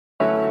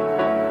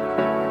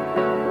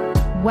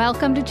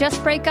Welcome to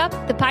Just Break Up,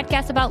 the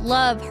podcast about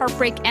love,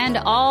 heartbreak, and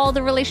all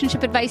the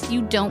relationship advice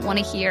you don't want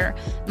to hear.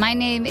 My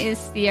name is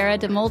Sierra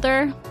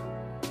DeMulder.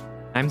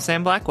 I'm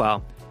Sam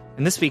Blackwell.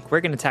 And this week,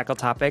 we're going to tackle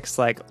topics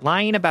like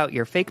lying about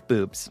your fake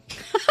boobs,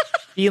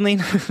 feeling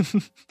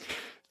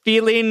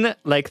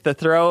like the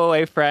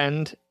throwaway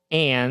friend,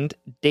 and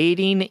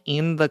dating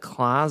in the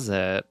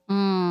closet.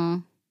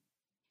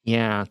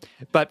 Yeah.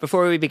 But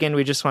before we begin,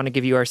 we just want to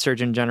give you our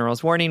Surgeon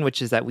General's warning,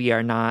 which is that we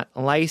are not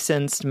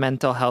licensed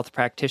mental health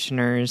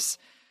practitioners.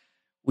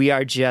 We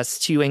are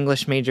just two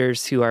English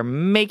majors who are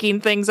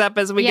making things up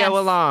as we go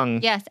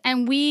along. Yes.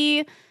 And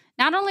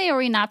not only are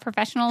we not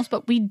professionals,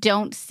 but we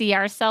don't see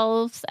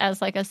ourselves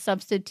as like a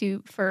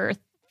substitute for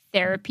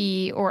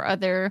therapy or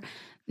other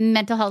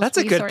mental health That's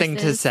resources. A good thing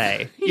to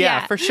say.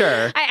 Yeah, for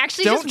sure. I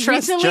actually don't just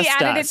trust recently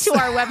just added us. it to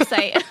our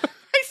website.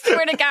 I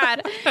swear to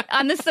God,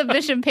 on the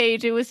submission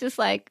page, it was just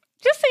like,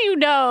 just so you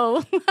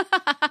know.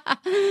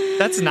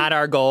 That's not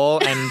our goal,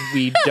 and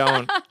we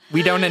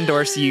don't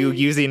endorse you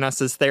using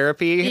us as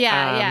therapy.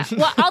 Yeah.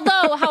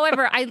 Well,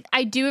 however,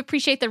 I do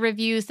appreciate the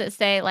reviews that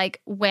say,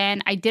 like,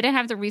 when I didn't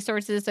have the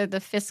resources or the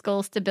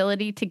fiscal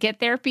stability to get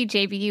therapy,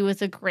 JBU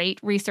was a great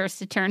resource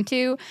to turn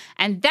to.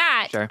 And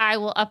that I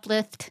will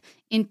uplift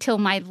until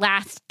my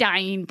last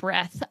dying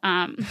breath.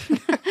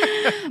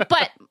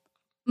 But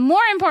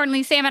more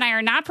importantly, Sam and I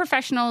are not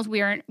professionals.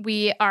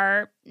 We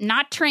are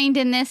not trained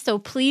in this, so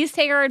please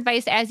take our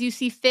advice as you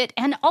see fit.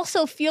 And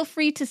also feel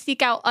free to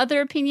seek out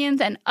other opinions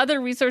and other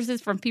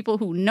resources from people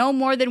who know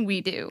more than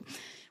we do.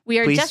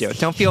 Please do.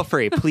 Don't feel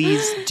free.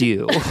 Please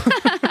do.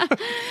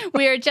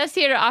 We are just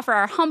here to offer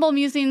our humble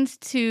musings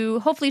to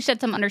hopefully shed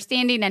some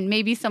understanding and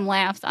maybe some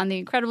laughs on the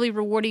incredibly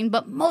rewarding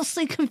but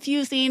mostly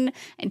confusing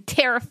and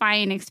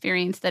terrifying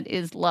experience that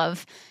is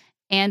love.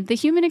 And the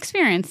human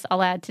experience,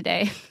 I'll add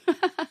today.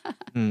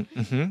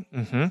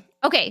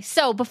 Okay,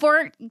 so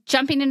before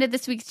jumping into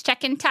this week's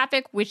check-in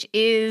topic, which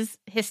is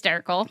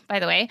hysterical, by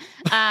the way,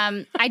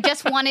 I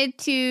just wanted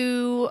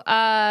to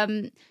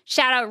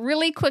shout out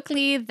really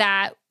quickly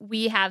that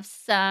we have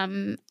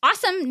some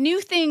awesome new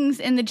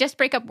things in the Just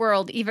Break Up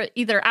world,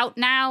 either out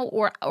now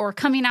or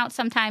coming out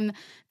sometime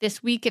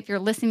this week if you're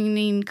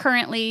listening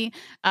currently.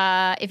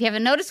 If you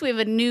haven't noticed, we have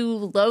a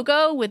new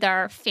logo with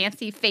our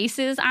fancy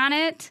faces on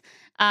it.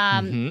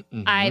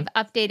 I've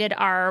updated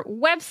our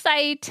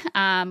website.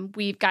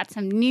 We've got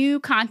some new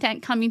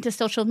content coming to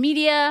social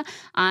media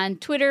on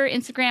Twitter,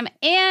 Instagram,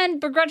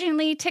 and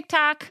begrudgingly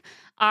TikTok.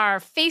 Our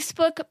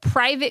Facebook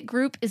private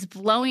group is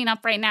blowing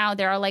up right now.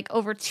 There are like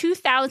over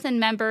 2,000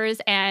 members,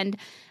 and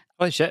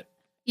holy shit.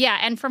 Yeah,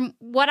 and from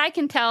what I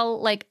can tell,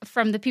 like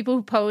from the people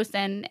who post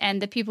and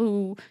the people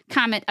who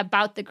comment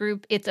about the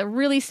group, it's a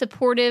really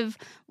supportive,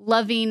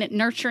 loving,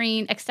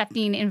 nurturing,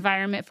 accepting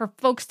environment for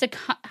folks to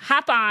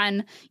hop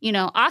on,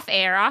 off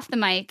air, off the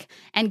mic,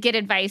 and get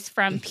advice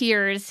from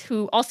peers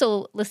who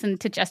also listen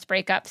to Just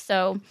Break Up.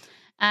 So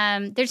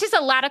there's just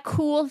a lot of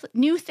cool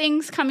new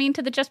things coming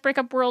to the Just Break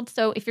Up world.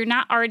 So if you're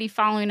not already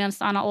following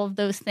us on all of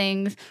those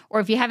things, or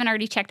if you haven't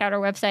already checked out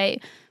our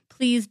website,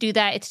 please do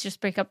that. It's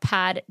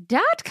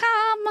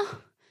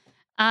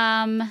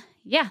justbreakuppod.com.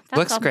 Yeah, that's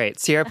looks all. Great.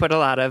 Sierra put a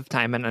lot of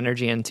time and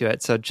energy into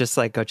it, so just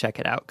go check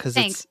it out because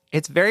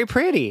it's very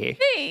pretty.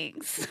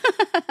 Thanks.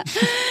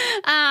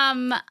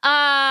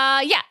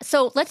 Yeah.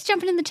 So let's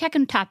jump into the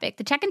check-in topic.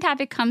 The check-in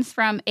topic comes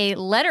from a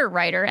letter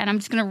writer, and I'm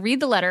just going to read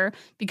the letter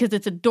because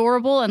it's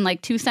adorable and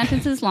like 2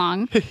 sentences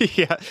long.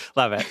 Yeah,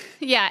 love it.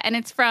 Yeah, and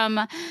it's from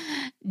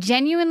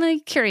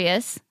Genuinely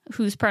Curious,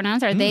 whose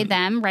pronouns are they,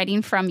 them,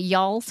 writing from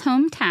y'all's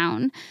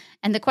hometown.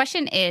 And the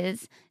question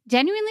is,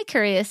 genuinely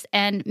curious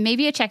and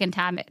maybe a check-in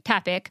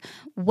topic,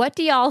 what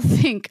do y'all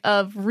think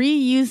of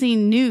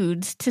reusing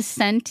nudes to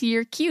send to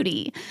your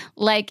cutie?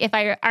 Like, if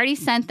I already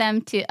sent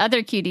them to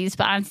other cuties,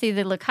 but honestly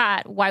they look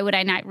hot, why would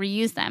I not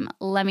reuse them?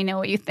 Let me know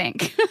what you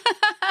think.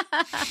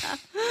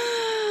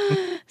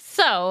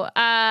 So,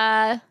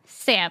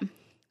 Sam,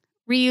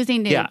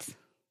 reusing nudes. Yeah.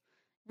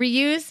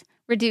 Reuse,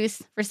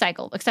 reduce,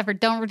 recycle. Except for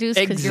don't reduce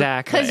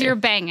because you're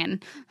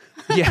banging.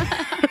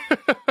 Yeah.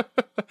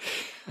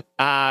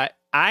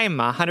 I'm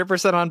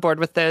 100% on board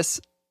with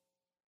this.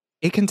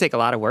 It can take a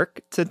lot of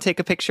work to take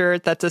a picture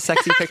that's a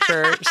sexy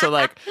picture. So,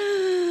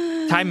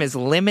 time is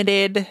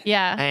limited.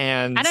 Yeah.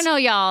 And I don't know,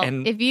 y'all.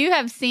 If you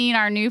have seen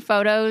our new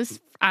photos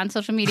on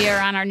social media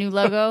or on our new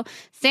logo,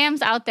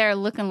 Sam's out there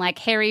looking like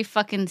Harry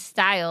fucking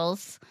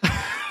Styles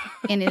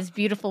in his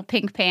beautiful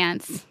pink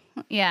pants.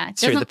 Yeah.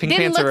 Sure, the pink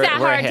didn't pants look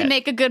that were hard to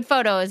make a good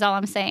photo is all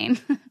I'm saying.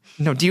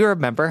 No, do you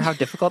remember how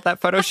difficult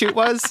that photo shoot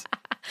was?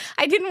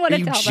 I didn't want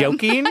to tell them. Are you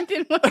joking? I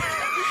didn't want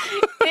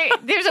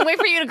there's a way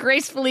for you to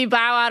gracefully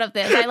bow out of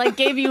this. I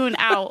gave you an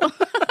out.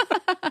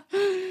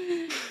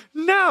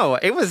 No,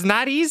 it was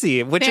not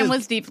easy. Sam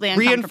was deeply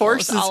uncomfortable.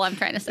 Is all I'm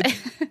trying to say.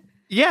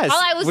 Yes, all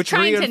I was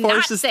trying to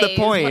not say the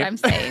point. Is what I'm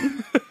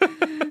saying.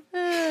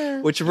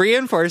 Which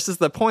reinforces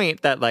the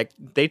point that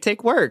they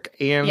take work,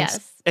 and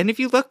if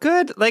you look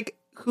good,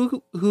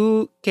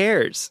 who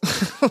cares?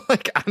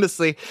 Like,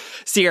 honestly,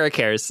 Sierra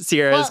cares.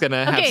 Sierra is going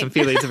to have some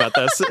feelings about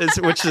this,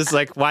 which is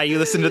like why you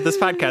listen to this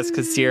podcast,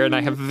 because Sierra and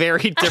I have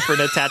very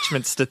different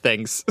attachments to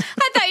things.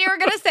 I thought you were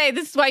going to say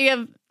this is why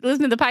you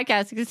listen to the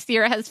podcast, because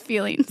Sierra has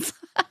feelings.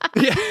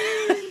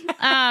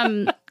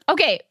 Yeah.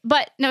 Okay,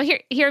 but no,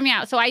 hear me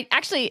out. So I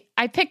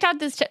picked out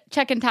this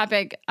check-in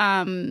topic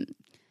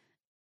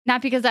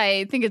not because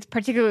I think it's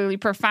particularly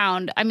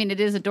profound. I mean,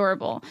 it is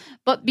adorable,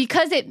 but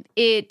because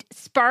it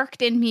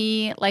sparked in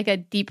me like a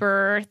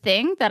deeper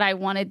thing that I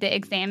wanted to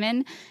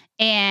examine.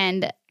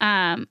 And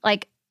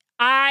like,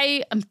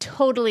 I am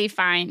totally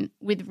fine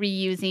with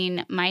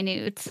reusing my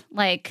nudes.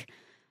 Like,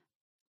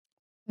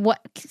 what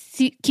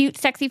cute,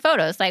 sexy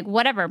photos, like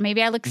whatever.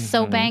 Maybe I look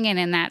so banging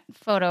in that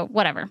photo,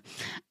 whatever.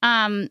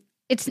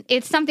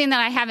 It's something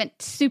that I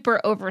haven't super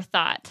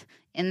overthought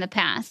in the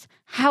past.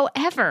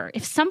 However,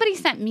 if somebody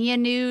sent me a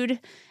nude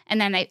and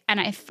then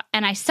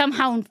I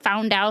somehow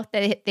found out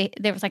that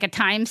there was like a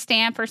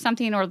timestamp or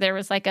something, or there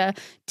was like a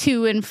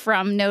to and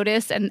from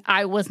notice, and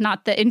I was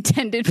not the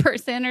intended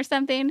person or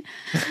something,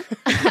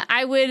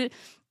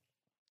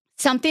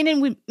 something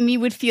in me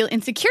would feel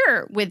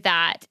insecure with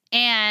that.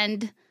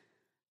 And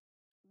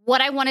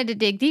what I wanted to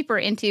dig deeper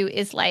into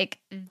is like,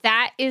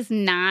 that is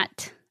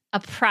not a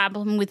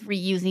problem with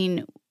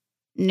reusing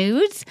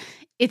nudes.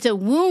 It's a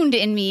wound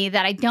in me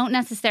that I don't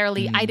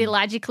necessarily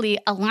ideologically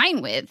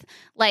align with.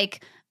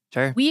 Like,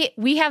 sure.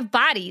 we have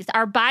bodies.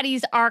 Our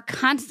bodies are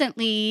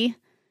constantly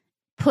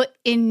put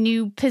in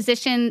new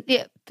position,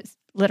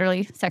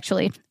 literally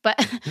sexually,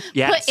 but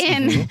yes. put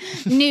in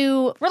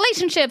new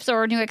relationships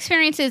or new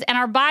experiences. And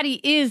our body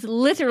is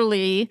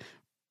literally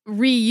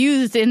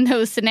reused in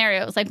those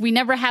scenarios. Like, we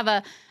never have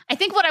I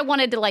think what I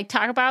wanted to like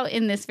talk about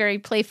in this very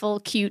playful,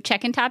 cute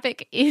check-in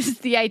topic is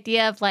the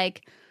idea of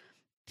like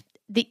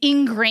the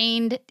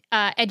ingrained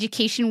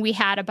education we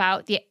had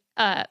about the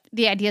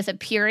ideas of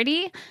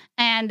purity.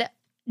 And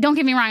don't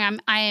get me wrong,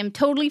 I am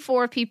totally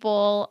for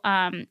people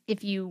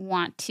if you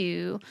want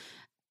to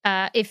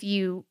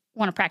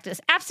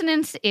practice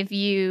abstinence, if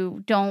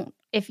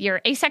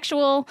you're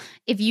asexual,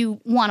 if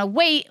you want to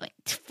wait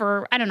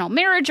for, I don't know,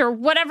 marriage or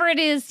whatever it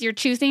is you're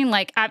choosing.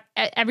 Like,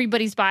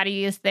 everybody's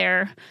body is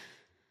their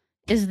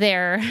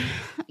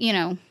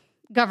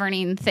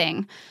governing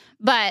thing.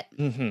 But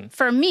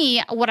for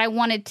me, what I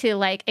wanted to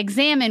like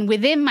examine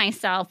within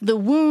myself, the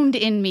wound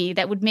in me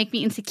that would make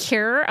me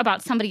insecure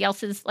about somebody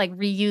else's like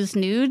reused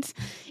nudes,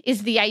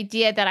 is the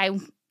idea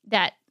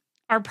that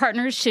our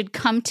partners should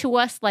come to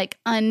us like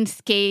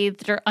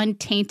unscathed or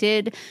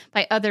untainted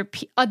by other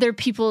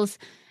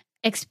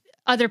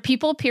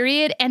people,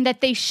 period, and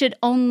that they should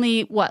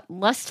only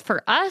lust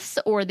for us,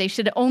 or that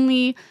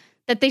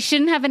they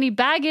shouldn't have any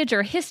baggage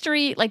or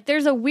history. Like,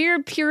 there's a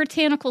weird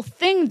puritanical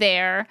thing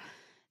there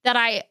that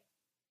I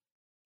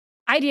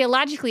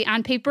ideologically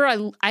on paper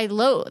I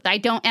loathe. I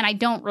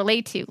don't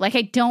relate to. Like,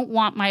 I don't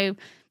want my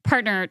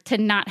partner to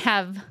not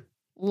have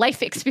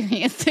life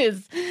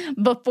experiences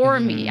before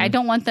me. I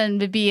don't want them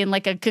to be in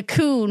like a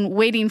cocoon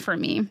waiting for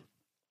me.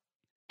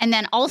 And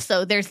then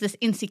also there's this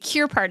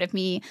insecure part of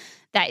me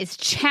that is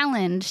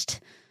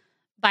challenged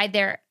by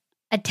their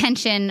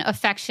attention,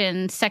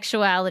 affection,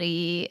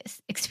 sexuality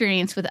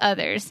experience with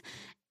others.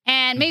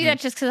 And maybe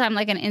that's just because I'm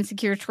like an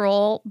insecure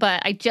troll,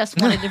 but I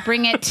just wanted to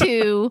bring it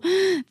to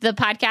the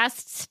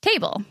podcast's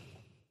table.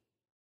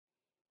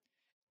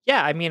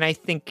 Yeah, I mean, I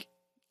think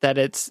that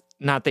it's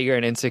not that you're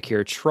an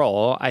insecure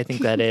troll. I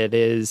think that it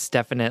is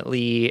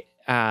definitely,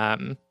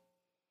 I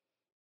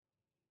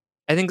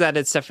think that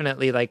it's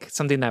definitely like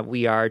something that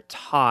we are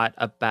taught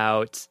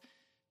about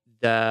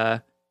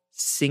the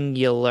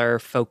singular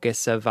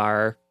focus of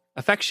our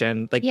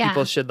affection. Like,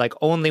 people should like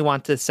only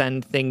want to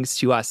send things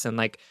to us, and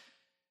like,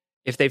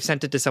 if they've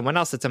sent it to someone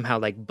else, it somehow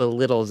like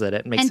belittles it.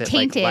 It makes it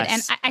tainted. Like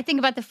less. And I think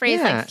about the phrase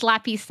like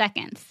sloppy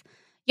seconds.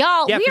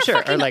 Y'all, we are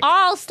fucking like,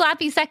 all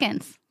sloppy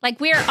seconds. Like,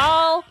 we're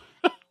all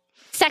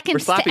seconds. We're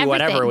sloppy, to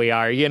whatever we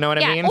are. You know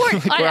what I mean? Or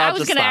like, I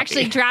was going to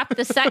actually drop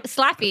the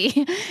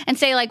sloppy and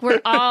say like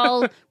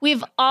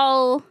we've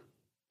all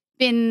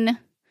been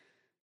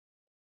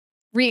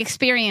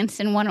re-experienced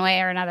in one way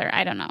or another.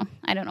 I don't know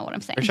what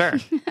I'm saying. For sure.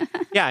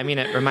 Yeah, I mean,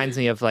 it reminds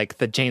me of like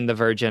the Jane the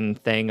Virgin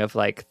thing of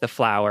like the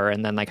flower,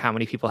 and then like how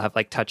many people have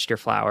like touched your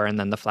flower, and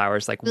then the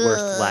flower's like worth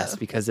less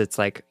because it's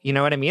like, you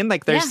know what I mean?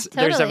 Like there's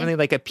definitely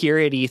like a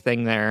purity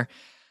thing there,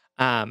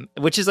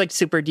 which is like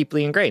super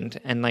deeply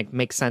ingrained, and like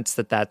makes sense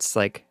that that's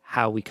like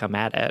how we come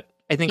at it.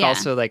 I think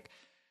also like,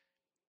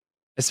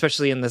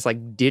 especially in this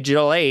like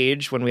digital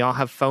age when we all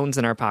have phones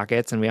in our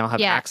pockets and we all have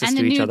access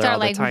to each other all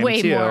the time,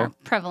 way too. More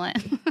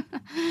prevalent.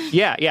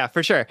 Yeah,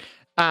 for sure.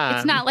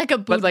 It's not like a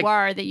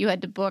boudoir that you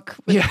had to book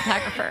with a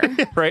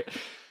photographer. Right.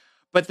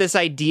 But this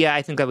idea,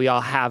 I think, that we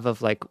all have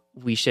of like,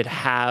 we should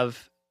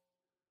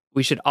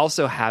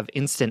also have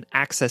instant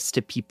access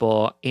to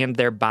people and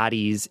their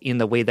bodies in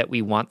the way that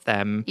we want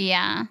them.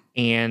 Yeah.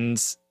 And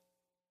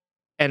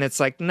it's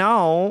like,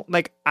 no,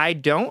 like, I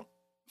don't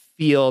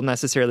feel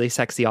necessarily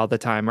sexy all the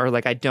time, or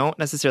like, I don't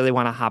necessarily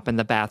want to hop in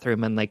the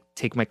bathroom and like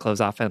take my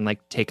clothes off and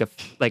like take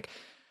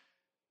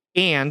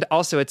And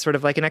also, it's sort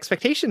of like an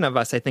expectation of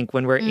us, I think,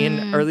 when we're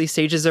in early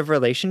stages of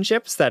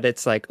relationships, that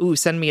it's like, ooh,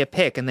 send me a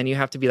pic. And then you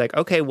have to be like,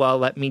 okay, well,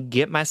 let me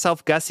get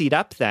myself gussied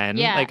up then.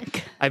 Yeah.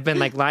 Like, I've been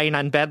like lying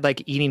on bed,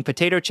 like eating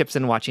potato chips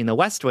and watching The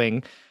West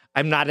Wing.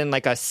 I'm not in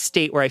like a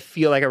state where I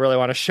feel like I really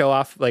want to show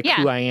off like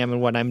who I am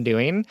and what I'm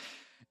doing.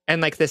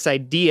 And like this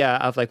idea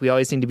of like, we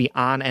always need to be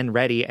on and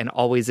ready and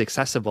always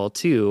accessible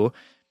too.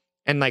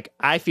 And like,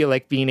 I feel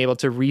like being able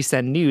to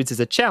resend nudes is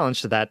a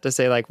challenge to that, to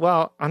say like,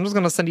 well, I'm just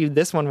going to send you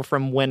this one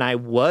from when I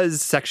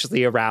was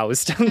sexually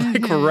aroused and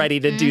like ready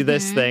to do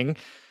this thing.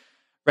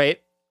 Right.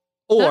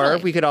 Or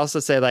we could also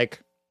say like,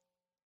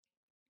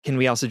 can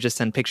we also just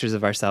send pictures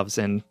of ourselves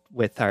in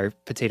with our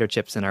potato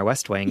chips and our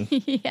West Wing?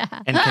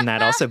 And can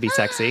that also be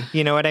sexy?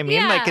 You know what I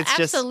mean? Yeah, like, it's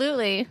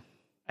absolutely.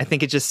 I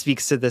think it just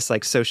speaks to this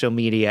like social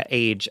media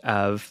age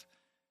of,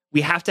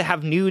 we have to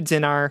have nudes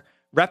in our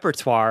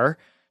repertoire,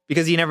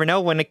 because you never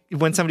know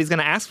when somebody's going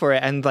to ask for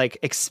it and like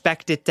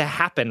expect it to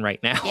happen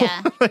right now.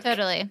 Yeah,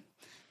 totally.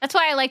 That's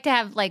why I like to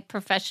have like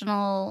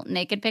professional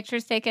naked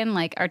pictures taken,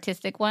 like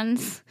artistic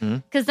ones.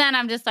 Because then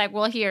I'm just like,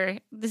 well, here,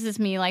 this is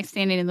me like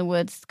standing in the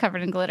woods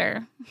covered in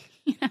glitter.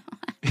 You know?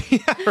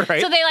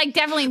 Right. So they like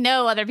definitely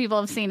know other people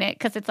have seen it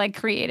because it's like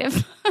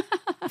creative.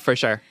 For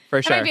sure.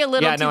 It might be a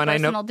little too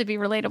personal to be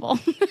relatable.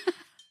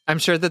 I'm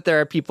sure that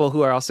there are people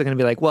who are also going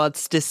to be like, well,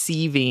 it's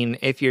deceiving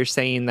if you're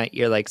saying that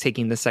you're like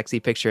taking the sexy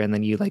picture and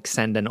then you like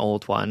send an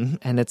old one.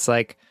 And it's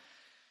like,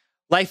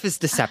 life is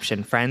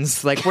deception,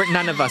 friends. Like,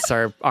 none of us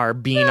are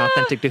being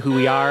authentic to who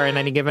we are in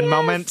any given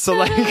moment. So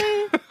like, and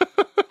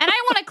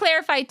I want to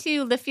clarify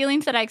too, the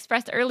feelings that I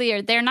expressed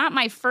earlier, they're not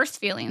my first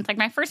feelings. Like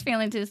my first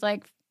feelings is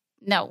like,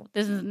 no,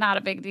 this is not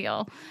a big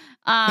deal.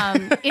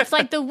 It's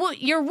like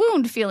your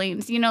wound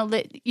feelings, you know,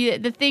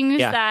 the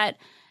things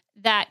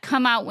that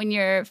come out when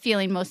you're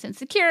feeling most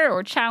insecure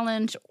or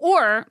challenged,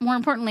 or more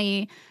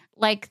importantly,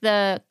 like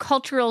the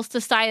cultural,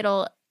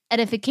 societal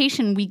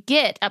edification we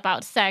get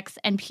about sex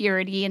and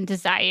purity and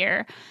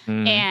desire.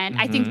 And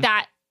I think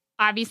that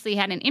obviously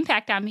had an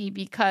impact on me,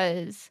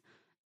 because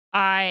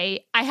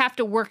I have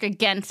to work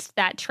against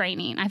that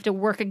training. I have to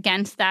work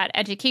against that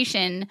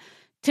education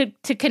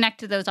to connect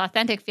to those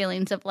authentic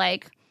feelings of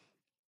like,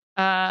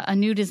 a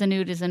nude is a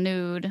nude is a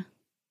nude.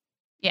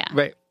 Yeah.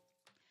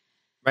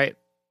 Right.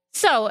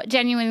 So,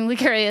 genuinely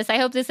curious. I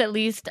hope this at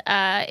least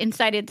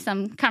incited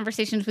some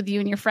conversations with you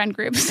and your friend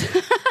groups.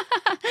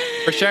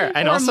 For sure.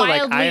 And or also,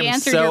 mildly like, I am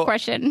answered your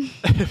question.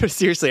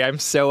 Seriously, I'm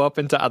so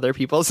open to other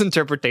people's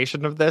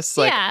interpretation of this.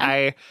 Like,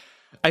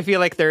 I feel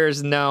like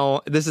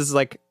this is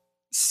like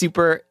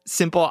super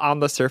simple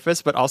on the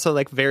surface, but also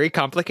like very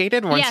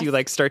complicated once you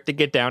like start to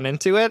get down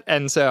into it.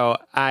 And so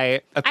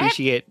I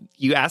appreciate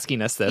you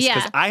asking us this,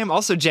 because I am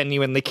also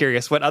genuinely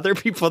curious what other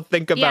people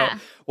think about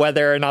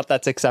whether or not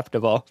that's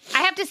acceptable.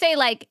 I have to say,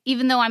 like,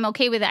 even though I'm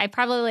okay with it, I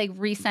probably like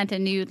resent a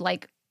nude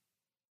like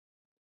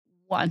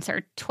once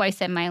or twice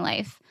in my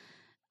life.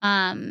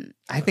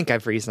 I think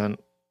I've resent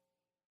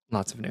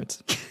lots of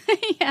nudes.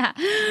 Yeah.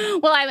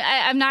 Well,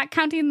 I'm not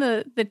counting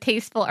the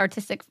tasteful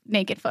artistic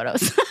naked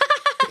photos.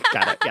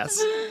 Got it.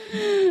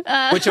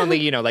 Yes. Which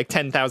only, like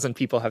 10,000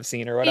 people have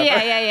seen or whatever.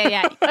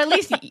 Yeah. At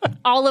least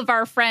all of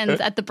our friends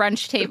at the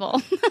brunch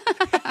table.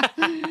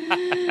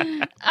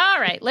 All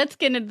right. Let's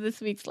get into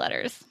this week's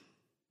letters.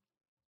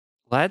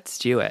 Let's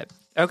do it.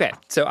 Okay.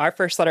 So our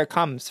first letter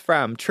comes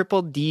from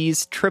Triple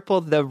D's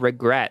Triple the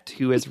Regret,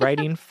 who is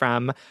writing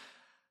from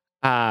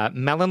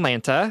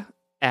Melanlanta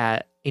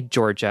in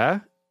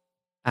Georgia.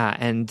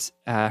 And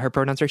her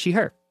pronouns are she,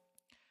 her.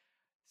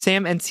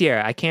 Sam and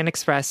Sierra, I can't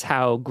express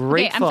how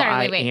grateful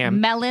I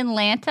am.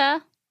 Melanlanta?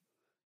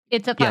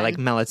 It's a pun. Yeah, like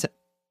melatonin.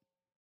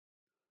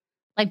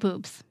 Like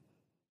boobs.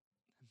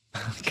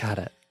 Got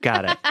it.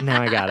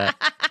 Now I got it.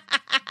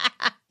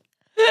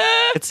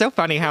 It's so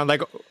funny how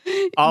like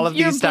all of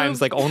these times,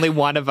 like only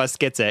one of us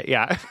gets it.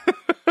 Yeah.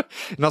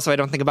 And also I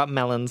don't think about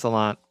melons a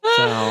lot.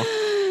 So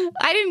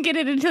I didn't get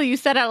it until you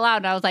said it out loud.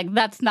 And I was like,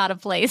 that's not a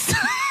place.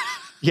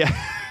 Yeah.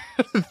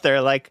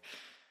 They're like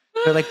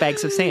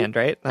bags of sand,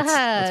 right?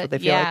 That's what they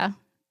feel like.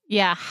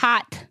 Yeah,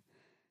 hot,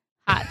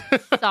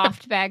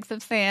 soft bags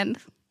of sand.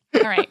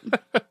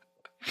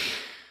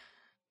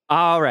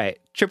 All right.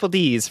 Triple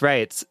D's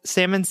writes,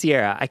 Sam and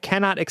Sierra, I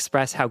cannot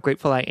express how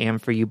grateful I am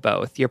for you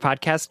both. Your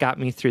podcast got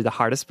me through the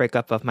hardest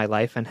breakup of my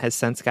life and has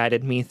since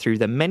guided me through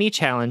the many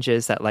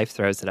challenges that life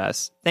throws at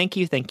us. Thank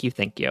you.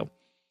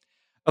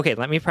 Okay,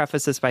 let me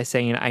preface this by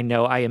saying I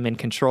know I am in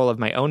control of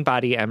my own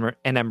body and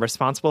am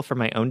responsible for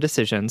my own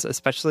decisions,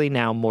 especially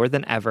now more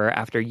than ever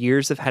after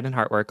years of head and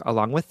heart work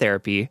along with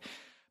therapy.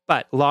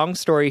 But long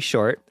story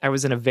short, I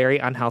was in a very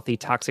unhealthy,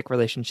 toxic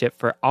relationship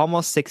for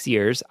almost 6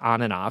 years,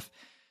 on and off.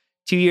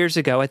 2 years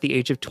ago, at the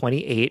age of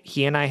 28,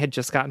 he and I had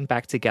just gotten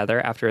back together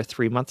after a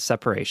 3-month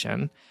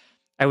separation.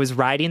 I was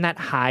riding that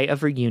high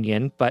of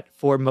reunion, but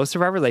for most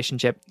of our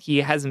relationship,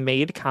 he has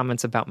made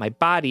comments about my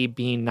body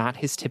being not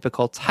his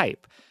typical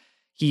type.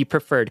 He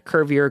preferred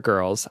curvier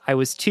girls. I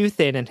was too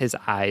thin in his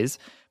eyes,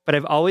 but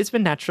I've always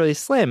been naturally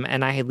slim,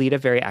 and I lead a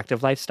very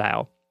active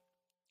lifestyle.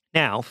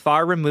 Now,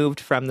 far removed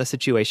from the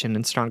situation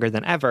and stronger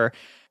than ever,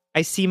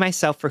 I see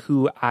myself for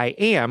who I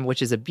am,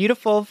 which is a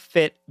beautiful,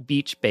 fit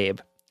beach babe.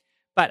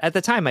 But at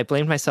the time, I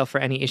blamed myself for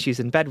any issues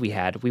in bed we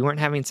had. We weren't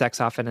having sex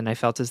often, and I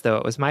felt as though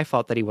it was my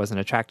fault that he wasn't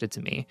attracted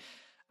to me.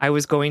 I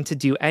was going to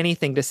do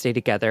anything to stay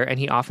together, and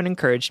he often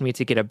encouraged me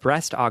to get a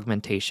breast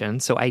augmentation,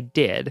 so I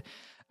did.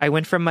 I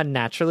went from a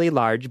naturally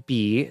large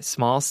B,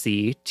 small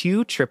c,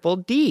 to triple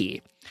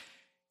D.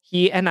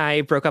 He and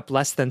I broke up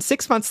less than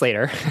 6 months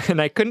later,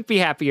 and I couldn't be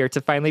happier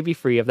to finally be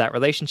free of that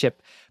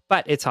relationship,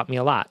 but it taught me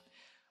a lot.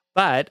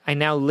 But I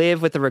now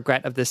live with the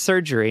regret of this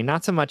surgery,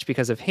 not so much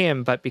because of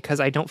him, but because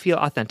I don't feel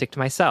authentic to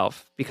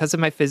myself. Because of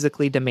my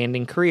physically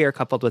demanding career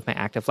coupled with my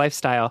active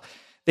lifestyle,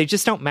 they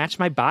just don't match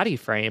my body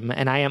frame,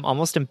 and I am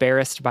almost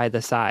embarrassed by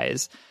the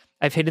size.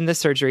 I've hidden this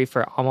surgery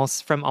from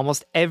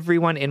almost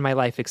everyone in my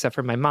life except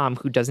for my mom,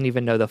 who doesn't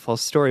even know the full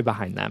story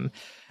behind them.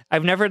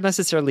 I've never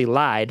necessarily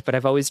lied, but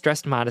I've always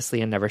dressed modestly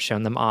and never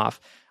shown them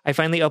off. I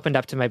finally opened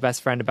up to my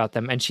best friend about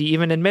them, and she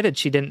even admitted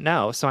she didn't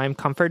know, so I'm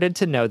comforted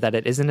to know that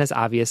it isn't as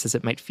obvious as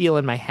it might feel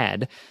in my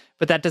head,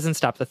 but that doesn't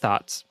stop the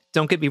thoughts.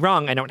 Don't get me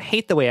wrong, I don't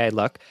hate the way I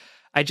look.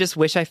 I just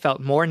wish I felt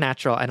more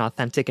natural and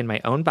authentic in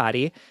my own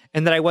body,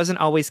 and that I wasn't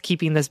always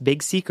keeping this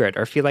big secret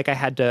or feel like I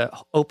had to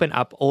open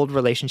up old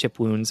relationship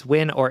wounds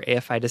when or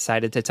if I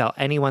decided to tell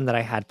anyone that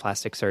I had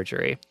plastic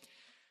surgery.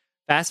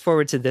 Fast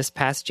forward to this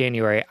past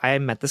January, I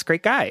met this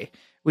great guy.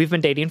 We've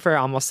been dating for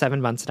almost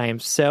 7 months, and I am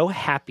so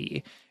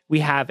happy. We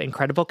have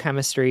incredible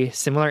chemistry,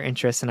 similar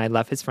interests, and I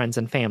love his friends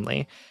and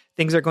family.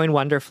 Things are going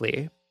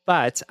wonderfully,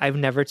 but I've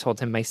never told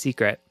him my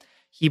secret.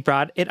 He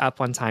brought it up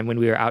one time when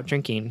we were out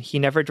drinking. He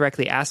never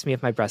directly asked me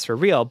if my breasts were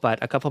real,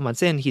 but a couple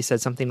months in, he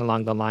said something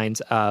along the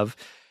lines of,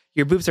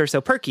 "Your boobs are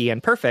so perky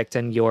and perfect,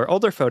 and your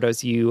older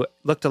photos, you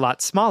looked a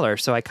lot smaller,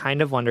 so I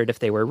kind of wondered if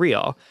they were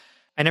real."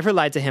 I never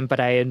lied to him, but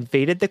I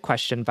evaded the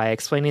question by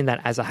explaining that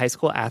as a high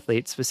school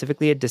athlete,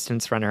 specifically a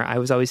distance runner, I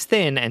was always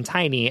thin and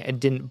tiny and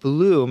didn't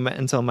bloom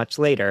until much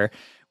later,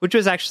 which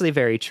was actually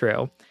very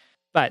true.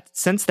 But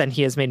since then,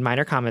 he has made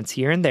minor comments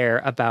here and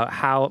there about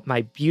how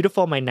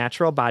beautiful my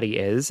natural body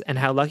is and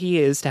how lucky he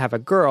is to have a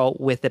girl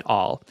with it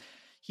all.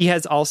 He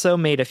has also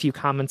made a few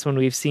comments when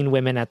we've seen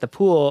women at the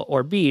pool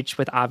or beach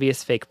with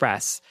obvious fake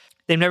breasts.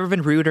 They've never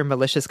been rude or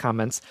malicious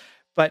comments,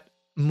 but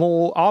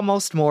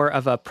almost more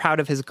of a proud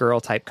of his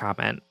girl type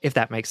comment, if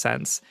that makes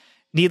sense.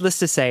 Needless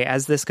to say,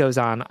 as this goes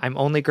on, I'm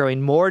only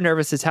growing more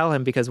nervous to tell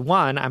him because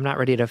 1, I'm not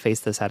ready to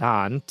face this head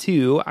on.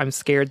 2, I'm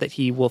scared that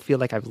he will feel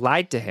like I've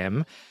lied to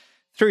him.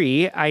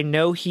 3, I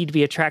know he'd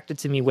be attracted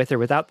to me with or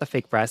without the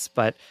fake breasts,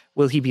 but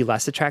will he be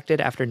less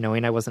attracted after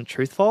knowing I wasn't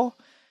truthful?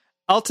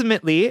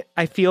 Ultimately,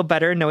 I feel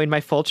better knowing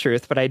my full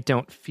truth, but I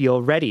don't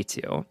feel ready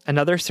to.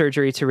 Another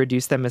surgery to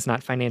reduce them is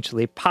not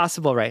financially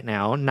possible right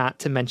now, not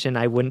to mention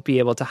I wouldn't be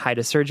able to hide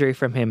a surgery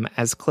from him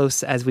as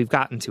close as we've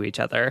gotten to each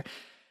other.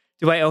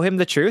 Do I owe him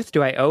the truth?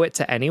 Do I owe it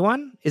to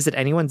anyone? Is it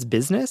anyone's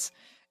business?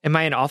 Am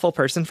I an awful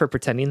person for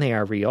pretending they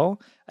are real?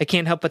 I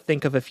can't help but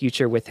think of a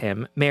future with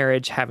him,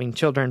 marriage, having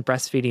children,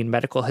 breastfeeding,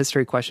 medical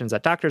history questions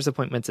at doctor's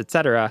appointments,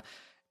 etc.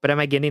 But am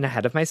I getting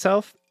ahead of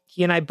myself?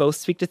 He and I both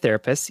speak to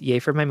therapists, yay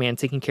for my man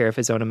taking care of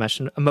his own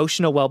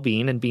emotional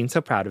well-being and being so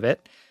proud of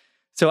it.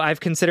 So I've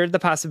considered the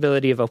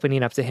possibility of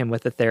opening up to him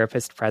with a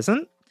therapist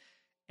present.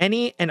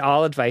 Any and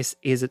all advice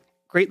is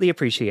greatly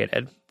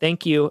appreciated.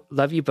 Thank you.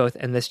 Love you both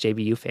and this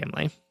JBU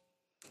family.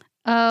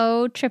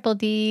 Oh, Triple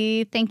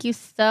D, thank you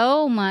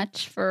so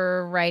much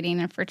for writing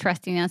and for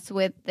trusting us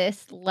with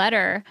this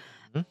letter.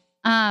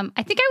 Mm-hmm.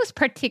 I think I was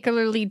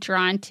particularly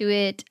drawn to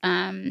it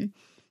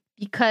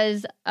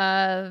because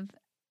of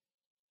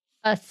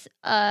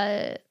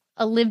a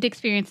lived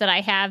experience that I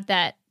have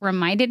that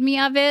reminded me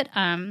of it.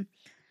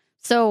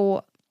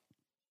 So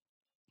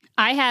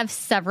I have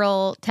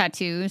several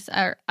tattoos.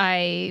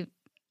 I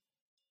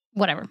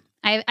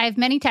have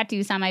many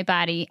tattoos on my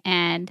body,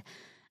 and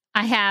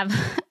I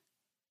have...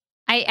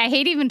 I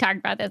hate even talking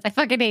about this. I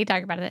fucking hate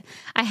talking about it.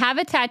 I have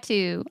a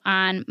tattoo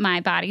on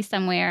my body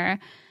somewhere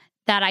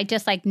that I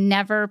just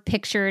never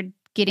pictured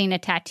getting a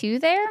tattoo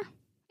there.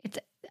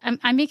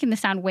 I'm making this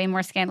sound way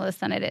more scandalous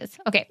than it is.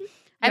 Okay.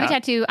 I have a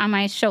tattoo on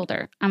my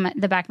shoulder, on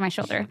the back of my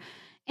shoulder.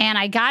 And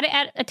I got it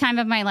at a time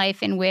of my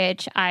life in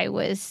which I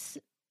was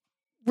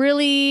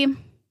really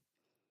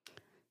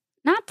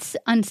not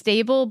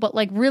unstable, but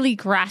really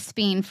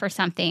grasping for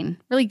something,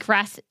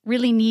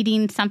 really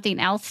needing something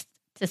else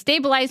to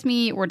stabilize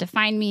me or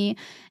define me.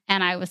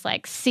 And I was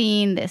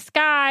seeing this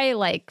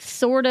guy,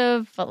 sort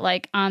of,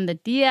 but on the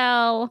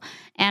DL.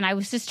 And I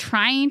was just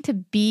trying to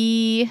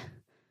be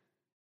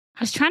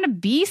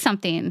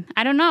something.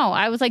 I don't know.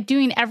 I was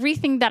doing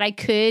everything that I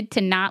could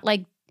to not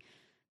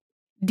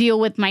deal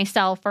with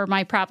myself or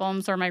my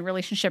problems or my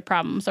relationship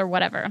problems or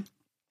whatever.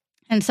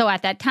 And so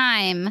at that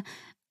time,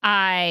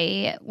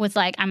 I was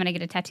I'm going to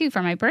get a tattoo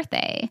for my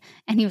birthday.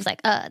 And he was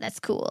that's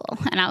cool.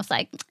 And I was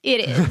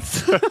it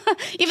is.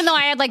 Even though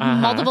I had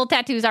multiple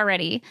tattoos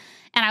already.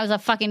 And I was a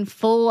fucking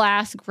full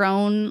ass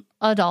grown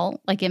adult,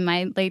 in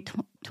my late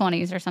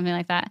 20s or something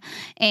like that.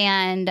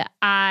 And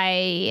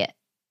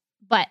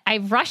but I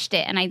rushed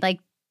it and I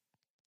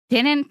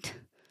didn't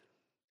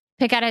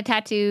pick out a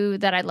tattoo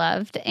that I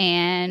loved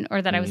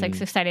or that I was like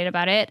so excited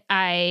about it.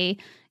 I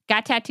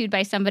got tattooed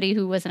by somebody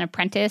who was an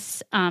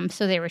apprentice.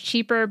 So they were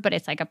cheaper, but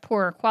it's like a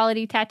poorer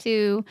quality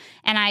tattoo.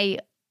 And I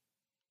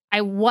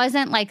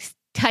wasn't like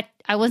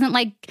I wasn't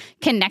like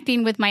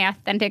connecting with my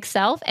authentic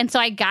self. And so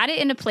I got it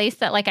in a place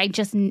that like, I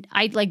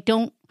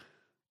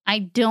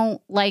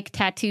don't like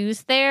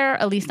tattoos there,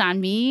 at least on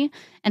me.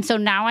 And so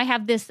now I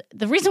have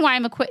the reason why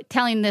I'm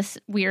telling this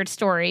weird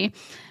story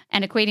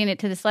and equating it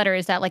to this letter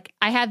is that like,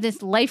 I have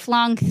this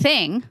lifelong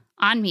thing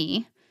on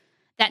me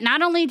that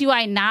not only do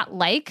I not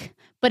like,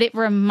 but it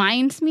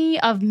reminds me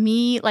of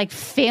me like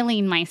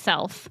failing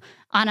myself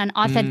on an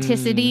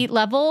authenticity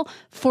level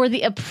for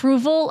the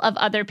approval of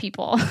other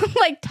people.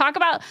 Like, talk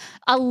about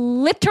a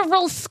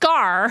literal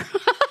scar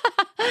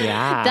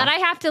that I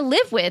have to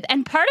live with.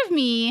 And part of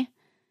me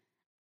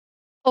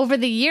over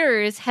the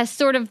years has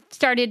sort of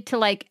started to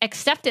like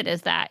accept it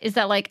as that. Is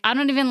that like, I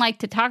don't even like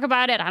to talk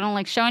about it. I don't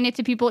like showing it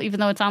to people, even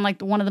though it's on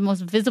like one of the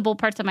most visible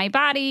parts of my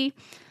body.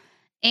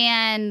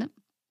 And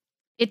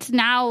it's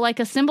now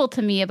like a symbol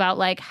to me about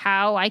like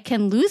how I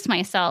can lose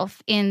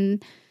myself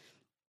in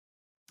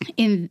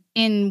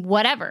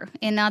whatever,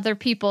 in other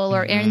people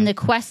or in the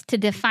quest to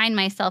define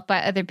myself by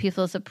other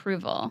people's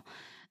approval.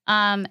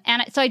 And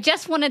so I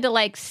just wanted to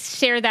like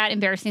share that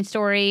embarrassing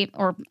story,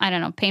 or I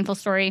don't know, painful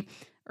story,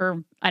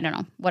 or I don't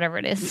know, whatever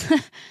it is,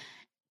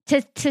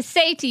 to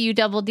say to you,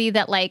 Double D,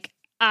 that like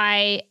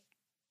I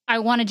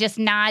want to just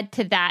nod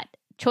to that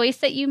choice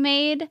that you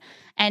made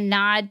and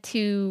nod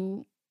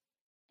to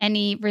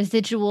any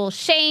residual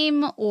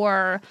shame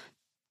or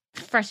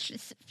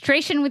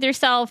frustration with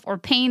yourself or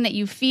pain that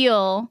you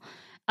feel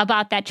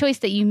about that choice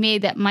that you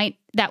made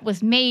that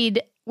was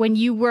made when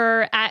you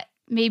were at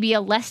maybe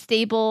a less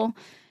stable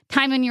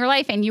time in your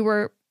life and you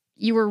were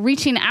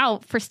reaching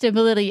out for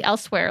stability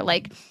elsewhere.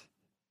 Like,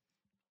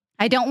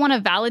 I don't want to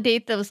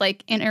validate those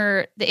like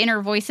the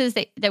inner voices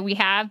that we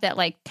have that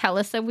like tell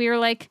us that we're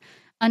like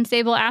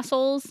unstable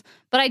assholes.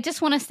 But I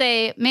just want to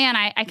say, man,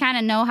 I kind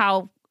of know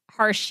how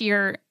harsh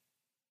your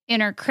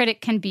inner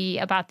critic can be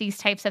about these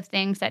types of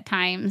things at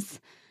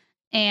times.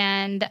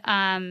 And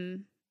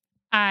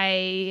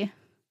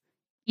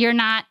you're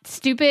not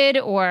stupid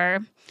or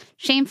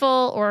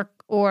shameful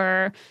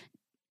or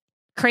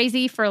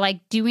crazy for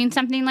like doing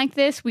something like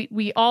this.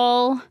 We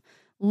all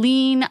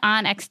lean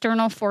on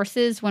external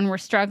forces when we're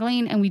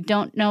struggling, and we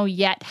don't know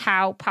yet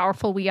how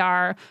powerful we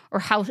are or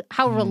how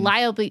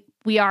reliable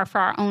we are for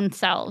our own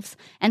selves.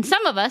 And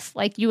some of us,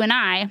 like you and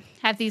I,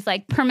 have these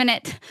like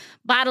permanent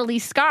bodily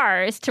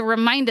scars to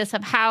remind us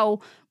of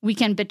how we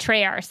can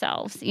betray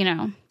ourselves, you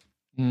know.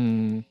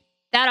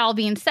 That all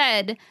being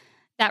said,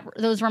 that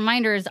those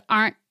reminders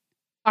are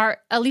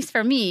at least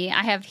for me,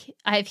 I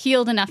have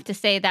healed enough to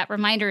say that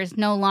reminder is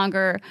no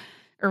longer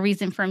a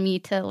reason for me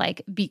to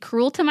like be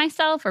cruel to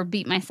myself or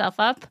beat myself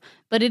up,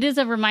 but it is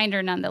a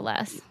reminder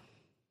nonetheless.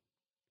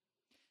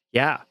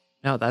 Yeah,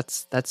 no,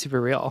 that's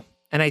super real.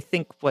 And I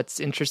think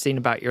what's interesting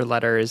about your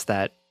letter is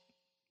that,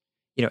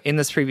 you know, in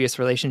this previous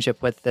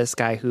relationship with this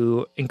guy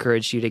who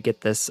encouraged you to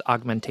get this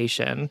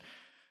augmentation,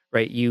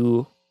 right?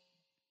 You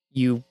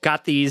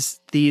got these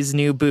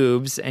new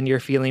boobs and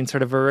you're feeling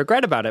sort of a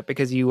regret about it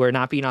because you were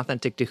not being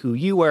authentic to who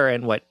you were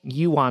and what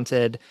you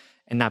wanted,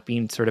 and not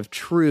being sort of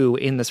true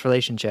in this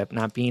relationship,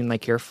 not being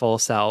like your full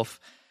self.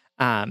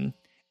 And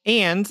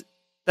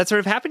that's sort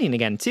of happening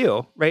again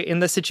too, right? In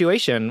the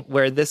situation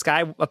where this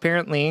guy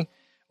apparently,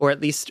 or at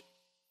least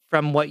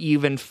from what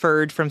you've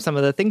inferred from some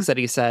of the things that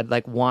he said,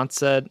 like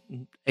wants a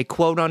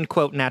quote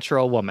unquote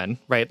natural woman,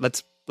 right?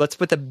 Let's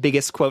put the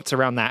biggest quotes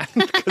around that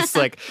because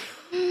like,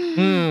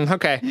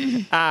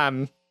 okay.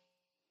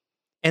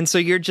 And so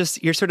you're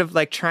sort of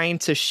like trying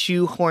to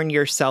shoehorn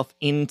yourself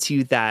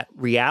into that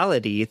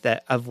reality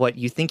of what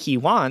you think he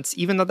wants,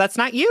 even though that's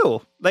not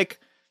you. Like,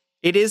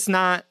 it is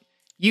not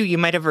you. You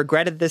might have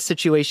regretted this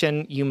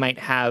situation. You might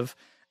have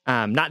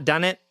not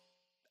done it.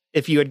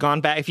 If you had gone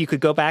back, if you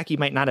could go back, you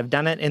might not have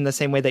done it in the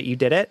same way that you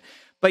did it.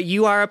 But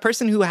you are a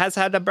person who has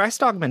had a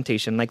breast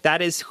augmentation. Like,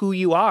 that is who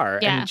you are.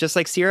 Yeah. And just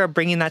like Sierra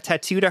bringing that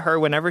tattoo to her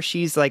whenever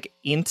she's like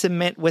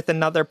intimate with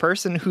another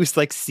person who's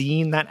like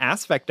seeing that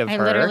aspect of her.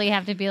 I literally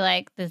have to be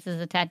like, this is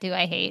a tattoo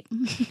I hate.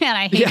 And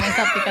I hate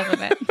myself because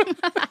of it.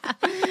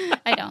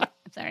 I don't.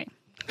 I'm sorry.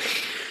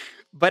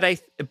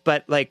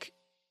 But like,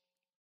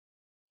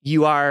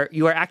 you are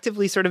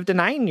actively sort of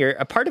denying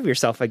a part of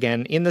yourself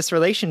again in this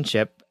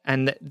relationship.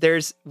 And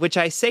which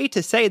I say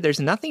to say, there's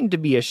nothing to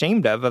be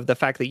ashamed of the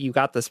fact that you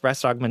got this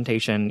breast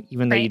augmentation,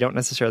 even though you don't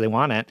necessarily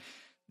want it.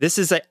 This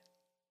is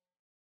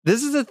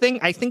a thing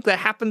I think that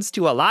happens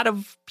to a lot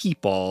of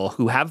people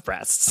who have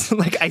breasts.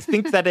 Like, I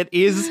think that it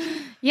is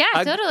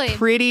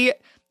totally.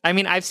 I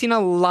mean, I've seen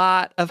a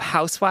lot of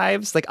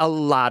housewives,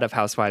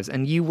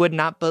 and you would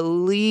not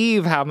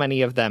believe how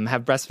many of them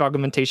have breast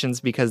augmentations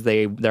because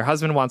their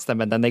husband wants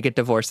them, and then they get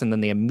divorced, and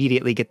then they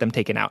immediately get them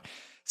taken out.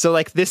 So,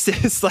 like, this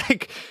is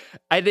like,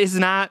 it is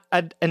not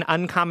an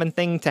uncommon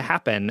thing to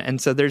happen.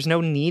 And so there's no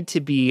need to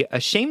be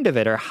ashamed of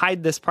it or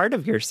hide this part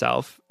of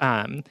yourself.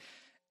 And,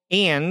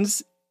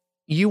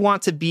 you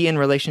want to be in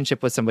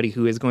relationship with somebody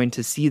who is going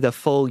to see the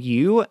full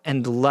you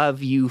and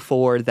love you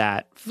for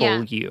that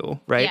full you,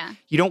 right? Yeah.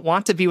 You don't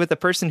want to be with a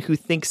person who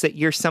thinks that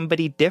you're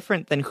somebody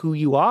different than who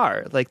you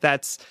are. Like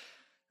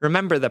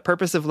remember, the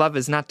purpose of love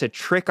is not to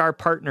trick our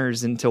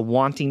partners into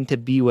wanting to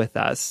be with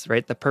us,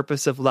 right? The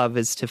purpose of love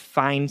is to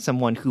find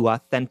someone who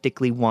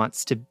authentically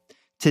wants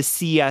to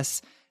see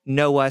us,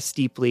 know us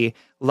deeply,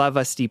 love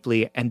us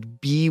deeply, and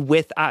be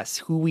with us,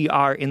 who we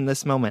are in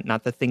this moment,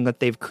 not the thing that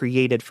they've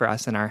created for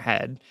us in our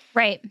head.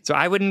 Right. So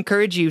I would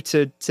encourage you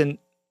to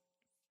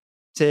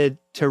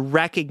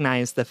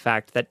recognize the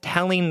fact that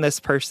telling this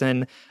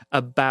person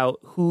about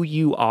who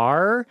you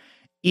are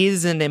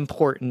is an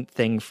important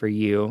thing for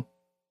you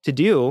to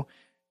do.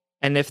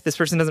 And if this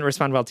person doesn't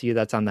respond well to you,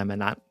 that's on them and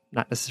not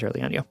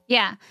necessarily on you.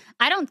 Yeah.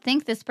 I don't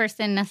think this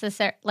person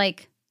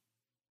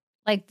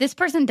like this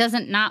person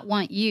doesn't not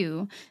want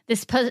you.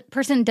 This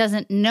person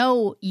doesn't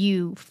know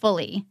you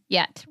fully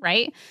yet,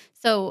 right?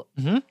 So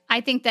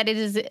I think that it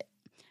is,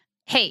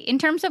 hey, in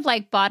terms of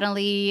like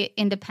bodily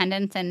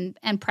independence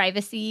and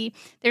privacy,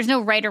 there's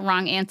no right or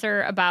wrong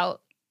answer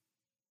about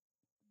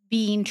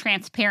being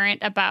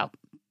transparent about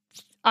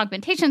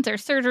augmentations or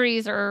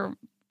surgeries or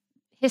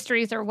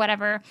histories or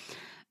whatever.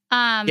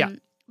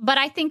 But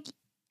I think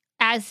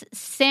as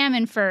Sam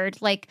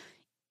inferred, like,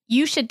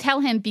 you should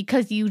tell him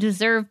because you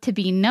deserve to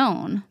be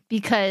known,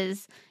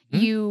 because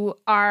you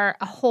are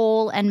a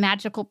whole and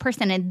magical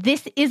person. And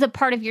this is a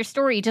part of your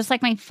story, just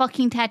like my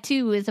fucking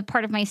tattoo is a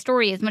part of my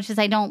story, as much as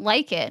I don't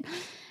like it.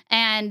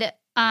 And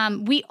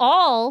we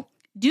all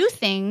do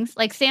things,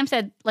 like Sam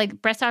said,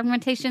 like breast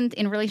augmentations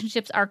in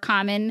relationships are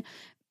common.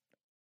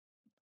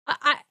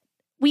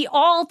 We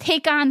all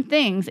take on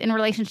things in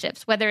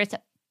relationships, whether it's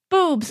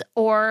boobs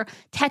or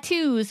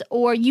tattoos,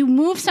 or you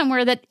move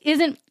somewhere that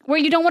isn't where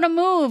you don't want to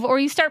move, or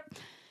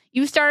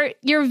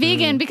you're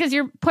vegan because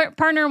your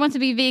partner wants to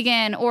be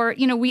vegan, or,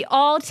 you know, we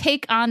all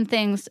take on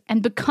things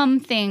and become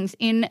things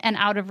in and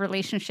out of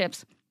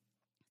relationships.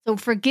 So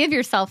forgive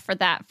yourself for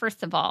that,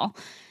 first of all.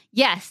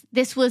 Yes,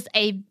 this was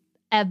a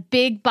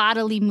big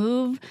bodily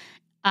move,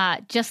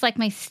 just like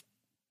my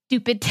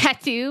stupid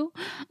tattoo.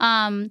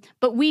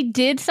 But we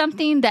did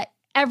something that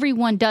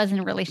everyone does in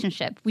a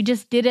relationship. We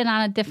just did it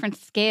on a different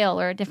scale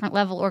or a different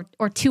level,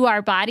 or to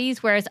our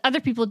bodies, whereas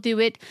other people do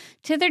it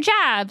to their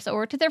jobs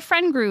or to their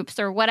friend groups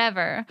or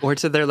whatever. Or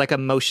to their like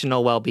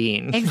emotional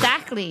well-being.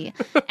 Exactly.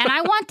 And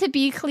I want to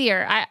be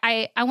clear.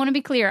 I want to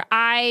be clear.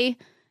 I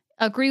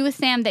agree with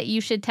Sam that you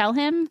should tell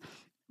him,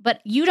 but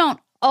you don't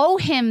owe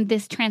him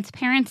this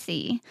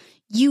transparency.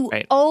 You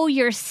owe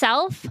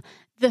yourself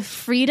the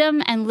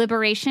freedom and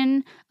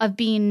liberation of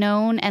being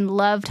known and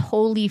loved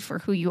wholly for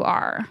who you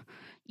are.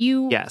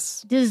 You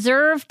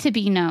deserve to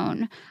be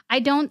known.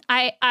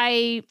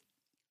 I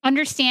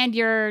understand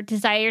your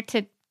desire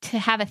to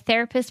have a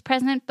therapist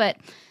present, but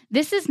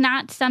this is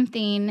not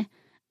something,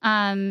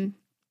 you're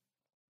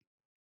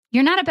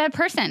not a bad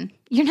person.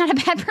 You're not a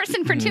bad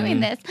person for doing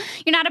this.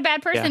 You're not a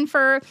bad person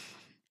for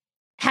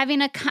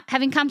having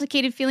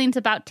complicated feelings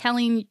about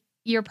telling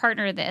your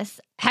partner this,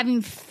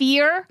 having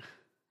fear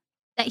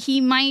that he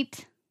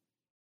might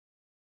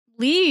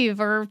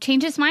leave or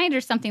change his mind or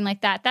something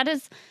like that. That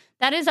is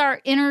our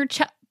inner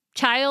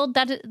child.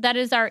 That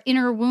is our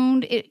inner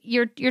wound.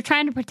 You're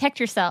trying to protect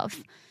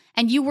yourself,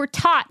 and you were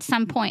taught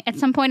at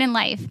some point in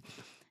life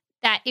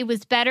that it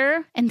was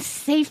better and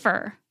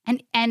safer,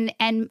 and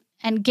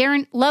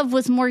love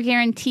was more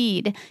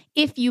guaranteed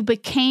if you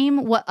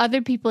became what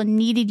other people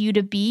needed you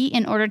to be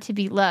in order to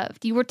be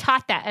loved. You were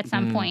taught that at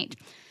some point.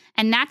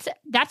 And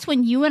that's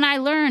when you and I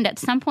learned at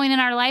some point in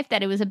our life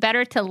that it was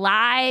better to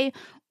lie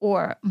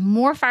or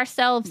morph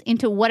ourselves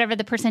into whatever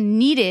the person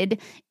needed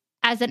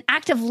as an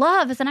act of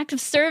love, as an act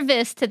of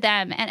service to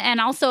them, and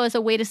also as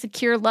a way to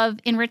secure love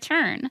in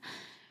return.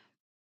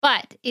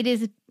 But it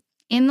is,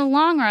 in the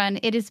long run,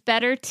 it is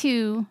better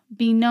to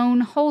be known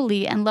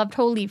wholly and loved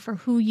wholly for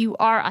who you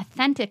are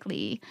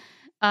authentically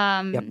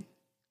than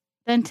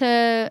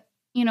to,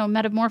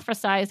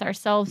 metamorphosize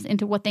ourselves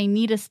into what they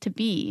need us to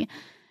be.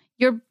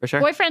 Your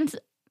boyfriend's,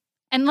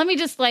 and let me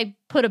just like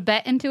put a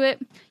bet into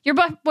it. Your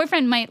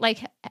boyfriend might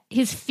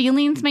his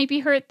feelings might be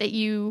hurt that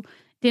you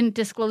didn't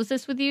disclose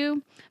this with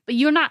you, but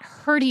you're not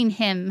hurting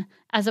him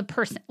as a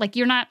person. Like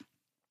you're not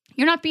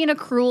being a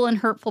cruel and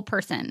hurtful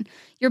person.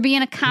 You're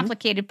being a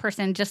complicated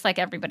person just like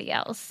everybody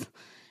else.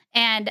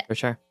 And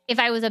if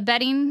I was a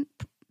betting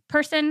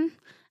person,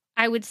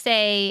 I would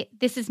say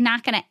this is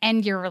not going to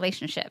end your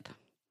relationship.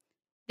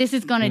 This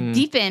is going to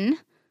deepen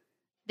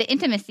the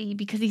intimacy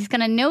because he's going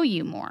to know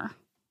you more.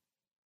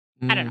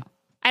 I don't know.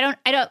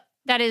 I don't,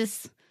 that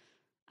is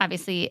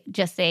obviously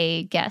just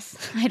a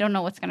guess. I don't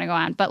know what's going to go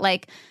on, but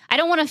like, I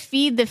don't want to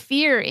feed the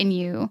fear in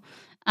you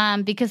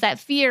because that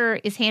fear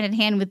is hand in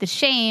hand with the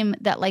shame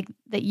that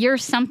you're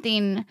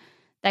something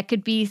that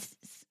could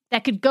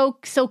go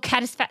so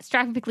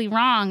catastrophically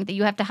wrong that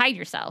you have to hide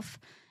yourself.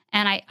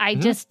 And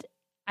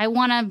I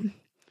want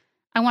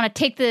to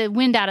take the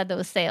wind out of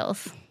those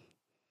sails.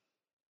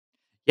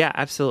 Yeah,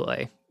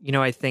 absolutely.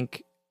 I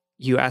think,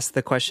 you ask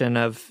the question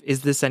of,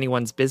 is this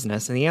anyone's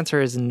business? And the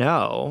answer is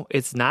no,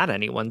 it's not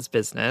anyone's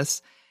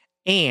business.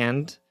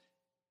 And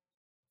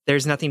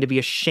there's nothing to be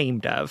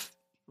ashamed of,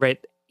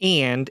 right?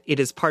 And it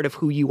is part of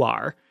who you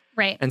are.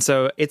 Right. And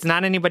so it's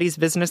not anybody's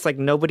business. Like,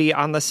 nobody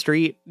on the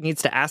street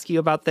needs to ask you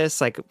about this.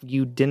 Like,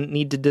 you didn't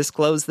need to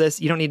disclose this.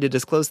 You don't need to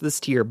disclose this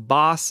to your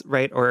boss,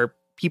 right? Or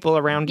people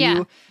around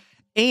you.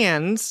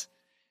 And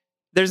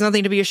there's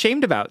nothing to be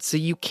ashamed about. So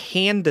you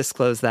can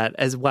disclose that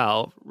as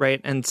well,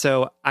 right? And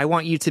so I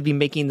want you to be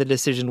making the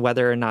decision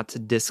whether or not to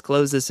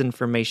disclose this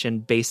information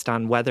based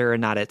on whether or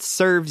not it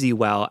serves you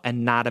well,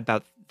 and not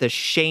about the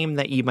shame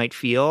that you might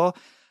feel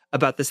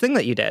about this thing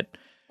that you did.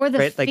 Or the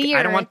right?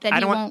 fear that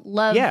he won't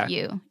love yeah.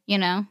 you, you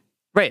know?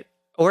 Right.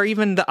 Or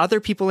even the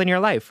other people in your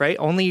life, right?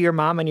 Only your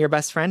mom and your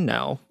best friend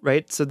know,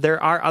 right? So there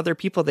are other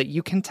people that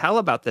you can tell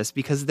about this,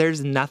 because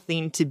there's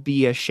nothing to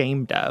be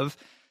ashamed of.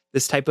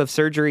 This type of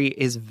surgery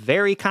is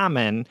very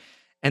common,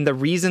 and the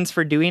reasons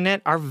for doing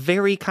it are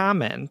very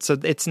common. So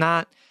it's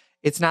not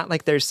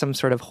like there's some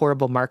sort of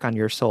horrible mark on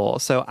your soul.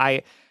 So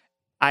I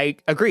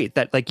agree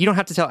that, like, you don't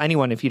have to tell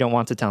anyone if you don't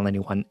want to tell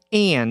anyone.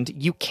 And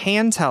you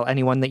can tell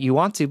anyone that you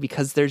want to,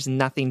 because there's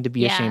nothing to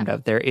be ashamed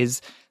of.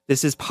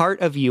 This is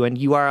part of you, and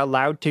you are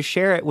allowed to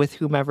share it with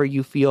whomever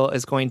you feel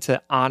is going to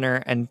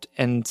honor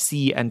and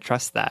see and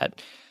trust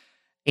that.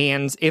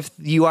 And if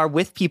you are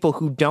with people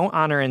who don't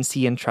honor and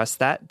see and trust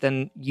that,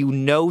 then you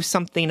know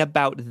something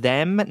about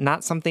them,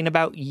 not something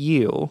about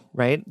you,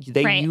 right?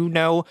 You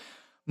know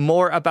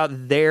more about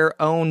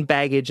their own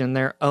baggage and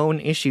their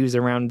own issues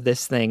around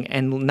this thing,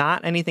 and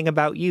not anything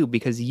about you,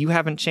 because you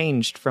haven't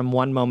changed from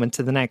one moment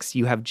to the next.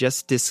 You have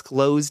just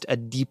disclosed a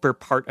deeper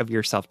part of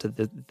yourself to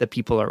the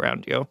people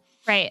around you.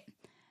 Right.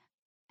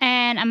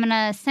 And I'm going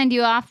to send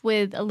you off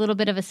with a little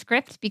bit of a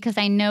script, because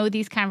I know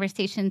these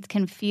conversations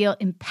can feel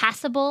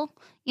impassable.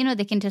 You know,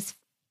 they can just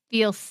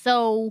feel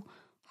so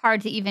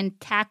hard to even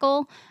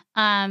tackle.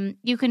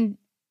 You can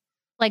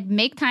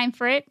make time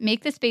for it,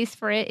 make the space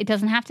for it. It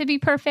doesn't have to be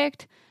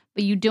perfect,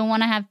 but you don't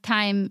want to have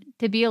time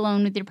to be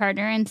alone with your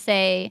partner and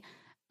say,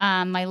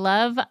 my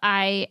love,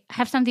 I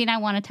have something I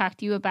want to talk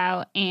to you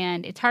about,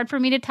 and it's hard for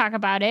me to talk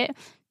about it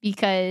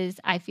because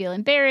I feel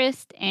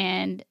embarrassed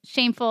and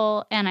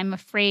shameful, and I'm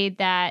afraid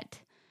that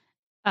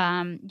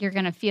you're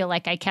going to feel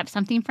like I kept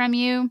something from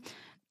you.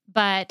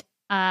 But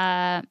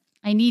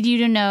I need you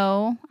to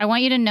know, I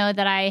want you to know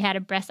that I had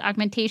a breast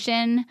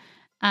augmentation.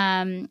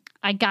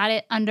 I got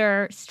it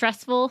under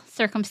stressful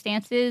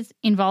circumstances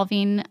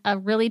involving a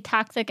really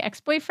toxic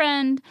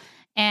ex-boyfriend,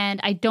 and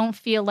I don't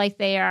feel like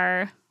they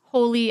are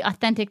wholly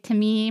authentic to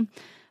me,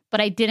 but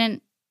I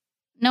didn't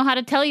know how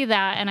to tell you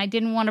that, and I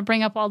didn't want to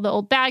bring up all the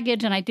old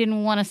baggage, and I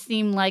didn't want to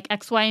seem like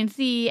X, Y, and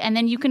Z. And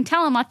then you can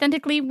tell them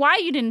authentically why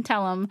you didn't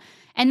tell them,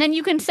 and then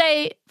you can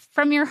say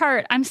from your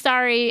heart, I'm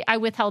sorry I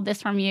withheld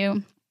this from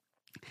you.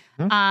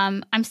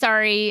 I'm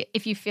sorry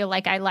if you feel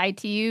like I lied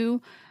to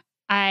you.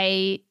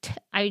 I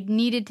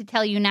needed to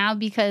tell you now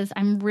because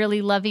I'm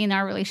really loving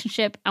our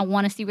relationship. I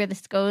want to see where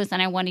this goes,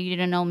 and I wanted you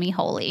to know me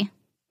wholly.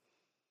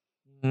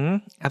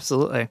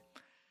 Absolutely.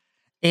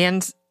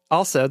 And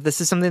also,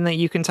 this is something that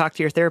you can talk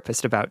to your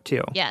therapist about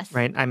too. Yes.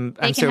 Right? I'm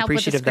so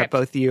appreciative that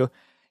both you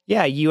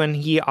and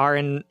he are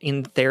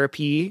in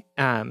therapy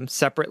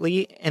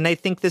separately. And I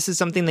think this is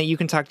something that you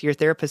can talk to your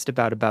therapist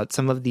about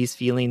some of these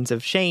feelings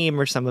of shame,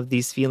 or some of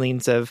these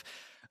feelings of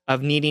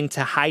needing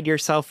to hide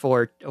yourself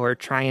or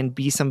try and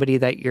be somebody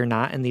that you're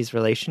not in these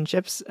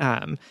relationships.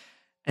 And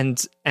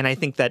I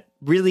think that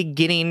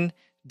really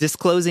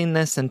disclosing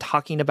this and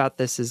talking about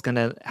this is going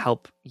to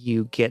help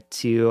you get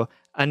to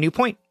a new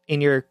point in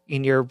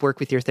your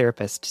work with your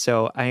therapist.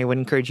 So I would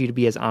encourage you to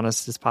be as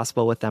honest as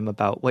possible with them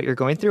about what you're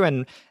going through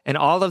and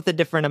all of the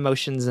different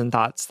emotions and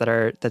thoughts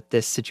that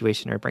this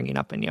situation are bringing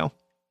up in you.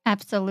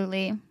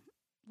 Absolutely.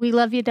 We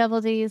love you,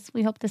 Double D's.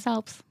 We hope this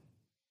helps.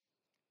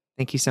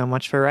 Thank you so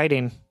much for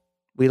writing.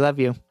 We love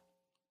you.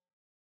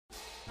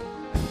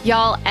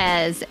 Y'all,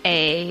 as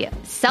a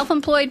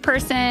self-employed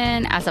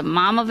person, as a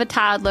mom of a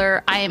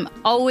toddler, I am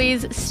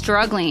always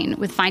struggling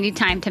with finding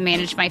time to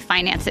manage my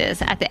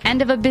finances. At the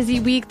end of a busy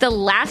week, the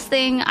last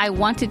thing I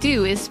want to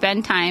do is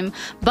spend time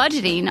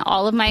budgeting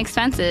all of my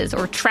expenses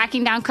or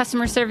tracking down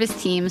customer service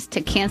teams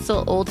to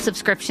cancel old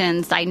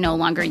subscriptions I no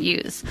longer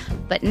use.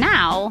 But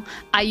now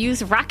I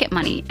use Rocket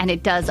Money, and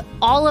it does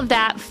all of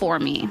that for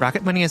me.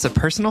 Rocket Money is a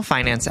personal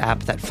finance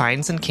app that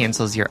finds and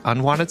cancels your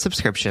unwanted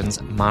subscriptions,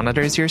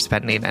 monitors your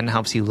spending, and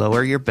helps you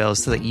lower your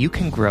bills so that you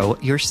can grow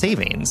your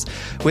savings.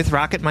 With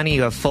Rocket Money,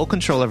 you have full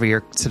control over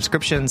your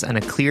subscriptions and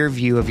a clear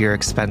view of your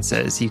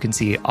expenses. You can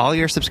see all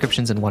your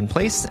subscriptions in one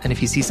place, and if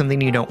you see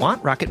something you don't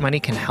want, Rocket Money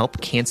can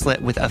help cancel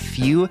it with a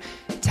few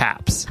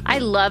taps. I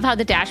love how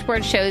the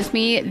dashboard shows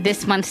me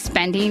this month's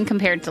spending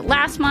compared to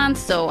last month,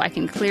 so I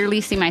can clearly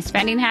see my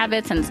spending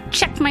habits and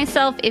check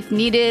myself if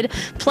needed.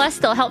 Plus,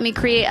 they'll help me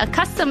create a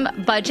custom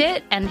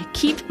budget and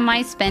keep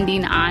my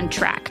spending on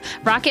track.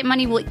 Rocket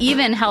Money will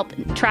even help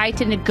try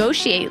to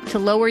negotiate negotiate to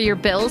lower your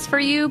bills for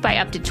you by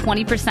up to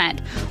 20%.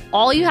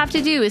 All you have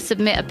to do is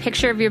submit a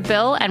picture of your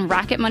bill and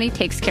Rocket Money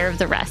takes care of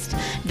the rest.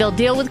 They'll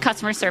deal with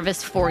customer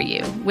service for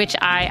you, which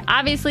I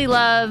obviously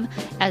love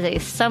as a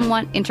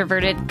somewhat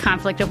introverted,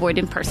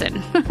 conflict-avoidant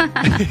person.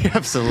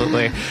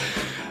 Absolutely.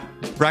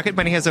 Rocket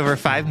Money has over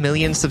 5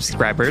 million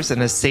subscribers and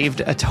has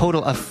saved a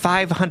total of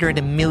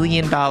 $500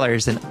 million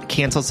in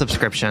canceled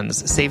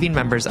subscriptions, saving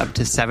members up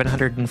to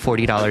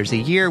 $740 a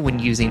year when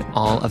using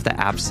all of the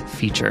app's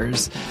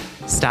features.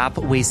 Stop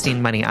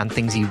wasting money on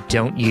things you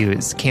don't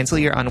use. Cancel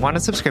your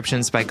unwanted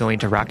subscriptions by going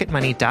to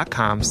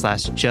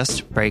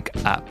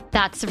rocketmoney.com/justbreakup.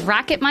 That's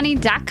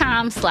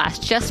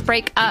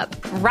rocketmoney.com/justbreakup.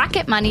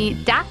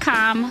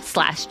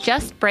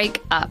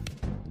 rocketmoney.com/justbreakup.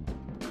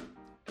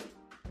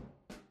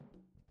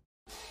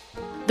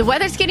 The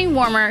weather's getting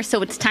warmer,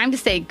 so it's time to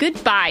say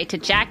goodbye to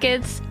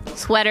jackets,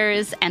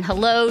 sweaters, and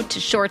hello to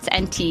shorts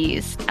and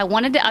tees. I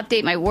wanted to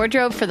update my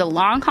wardrobe for the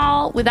long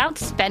haul without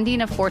spending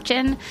a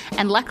fortune,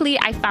 and luckily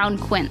I found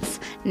Quince.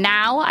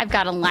 Now I've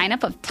got a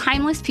lineup of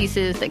timeless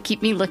pieces that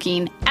keep me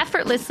looking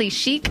effortlessly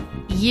chic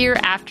year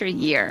after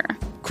year.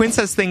 Quince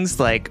has things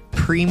like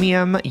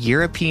premium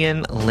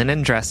European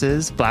linen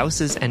dresses,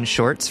 blouses, and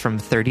shorts from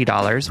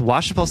 $30,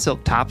 washable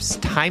silk tops,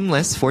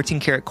 timeless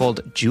 14-karat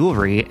gold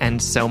jewelry, and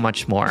so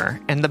much more.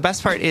 And the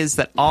best part is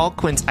that all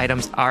Quince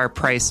items are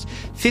priced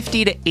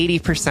 50 to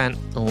 80%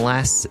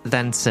 less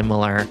than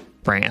similar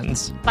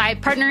brands. By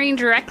partnering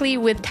directly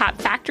with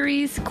top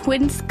factories,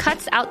 Quince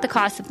cuts out the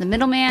cost of the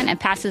middleman and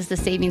passes the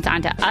savings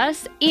on to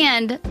us.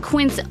 And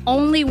Quince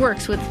only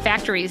works with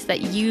factories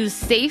that use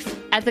safe,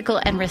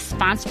 ethical, and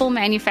responsible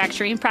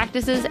manufacturing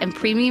practices and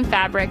premium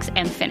fabrics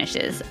and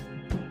finishes.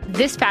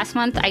 This past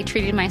month, I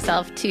treated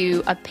myself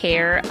to a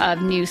pair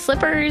of new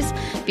slippers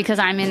because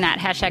I'm in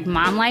that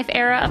 #mom life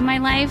era of my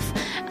life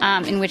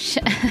in which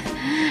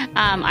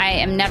I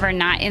am never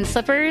not in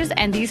slippers.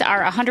 And these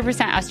are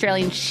 100%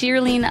 Australian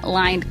shearling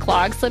lined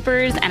clog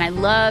slippers. And I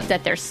love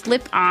that they're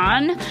slip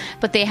on,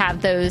 but they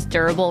have those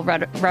durable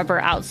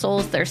rubber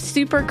outsoles. They're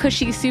super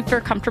cushy,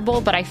 super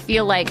comfortable, but I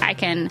feel like I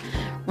can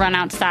run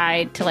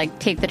outside to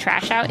take the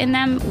trash out in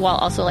them while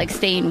also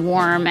staying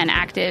warm and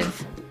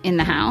active in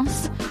the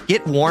house.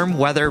 Get warm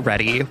weather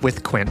ready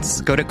with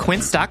Quince. Go to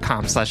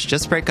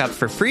quince.com/justbreakup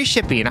for free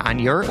shipping on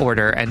your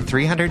order and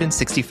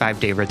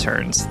 365-day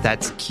returns.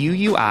 That's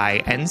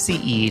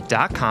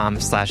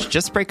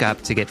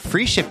QUINCE.com/justbreakup to get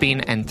free shipping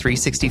and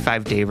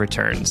 365-day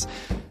returns.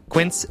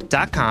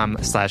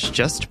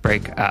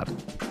 Quince.com/justbreakup.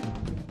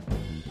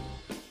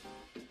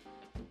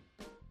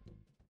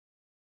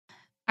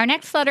 Our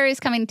next letter is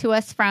coming to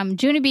us from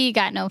Junabe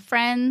Got No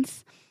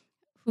Friends,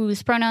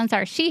 whose pronouns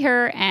are she,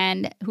 her,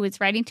 and who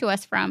is writing to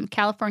us from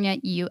California,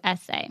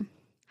 USA.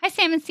 Hi,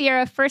 Sam and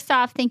Sierra. First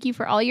off, thank you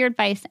for all your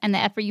advice and the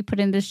effort you put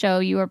into the show.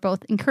 You are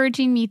both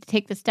encouraging me to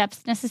take the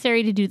steps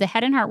necessary to do the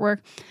head and heart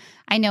work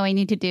I know I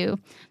need to do.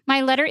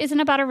 My letter isn't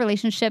about a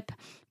relationship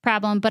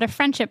problem, but a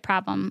friendship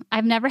problem.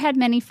 I've never had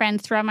many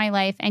friends throughout my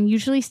life and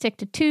usually stick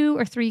to 2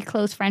 or 3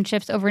 close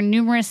friendships over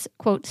numerous,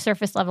 quote,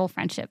 surface-level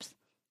friendships.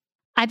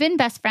 I've been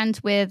best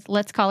friends with,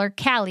 let's call her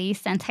Callie,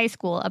 since high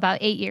school, about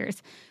 8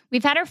 years.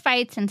 We've had our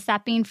fights and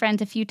stopped being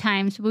friends a few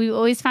times, but we've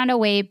always found a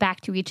way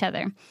back to each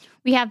other.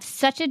 We have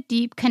such a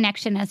deep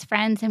connection as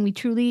friends, and we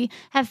truly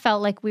have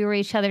felt like we were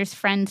each other's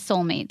friend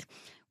soulmate.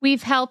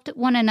 We've helped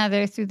one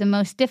another through the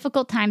most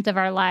difficult times of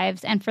our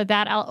lives, and for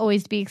that, I'll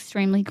always be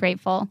extremely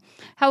grateful.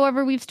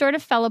 However, we've sort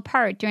of fell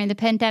apart during the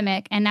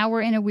pandemic, and now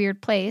we're in a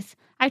weird place.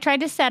 I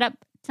tried to set up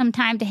some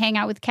time to hang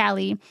out with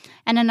Callie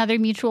and another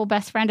mutual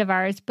best friend of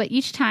ours, but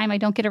each time I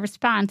don't get a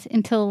response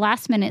until the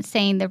last minute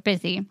saying they're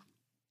busy.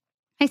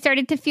 I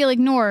started to feel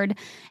ignored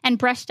and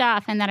brushed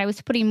off, and that I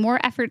was putting more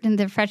effort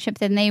into the friendship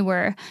than they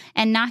were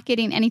and not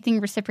getting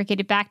anything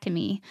reciprocated back to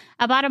me.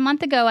 About a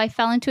month ago, I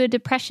fell into a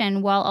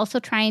depression while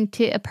also trying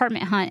to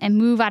apartment hunt and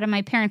move out of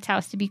my parents'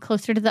 house to be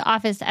closer to the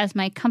office as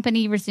my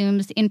company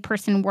resumes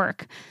in-person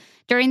work.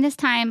 During this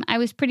time, I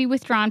was pretty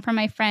withdrawn from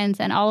my friends,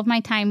 and all of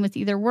my time was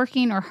either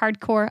working or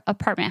hardcore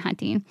apartment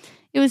hunting.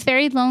 It was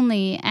very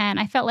lonely,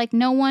 and I felt like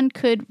no one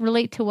could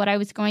relate to what I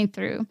was going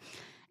through.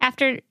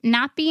 After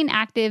not being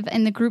active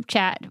in the group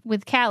chat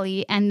with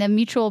Callie and the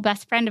mutual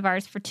best friend of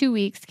ours for 2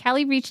 weeks,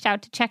 Callie reached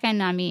out to check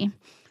in on me.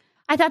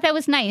 I thought that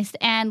was nice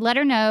and let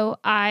her know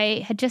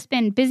I had just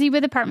been busy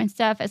with apartment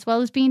stuff as well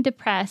as being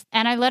depressed.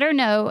 And I let her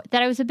know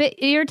that I was a bit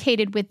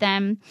irritated with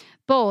them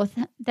both,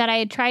 that I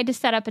had tried to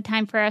set up a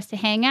time for us to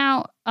hang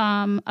out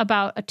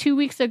about 2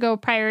 weeks ago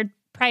prior,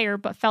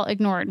 but felt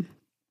ignored.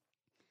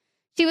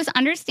 She was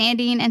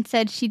understanding and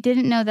said she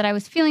didn't know that I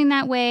was feeling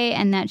that way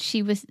and that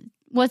she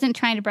wasn't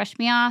trying to brush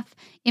me off.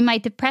 In my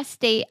depressed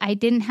state, I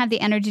didn't have the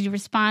energy to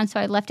respond, so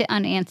I left it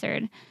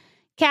unanswered.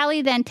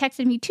 Callie then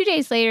texted me 2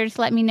 days later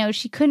to let me know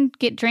she couldn't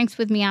get drinks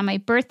with me on my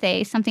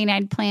birthday, something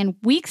I'd planned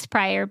weeks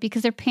prior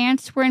because her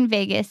parents were in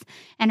Vegas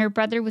and her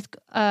brother was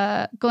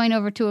going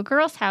over to a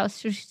girl's house,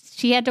 so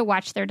she had to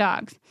watch their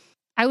dogs.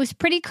 I was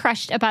pretty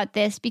crushed about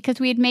this because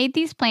we had made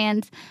these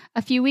plans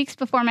a few weeks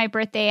before my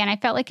birthday, and I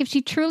felt like if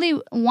she truly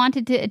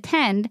wanted to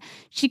attend,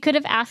 she could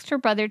have asked her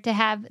brother to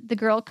have the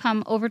girl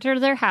come over to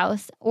their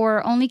house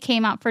or only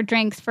came out for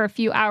drinks for a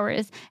few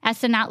hours as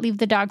to not leave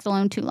the dogs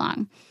alone too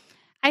long.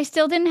 I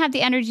still didn't have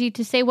the energy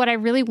to say what I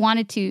really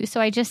wanted to,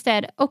 so I just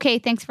said, okay,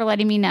 thanks for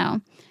letting me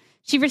know.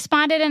 She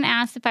responded and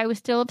asked if I was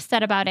still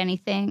upset about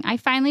anything. I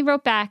finally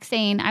wrote back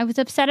saying I was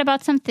upset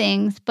about some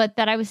things, but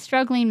that I was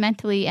struggling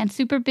mentally and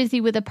super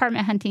busy with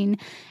apartment hunting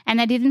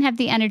and I didn't have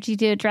the energy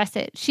to address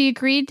it. She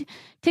agreed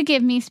to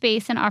give me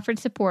space and offered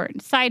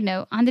support. Side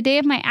note, on the day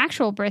of my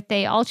actual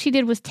birthday, all she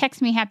did was text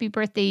me happy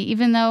birthday,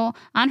 even though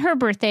on her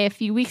birthday a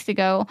few weeks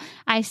ago,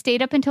 I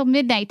stayed up until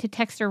midnight to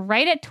text her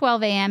right at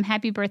 12 a.m.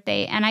 happy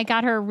birthday, and I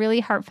got her a really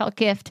heartfelt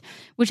gift,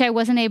 which I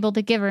wasn't able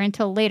to give her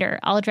until later.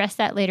 I'll address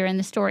that later in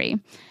the story.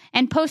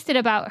 And posted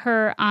about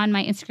her on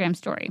my Instagram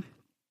story.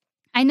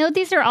 I know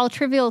these are all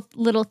trivial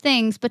little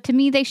things, but to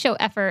me they show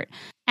effort.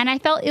 And I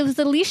felt it was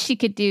the least she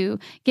could do,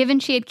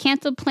 given she had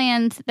canceled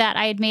plans that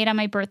I had made on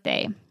my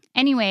birthday.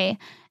 Anyway,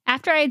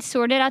 after I had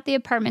sorted out the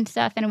apartment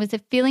stuff and was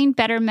feeling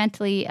better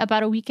mentally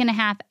about a week and a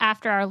half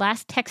after our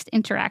last text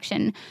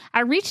interaction, I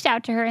reached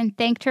out to her and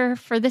thanked her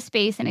for the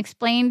space and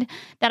explained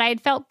that I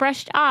had felt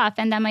brushed off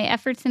and that my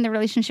efforts in the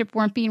relationship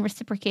weren't being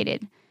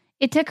reciprocated.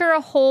 It took her a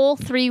whole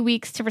 3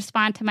 weeks to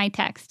respond to my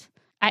text.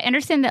 I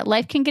understand that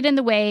life can get in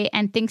the way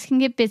and things can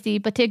get busy,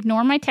 but to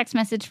ignore my text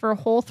message for a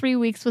whole 3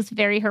 weeks was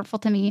very hurtful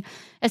to me,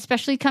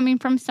 especially coming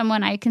from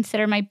someone I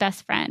consider my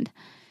best friend.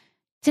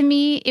 To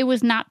me, it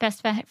was not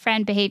best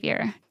friend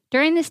behavior.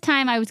 During this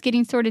time I was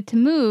getting sorted to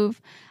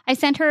move, I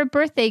sent her a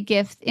birthday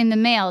gift in the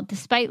mail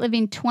despite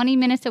living 20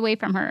 minutes away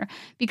from her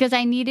because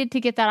I needed to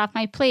get that off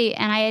my plate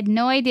and I had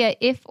no idea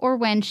if or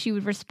when she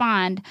would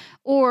respond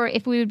or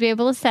if we would be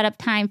able to set up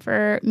time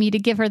for me to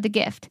give her the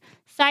gift.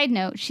 Side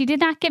note, she did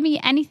not give me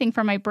anything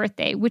for my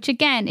birthday, which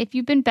again, if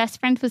you've been best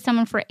friends with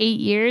someone for 8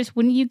 years,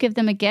 wouldn't you give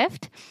them a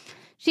gift?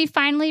 She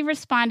finally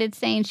responded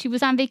saying she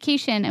was on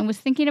vacation and was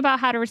thinking about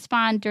how to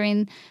respond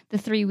during the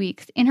 3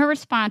 weeks. In her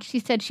response, she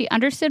said she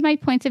understood my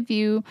points of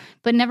view,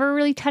 but never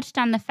really touched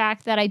on the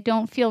fact that I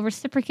don't feel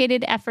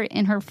reciprocated effort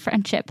in her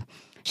friendship.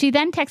 She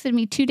then texted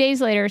me 2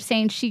 days later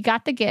saying she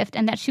got the gift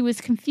and that she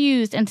was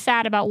confused and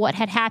sad about what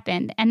had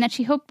happened and that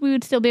she hoped we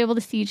would still be able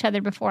to see each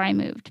other before I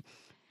moved.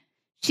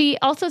 She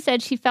also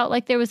said she felt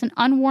like there was an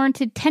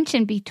unwarranted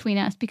tension between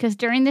us because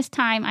during this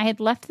time I had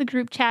left the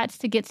group chats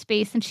to get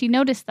space and she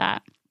noticed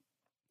that.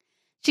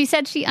 She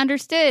said she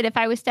understood if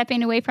I was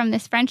stepping away from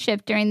this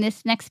friendship during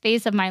this next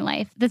phase of my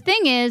life. The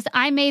thing is,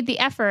 I made the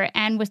effort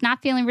and was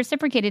not feeling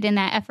reciprocated in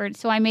that effort,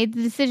 so I made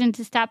the decision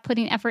to stop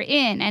putting effort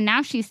in, and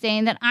now she's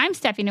saying that I'm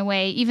stepping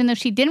away, even though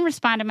she didn't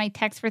respond to my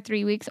text for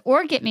 3 weeks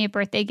or get me a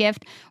birthday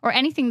gift or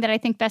anything that I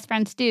think best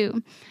friends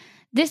do.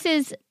 This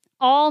is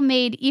all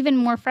made even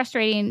more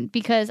frustrating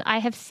because I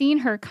have seen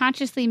her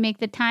consciously make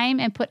the time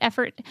and put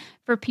effort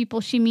for people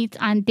she meets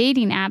on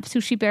dating apps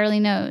who she barely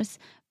knows.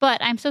 But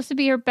I'm supposed to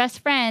be her best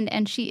friend,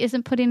 and she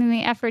isn't putting in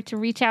the effort to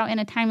reach out in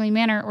a timely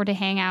manner or to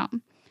hang out.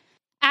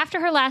 After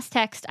her last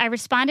text, I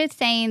responded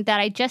saying that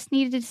I just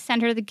needed to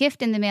send her the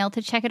gift in the mail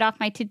to check it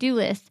off my to-do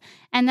list,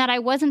 and that I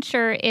wasn't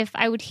sure if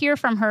I would hear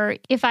from her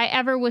if I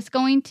ever was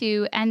going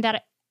to, and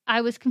that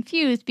I was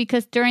confused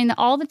because during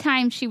all the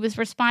time she was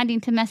responding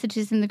to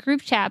messages in the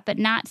group chat, but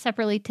not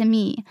separately to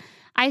me.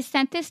 I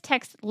sent this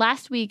text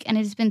last week, and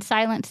it has been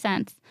silent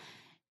since.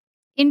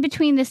 In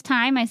between this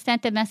time, I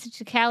sent a message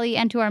to Callie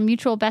and to our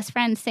mutual best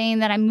friend saying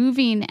that I'm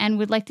moving and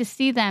would like to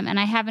see them, and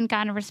I haven't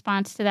gotten a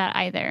response to that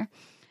either.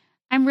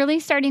 I'm really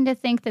starting to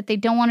think that they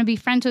don't want to be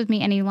friends with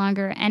me any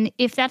longer, and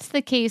if that's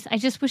the case, I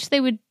just wish they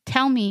would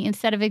tell me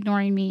instead of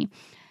ignoring me.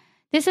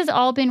 This has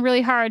all been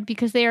really hard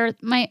because they are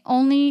my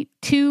only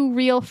 2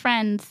 real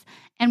friends,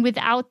 and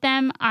without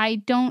them, I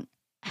don't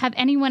have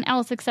anyone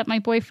else except my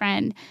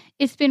boyfriend.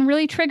 It's been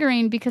really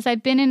triggering because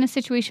I've been in a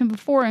situation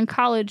before in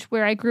college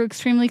where I grew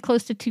extremely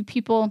close to 2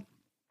 people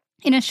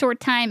in a short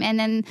time, and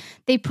then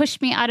they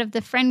pushed me out of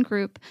the friend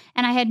group,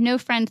 and I had no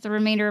friends the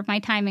remainder of my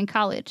time in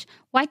college.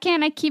 Why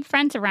can't I keep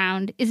friends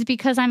around? Is it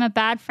because I'm a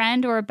bad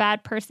friend or a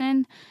bad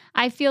person?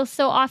 I feel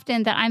so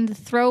often that I'm the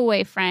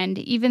throwaway friend,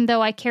 even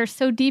though I care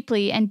so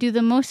deeply and do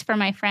the most for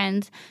my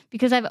friends,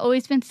 because I've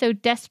always been so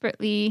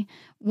desperately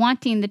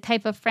wanting the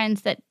type of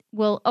friends that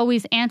will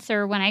always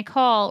answer when I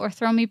call or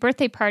throw me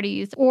birthday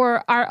parties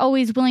or are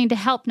always willing to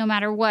help no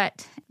matter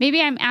what.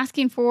 Maybe I'm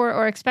asking for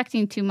or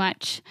expecting too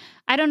much.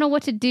 I don't know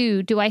what to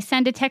do. Do I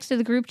send a text to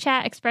the group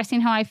chat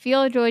expressing how I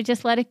feel, or do I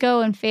just let it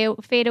go and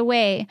fade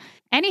away?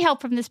 Any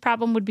help from this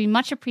problem would be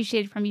much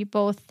appreciated from you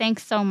both.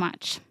 Thanks so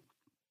much.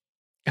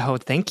 Oh,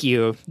 thank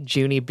you,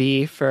 Junie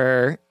B,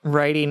 for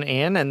writing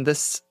in. And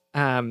this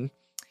sounds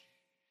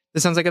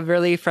like a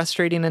really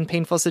frustrating and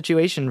painful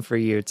situation for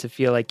you to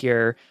feel like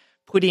you're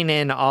putting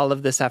in all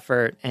of this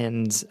effort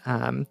and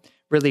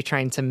really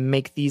trying to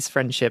make these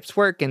friendships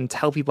work and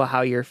tell people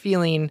how you're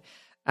feeling,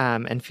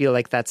 and feel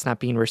like that's not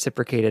being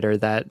reciprocated, or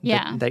that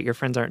your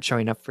friends aren't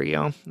showing up for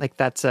you. Like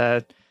that's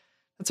a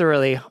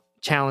really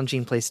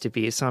challenging place to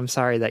be. So I'm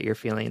sorry that you're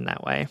feeling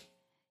that way.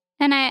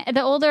 And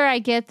the older I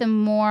get, the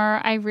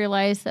more I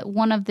realize that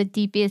one of the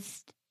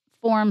deepest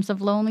forms of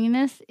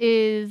loneliness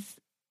is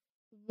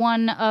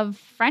one of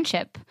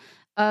friendship,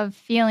 of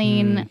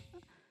feeling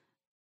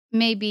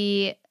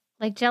maybe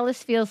like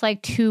jealous feels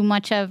like too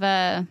much of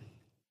a,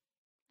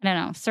 I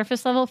don't know,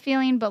 surface level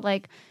feeling, but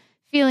like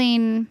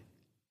feeling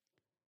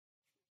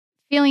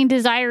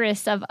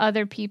desirous of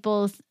other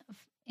people's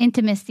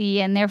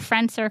intimacy and their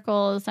friend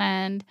circles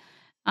and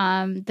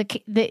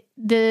the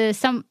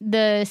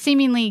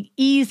seemingly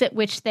ease at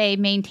which they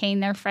maintain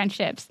their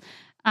friendships.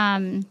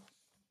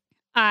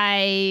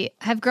 I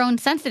have grown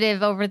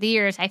sensitive over the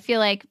years. I feel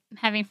like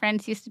having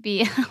friends used to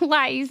be a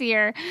lot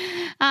easier.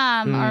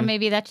 Or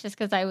maybe that's just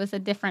because I was a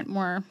different,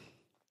 more,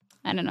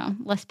 I don't know,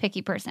 less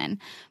picky person.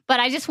 But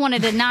I just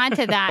wanted to nod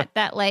to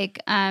that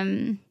like,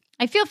 I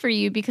feel for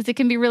you because it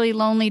can be really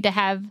lonely to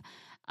have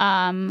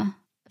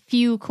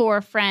few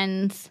core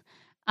friends.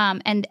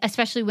 And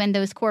especially when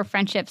those core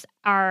friendships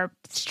are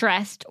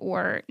stressed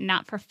or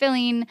not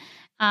fulfilling,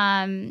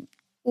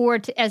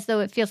 or as though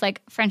it feels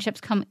like friendships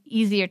come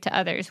easier to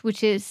others,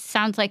 which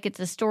sounds like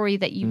it's a story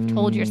that you've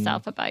told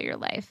yourself about your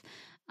life,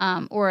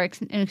 or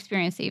an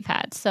experience that you've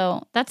had.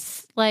 So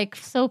that's like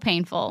so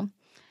painful.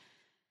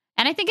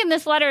 And I think in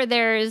this letter,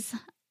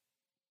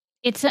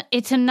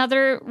 it's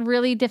another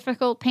really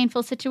difficult,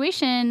 painful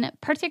situation,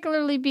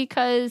 particularly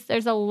because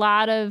there's a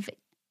lot of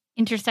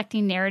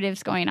intersecting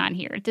narratives going on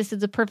here. This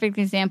is a perfect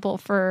example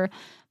for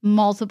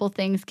multiple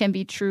things can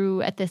be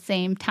true at the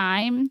same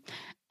time.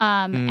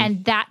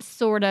 And that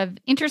sort of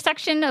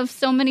intersection of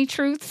so many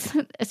truths,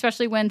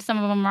 especially when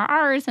some of them are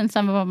ours and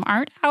some of them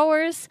aren't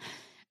ours,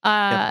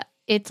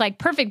 it's like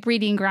perfect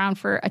breeding ground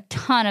for a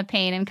ton of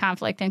pain and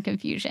conflict and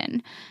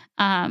confusion.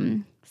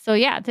 So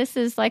yeah, this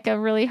is like a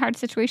really hard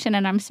situation,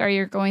 and I'm sorry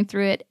you're going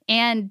through it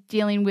and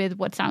dealing with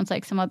what sounds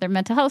like some other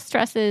mental health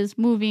stresses,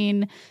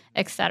 moving,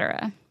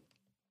 etc.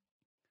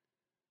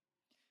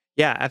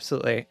 Yeah,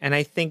 absolutely. And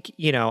I think,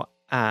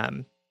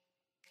 I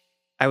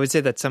would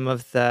say that some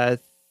of the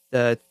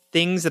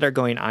things that are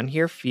going on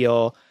here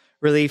feel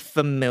really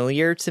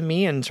familiar to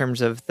me in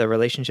terms of the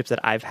relationships that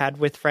I've had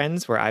with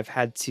friends where I've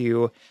had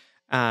to,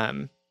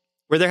 where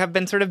there have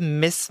been sort of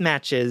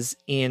mismatches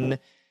in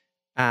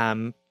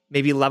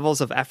maybe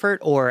levels of effort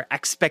or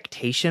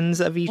expectations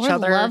of each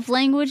other. Love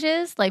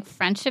languages, like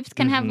friendships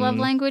can have love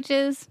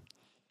languages.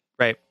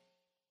 Right.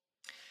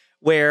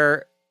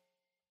 Where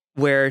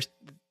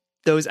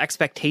those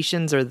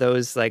expectations or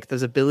those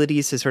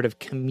abilities to sort of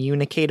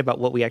communicate about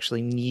what we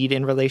actually need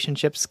in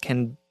relationships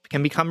can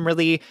become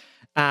really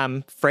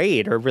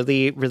frayed or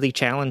really, really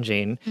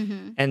challenging.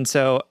 And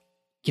so,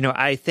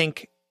 I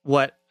think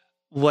what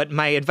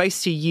my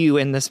advice to you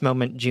in this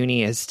moment,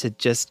 Junie, is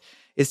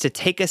to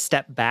take a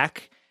step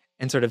back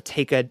and sort of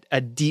take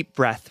a deep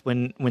breath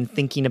when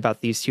thinking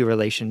about these two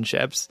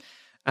relationships.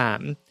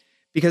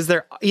 Because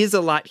there is a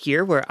lot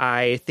here where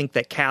I think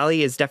that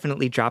Callie is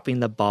definitely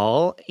dropping the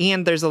ball.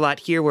 And there's a lot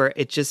here where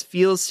it just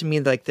feels to me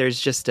like there's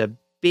just a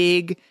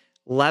big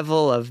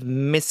level of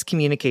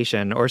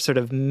miscommunication or sort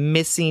of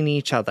missing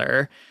each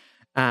other.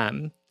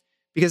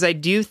 Because I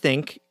do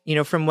think,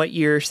 from what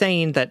you're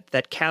saying,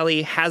 that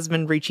Callie has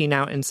been reaching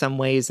out in some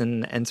ways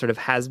and sort of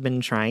has been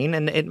trying.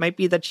 And it might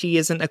be that she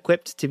isn't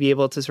equipped to be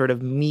able to sort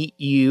of meet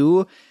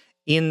you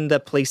in the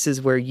places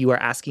where you are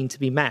asking to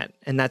be met.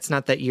 And that's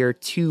not that you're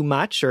too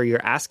much or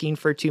you're asking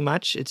for too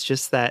much. It's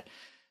just that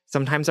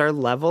sometimes our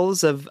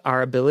levels of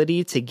our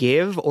ability to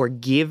give or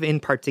give in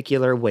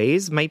particular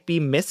ways might be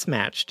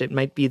mismatched. It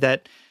might be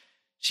that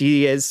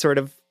she is sort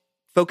of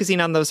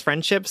focusing on those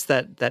friendships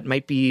that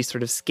might be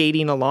sort of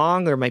skating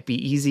along or might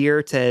be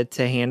easier to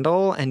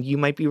handle. And you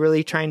might be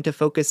really trying to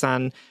focus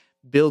on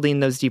building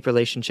those deep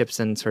relationships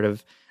and sort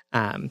of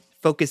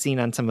focusing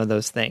on some of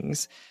those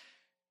things.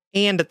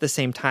 And at the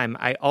same time,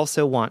 I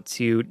also want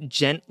to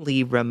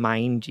gently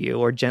remind you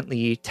or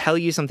gently tell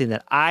you something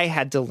that I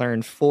had to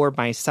learn for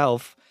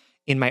myself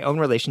in my own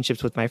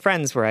relationships with my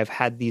friends, where I've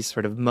had these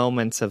sort of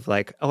moments of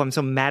like, oh, I'm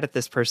so mad at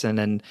this person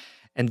and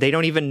they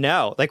don't even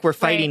know. Like we're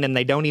fighting and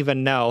they don't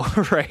even know,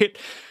 right?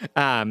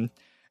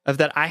 Of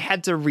that, I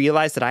had to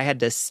realize that I had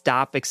to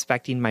stop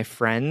expecting my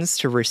friends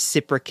to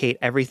reciprocate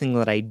everything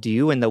that I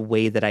do in the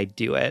way that I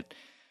do it,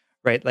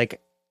 right? Like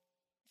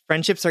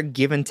friendships are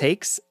give and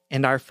takes,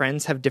 and our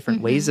friends have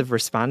different ways of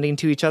responding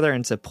to each other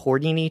and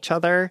supporting each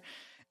other.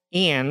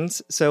 And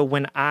so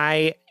when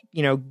I,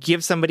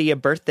 give somebody a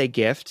birthday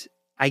gift,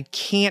 I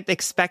can't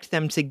expect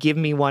them to give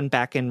me one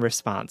back in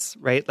response,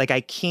 right? Like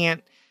I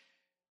can't,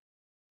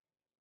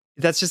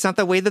 that's just not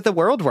the way that the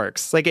world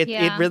works. Like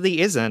it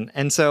really isn't.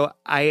 And so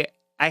I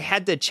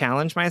had to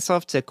challenge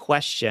myself to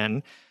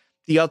question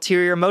the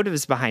ulterior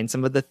motives behind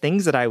some of the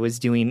things that I was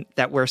doing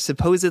that were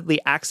supposedly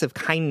acts of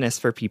kindness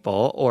for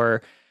people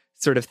or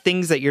sort of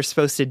things that you're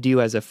supposed to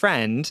do as a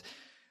friend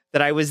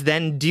that I was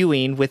then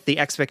doing with the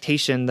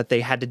expectation that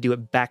they had to do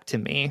it back to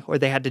me, or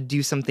they had to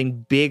do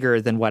something bigger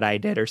than what I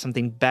did or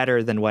something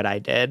better than what I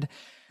did.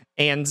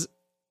 And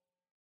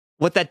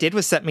what that did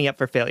was set me up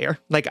for failure.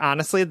 Like,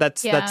 honestly,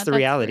 that's the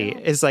reality.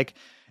 Real. Is like,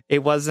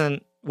 it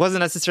wasn't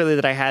necessarily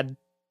that I had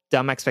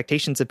dumb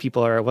expectations of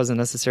people, or it wasn't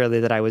necessarily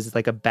that I was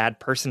like a bad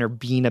person or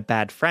being a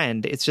bad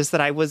friend. It's just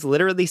that I was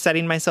literally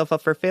setting myself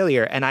up for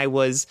failure, and I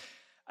was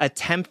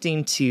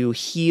attempting to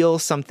heal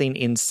something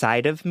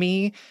inside of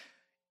me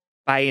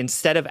by,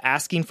 instead of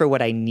asking for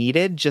what I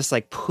needed, just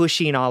like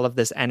pushing all of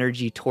this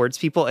energy towards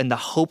people in the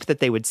hope that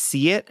they would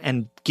see it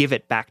and give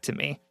it back to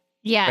me.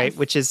 Yes. Right?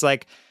 Which is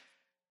like,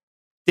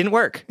 didn't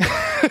work.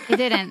 It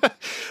didn't.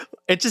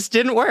 It just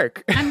didn't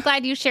work. I'm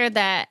glad you shared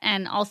that.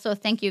 And also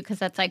thank you, because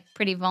that's like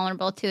pretty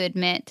vulnerable to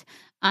admit,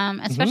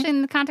 especially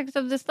in the context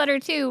of this letter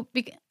too.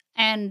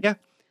 And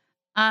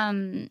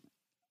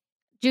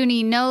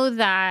Junie, know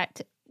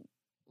that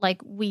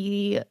like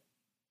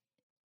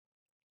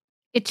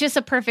it's just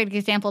a perfect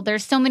example.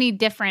 There's so many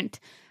different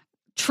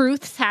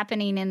truths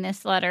happening in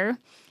this letter.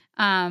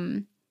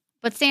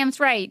 But Sam's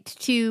right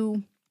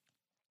to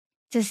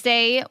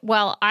say,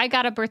 well, I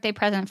got a birthday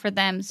present for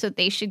them, so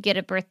they should get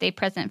a birthday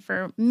present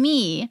for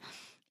me,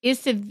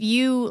 is to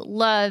view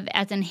love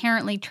as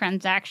inherently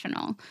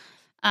transactional.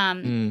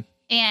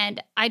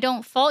 And I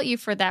don't fault you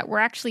for that. We're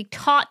actually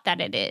taught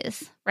that it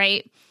is,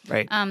 right?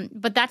 Right.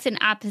 But that's an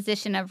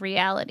opposition of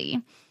reality.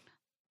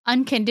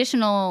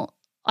 Unconditional,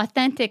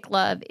 authentic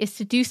love is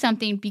to do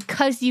something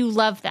because you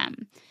love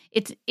them.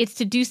 It's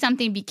to do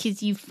something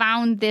because you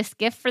found this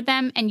gift for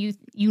them and you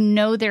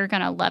know they're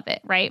going to love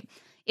it, right?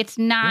 It's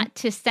not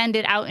to send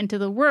it out into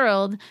the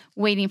world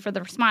waiting for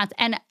the response.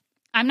 And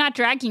I'm not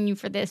dragging you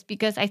for this,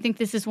 because I think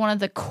this is one of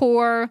the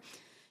core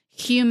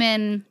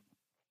human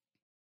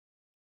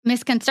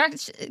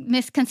misconceptions,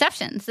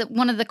 that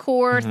one of the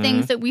core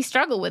things that we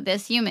struggle with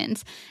as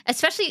humans,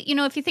 especially,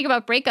 if you think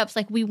about breakups,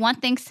 like we want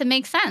things to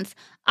make sense.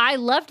 I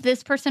loved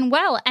this person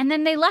well, and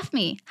then they left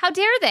me. How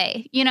dare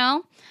they,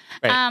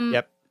 Right.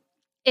 Yep.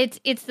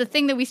 It's the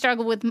thing that we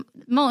struggle with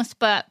most,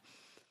 but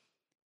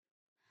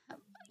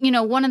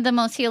one of the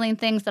most healing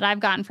things that I've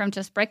gotten from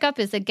just breakup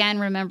is, again,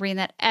 remembering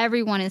that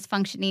everyone is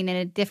functioning in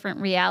a different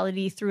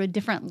reality through a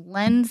different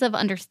lens of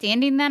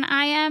understanding than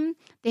I am.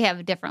 They have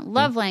a different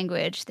love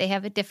language. They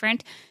have a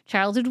different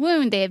childhood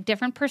wound. They have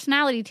different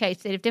personality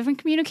types. They have different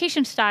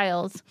communication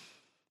styles.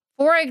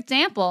 For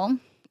example,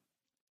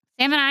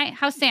 Sam and I,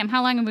 how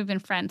long have we been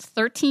friends?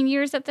 13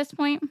 years at this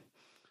point?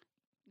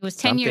 It was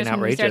 10 years when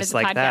we started the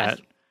like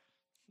podcast.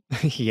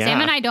 That. Yeah.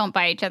 Sam and I don't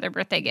buy each other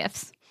birthday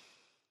gifts.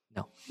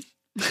 No.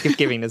 Gift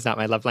giving is not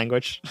my love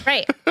language.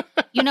 Right.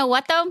 You know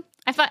what, though?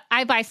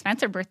 I buy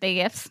Spencer birthday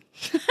gifts.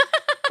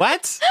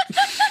 What?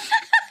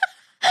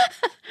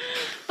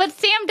 But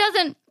Sam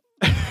doesn't.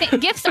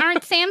 Gifts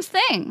aren't Sam's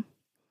thing.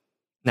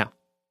 No.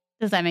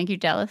 Does that make you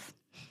jealous?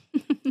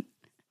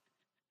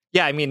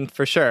 Yeah, I mean,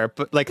 for sure.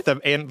 But like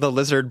the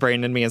lizard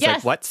brain in me is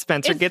like, what?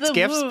 Spencer gets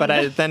gifts? Wound. But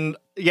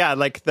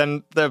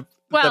the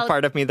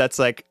part of me that's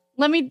like,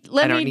 Let me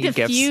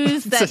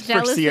diffuse that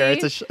jealousy.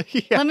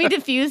 Let me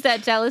diffuse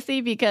that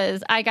jealousy,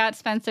 because I got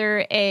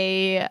Spencer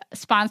a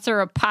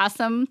sponsor a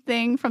possum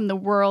thing from the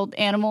World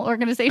Animal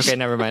Organization. Okay,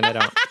 never mind. I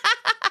don't.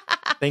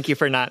 Thank you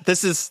for not.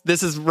 This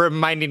is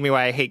reminding me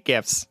why I hate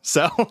gifts.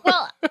 So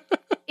well,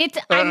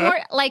 I'm more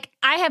like,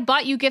 I have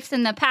bought you gifts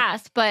in the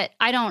past, but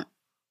I don't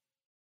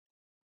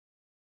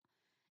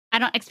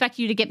expect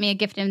you to get me a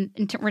gift in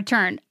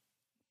return.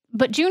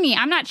 But Junie,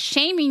 I'm not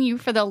shaming you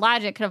for the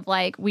logic of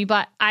like,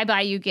 I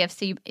buy you gifts.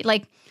 So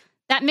like,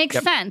 that makes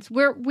sense.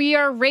 We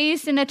are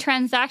raised in a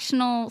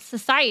transactional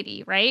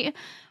society, right?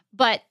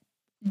 But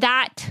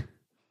that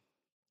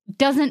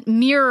doesn't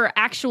mirror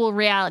actual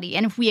reality.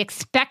 And if we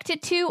expect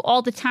it to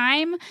all the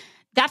time,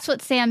 that's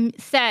what Sam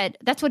said.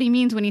 That's what he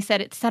means when he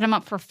said it set him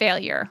up for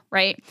failure,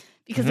 right?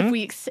 Because if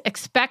we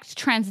expect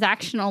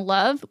transactional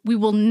love, we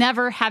will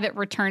never have it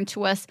returned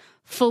to us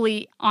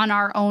fully on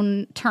our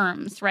own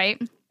terms, right?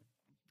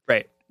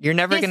 Right. You're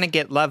never going to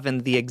get love in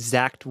the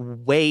exact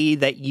way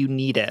that you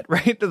need it,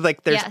 right?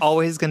 Like there's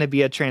always going to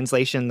be a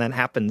translation that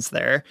happens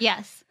there.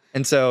 Yes.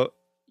 And so,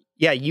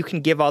 yeah, you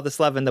can give all this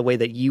love in the way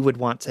that you would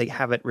want to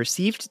have it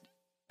received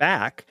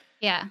back.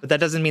 Yeah. But that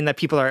doesn't mean that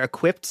people are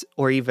equipped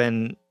or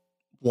even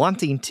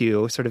wanting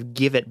to sort of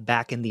give it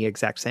back in the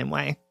exact same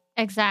way.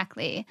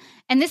 Exactly.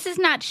 And this is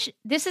not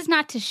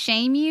to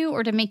shame you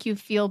or to make you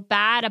feel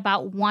bad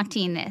about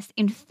wanting this.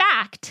 In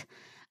fact,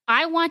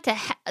 I want to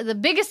the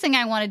biggest thing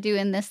I want to do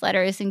in this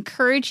letter is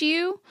encourage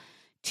you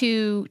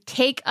to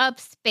take up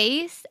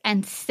space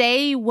and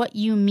say what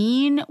you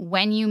mean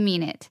when you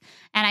mean it.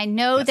 And I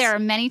know there are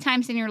many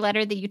times in your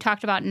letter that you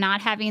talked about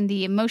not having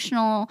the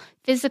emotional,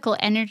 physical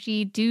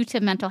energy due to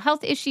mental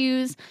health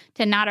issues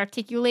to not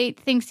articulate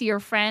things to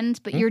your friends,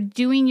 but you're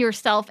doing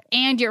yourself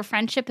and your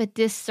friendship a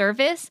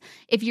disservice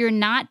if you're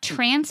not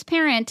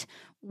transparent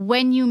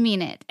when you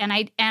mean it. And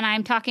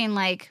I'm talking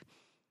like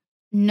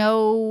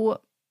no,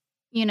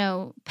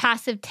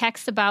 passive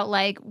texts about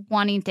like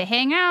wanting to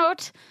hang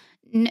out,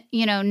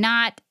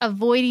 not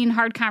avoiding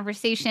hard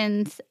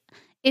conversations.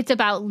 It's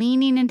about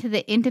leaning into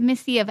the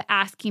intimacy of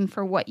asking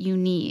for what you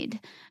need.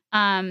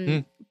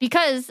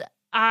 Because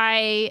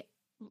I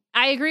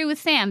agree with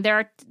Sam.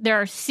 There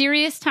are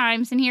serious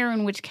times in here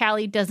in which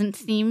Callie doesn't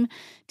seem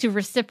to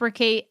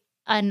reciprocate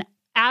an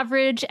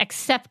average,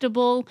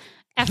 acceptable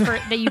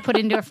effort that you put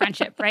into a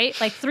friendship, right?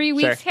 Like 3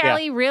 weeks, Sure,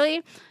 Callie,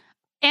 really?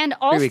 And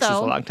 3 weeks is a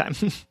also, long time.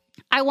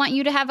 I want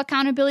you to have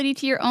accountability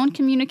to your own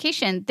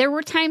communication. There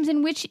were times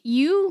in which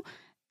you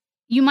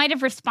might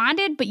have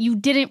responded, but you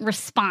didn't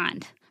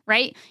respond,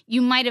 right?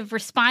 You might have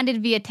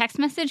responded via text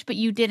message, but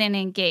you didn't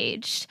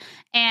engage.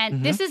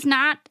 And this is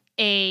not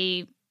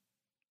a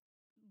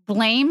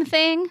blame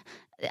thing.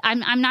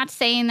 I'm not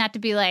saying that to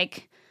be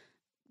like,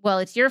 well,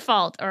 it's your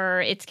fault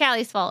or it's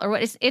Callie's fault or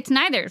what. It's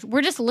neither.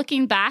 We're just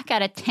looking back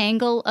at a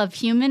tangle of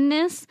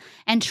humanness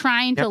and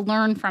trying to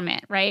learn from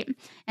it, right?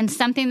 And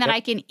something that I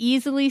can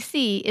easily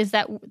see is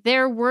that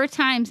there were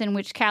times in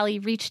which Callie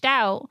reached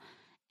out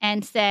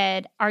and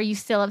said, "Are you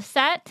still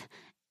upset?"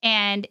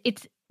 And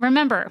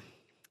remember,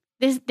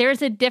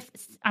 there's a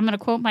I'm going to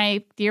quote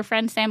my dear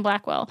friend Sam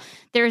Blackwell.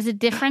 There is a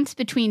difference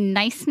between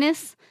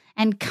niceness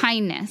and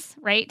kindness,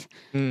 right?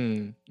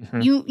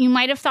 Mm-hmm. You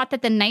might have thought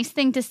that the nice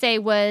thing to say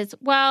was,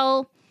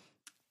 well,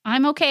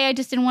 I'm okay, I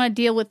just didn't want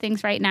to deal with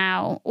things right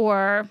now,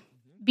 or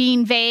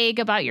being vague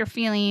about your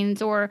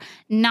feelings, or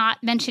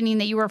not mentioning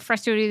that you were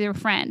frustrated with your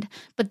friend.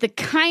 But the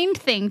kind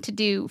thing to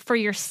do for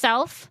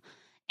yourself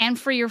and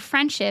for your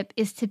friendship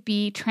is to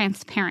be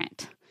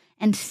transparent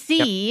and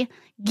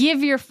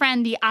give your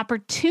friend the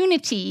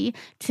opportunity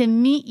to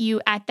meet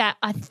you at that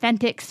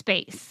authentic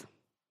space.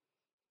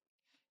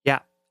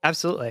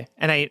 Absolutely.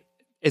 And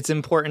it's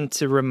important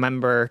to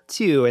remember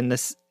too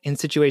in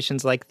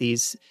situations like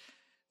these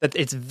that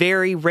it's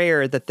very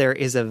rare that there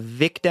is a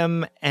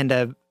victim and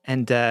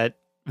a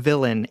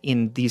villain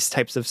in these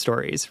types of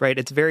stories, right?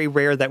 It's very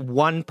rare that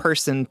one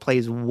person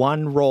plays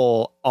one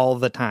role all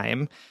the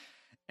time.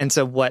 And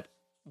so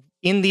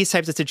in these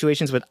types of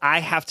situations, what I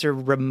have to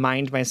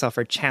remind myself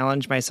or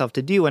challenge myself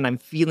to do when I'm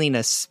feeling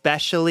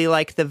especially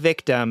like the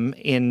victim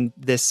in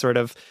this sort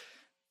of,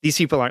 these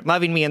people aren't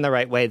loving me in the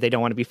right way. They don't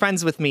want to be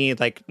friends with me.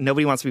 Like,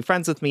 nobody wants to be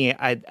friends with me.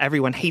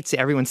 Everyone hates it.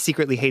 Everyone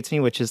secretly hates me,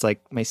 which is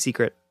like my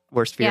secret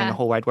worst fear in the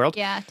whole wide world.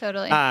 Yeah,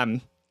 totally.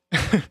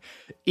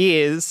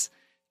 Is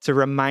to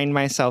remind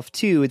myself,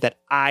 too, that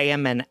I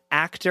am an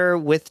actor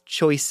with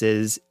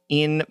choices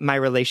in my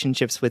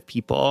relationships with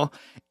people,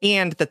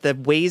 and that the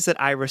ways that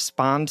I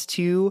respond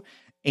to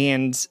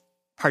and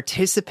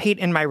participate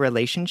in my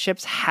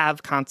relationships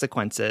have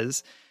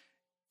consequences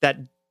that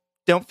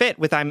don't fit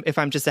if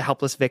I'm just a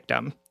helpless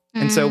victim.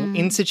 And so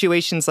in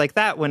situations like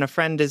that, when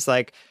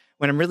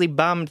I'm really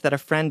bummed that a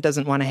friend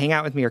doesn't want to hang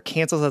out with me or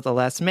cancels at the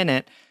last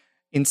minute,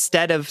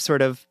 instead of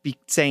sort of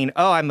saying,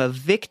 oh, I'm a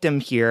victim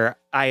here,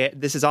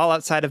 this is all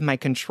outside of my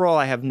control,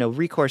 I have no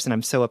recourse and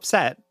I'm so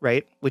upset,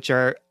 right? Which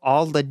are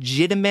all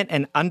legitimate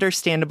and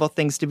understandable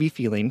things to be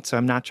feeling. So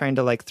I'm not trying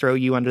to like throw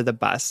you under the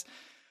bus.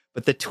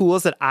 But the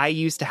tools that I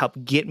use to help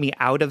get me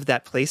out of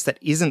that place that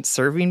isn't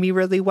serving me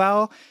really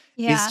well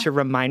is to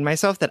remind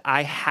myself that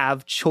I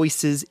have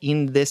choices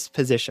in this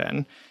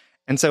position.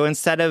 And so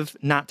instead of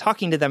not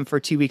talking to them for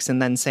 2 weeks and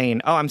then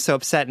saying, oh, I'm so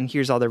upset and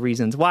here's all the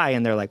reasons why,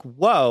 and they're like,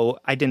 whoa,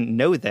 I didn't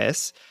know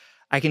this,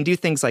 I can do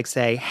things like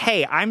say,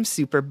 hey, I'm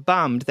super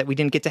bummed that we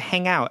didn't get to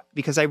hang out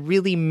because I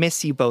really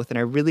miss you both and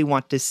I really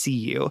want to see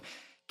you.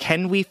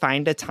 Can we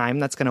find a time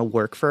that's going to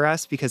work for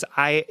us? Because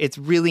it's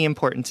really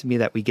important to me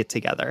that we get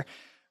together,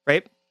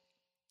 right?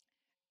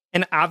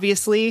 And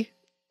obviously,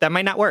 that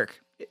might not work.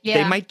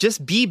 They might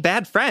just be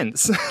bad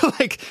friends.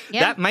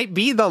 That might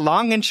be the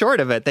long and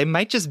short of it. They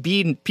might just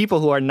be people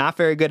who are not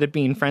very good at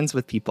being friends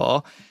with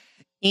people.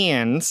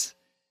 And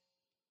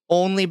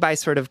only by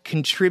sort of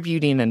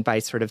contributing and by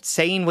sort of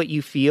saying what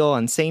you feel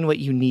and saying what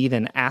you need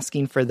and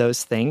asking for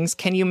those things,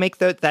 can you make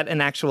that an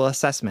actual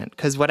assessment?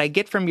 Because what I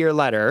get from your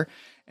letter,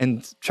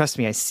 and trust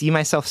me, I see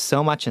myself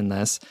so much in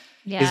this,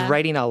 is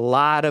writing a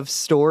lot of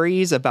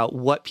stories about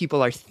what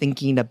people are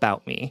thinking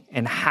about me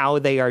and how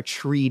they are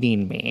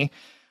treating me.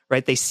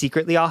 Right? They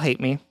secretly all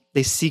hate me.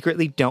 They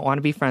secretly don't want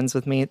to be friends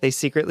with me. They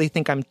secretly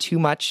think I'm too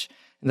much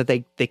and that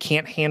they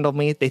can't handle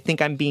me. They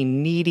think I'm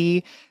being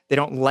needy. They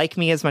don't like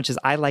me as much as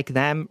I like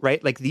them,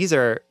 right? Like these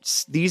are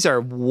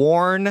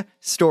worn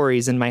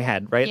stories in my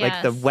head, right? Yes.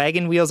 Like the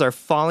wagon wheels are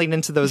falling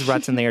into those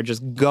ruts and they are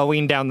just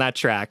going down that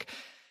track.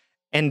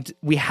 And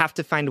we have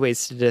to find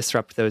ways to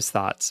disrupt those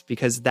thoughts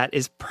because that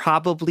is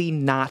probably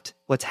not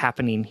what's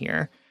happening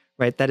here.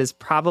 Right? That is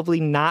probably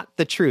not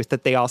the truth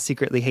that they all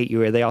secretly hate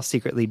you or they all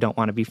secretly don't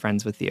want to be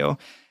friends with you.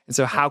 And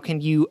so how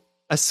can you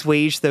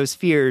assuage those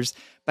fears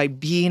by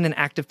being an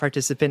active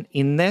participant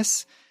in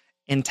this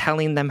and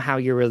telling them how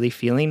you're really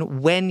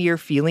feeling when you're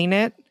feeling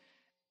it,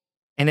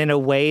 and in a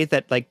way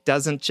that like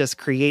doesn't just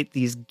create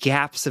these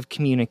gaps of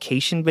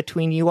communication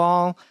between you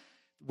all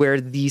where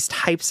these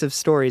types of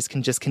stories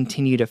can just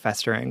continue to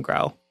fester and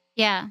grow.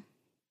 Yeah.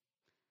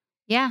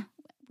 Yeah.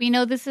 We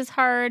know this is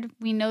hard.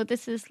 We know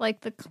this is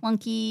like the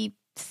clunky,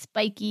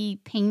 spiky,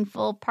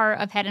 painful part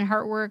of head and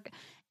heart work.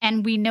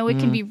 And we know it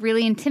can be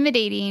really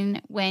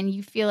intimidating when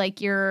you feel like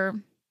that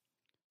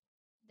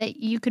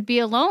you could be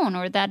alone,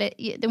 or that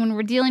when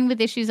we're dealing with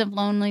issues of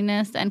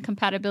loneliness and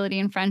compatibility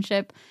in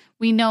friendship,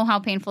 we know how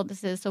painful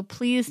this is. So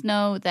please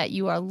know that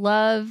you are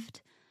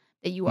loved,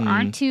 that you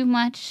aren't too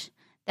much,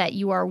 that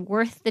you are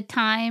worth the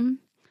time.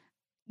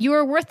 You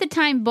are worth the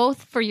time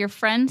both for your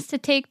friends to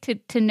take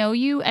to know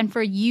you and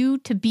for you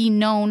to be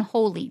known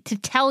wholly, to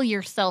tell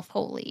yourself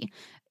wholly,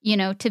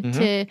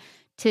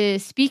 to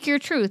speak your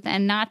truth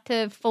and not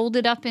to fold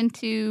it up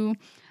into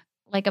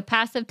like a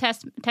passive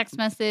text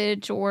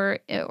message or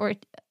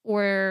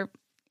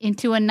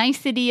into a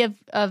nicety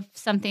of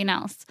something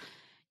else.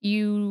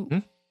 You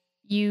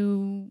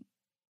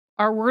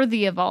are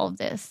worthy of all of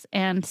this.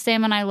 And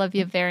Sam and I love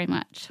you very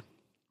much.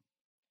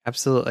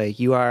 Absolutely.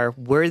 You are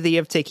worthy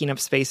of taking up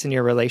space in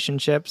your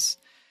relationships.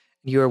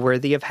 You are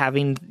worthy of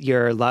having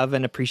your love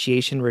and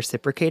appreciation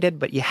reciprocated,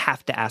 but you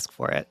have to ask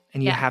for it.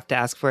 And you have to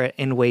ask for it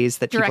in ways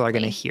that people are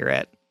going to hear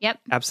it. Yep.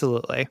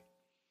 Absolutely.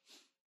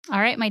 All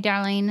right, my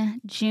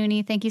darling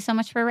Junie, thank you so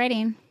much for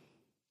writing.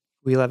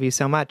 We love you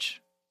so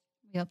much.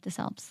 We hope this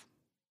helps.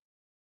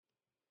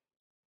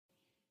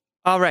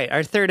 All right,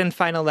 our third and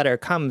final letter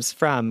comes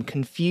from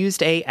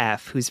Confused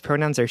AF, whose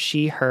pronouns are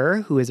she,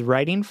 her, who is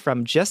writing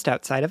from just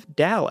outside of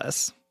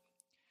Dallas.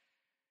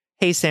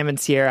 Hey, Sam and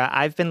Sierra,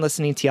 I've been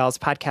listening to y'all's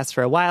podcast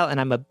for a while,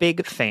 and I'm a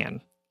big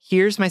fan.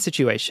 Here's my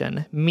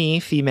situation. Me,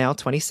 female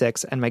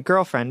 26, and my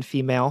girlfriend,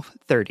 female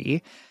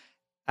 30.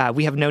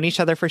 We have known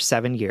each other for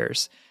 7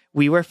 years.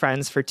 We were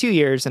friends for 2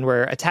 years and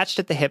were attached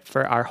at the hip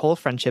for our whole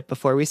friendship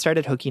before we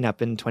started hooking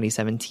up in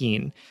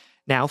 2017.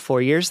 Now,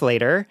 4 years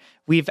later,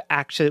 we've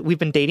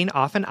been dating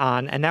off and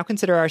on and now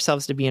consider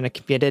ourselves to be in a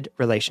committed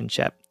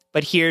relationship.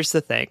 But here's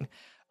the thing.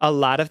 A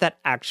lot of that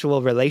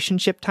actual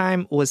relationship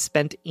time was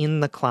spent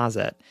in the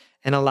closet,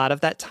 and a lot of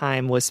that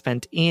time was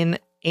spent in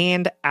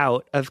and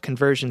out of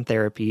conversion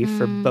therapy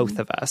for both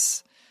of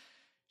us.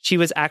 She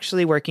was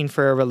actually working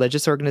for a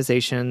religious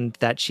organization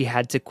that she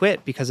had to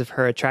quit because of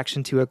her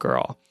attraction to a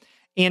girl.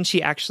 And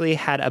she actually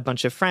had a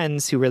bunch of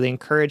friends who really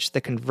encouraged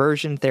the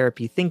conversion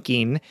therapy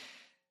thinking.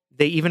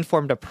 They even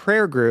formed a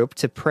prayer group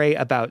to pray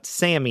about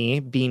Sammy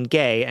being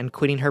gay and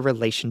quitting her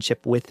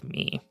relationship with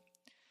me.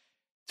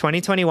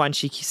 2021,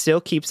 she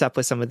still keeps up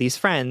with some of these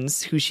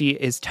friends who she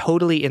is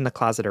totally in the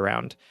closet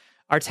around.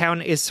 Our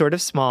town is sort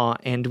of small,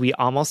 and we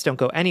almost don't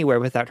go anywhere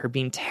without her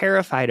being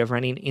terrified of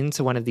running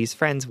into one of these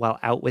friends while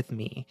out with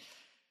me.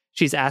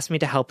 She's asked me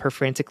to help her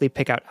frantically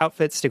pick out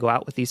outfits to go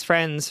out with these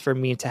friends, for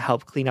me to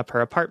help clean up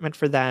her apartment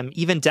for them,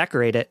 even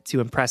decorate it to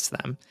impress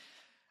them.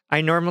 I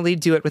normally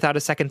do it without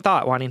a second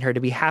thought, wanting her to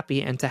be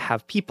happy and to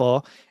have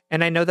people,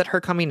 and I know that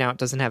her coming out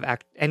doesn't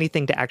have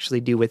anything to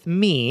actually do with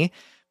me,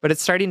 but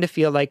it's starting to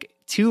feel like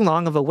too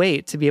long of a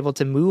wait to be able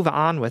to move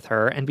on with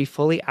her and be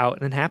fully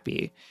out and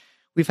happy.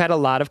 We've had a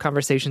lot of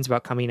conversations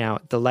about coming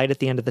out, the light at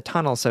the end of the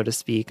tunnel, so to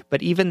speak,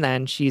 but even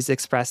then, she's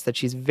expressed that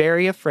she's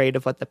very afraid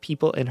of what the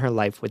people in her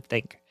life would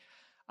think.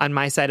 On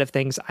my side of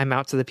things, I'm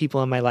out to the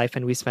people in my life,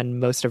 and we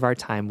spend most of our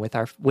time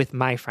with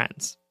my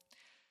friends.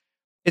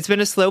 It's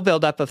been a slow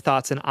buildup of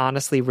thoughts and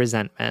honestly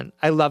resentment.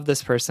 I love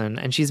this person,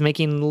 and she's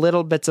making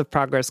little bits of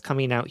progress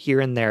coming out here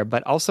and there,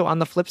 but also on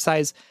the flip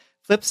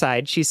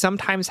side, she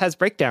sometimes has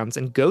breakdowns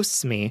and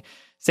ghosts me,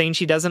 saying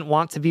she doesn't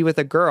want to be with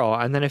a girl,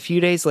 and then a few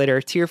days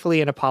later,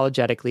 tearfully and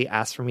apologetically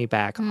asks for me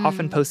back,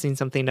 often posting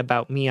something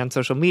about me on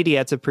social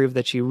media to prove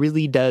that she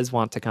really does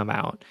want to come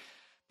out.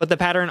 But the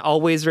pattern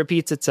always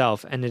repeats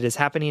itself, and it is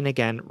happening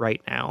again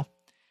right now.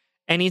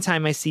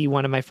 Anytime I see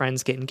one of my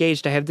friends get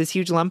engaged, I have this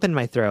huge lump in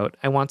my throat.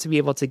 I want to be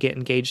able to get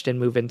engaged and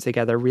move in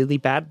together really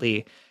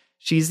badly.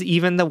 She's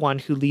even the one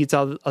who leads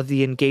all of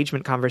the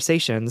engagement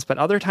conversations, but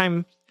other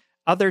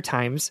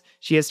times,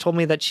 she has told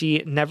me that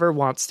she never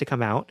wants to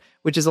come out,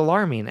 which is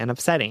alarming and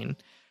upsetting.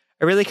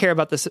 I really care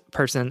about this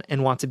person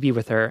and want to be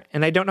with her,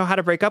 and I don't know how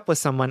to break up with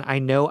someone I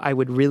know I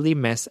would really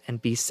miss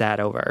and be sad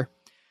over.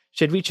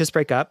 Should we just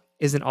break up?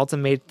 Is an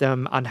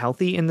ultimatum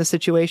unhealthy in this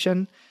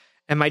situation?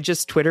 Am I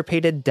just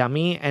Twitter-pated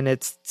dummy and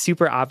it's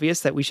super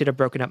obvious that we should have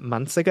broken up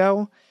months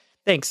ago?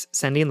 Thanks.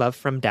 Sending love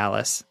from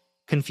Dallas.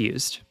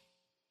 Confused.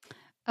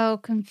 Oh,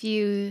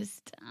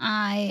 confused.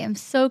 I am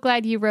so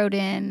glad you wrote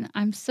in.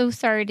 I'm so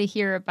sorry to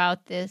hear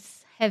about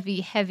this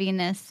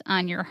heaviness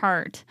on your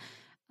heart.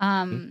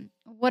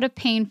 What a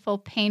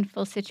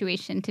painful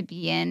situation to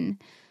be in.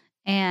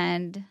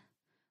 And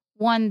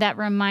one that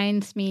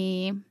reminds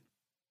me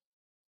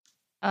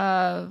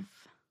of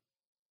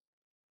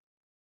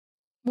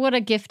what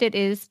a gift it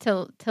is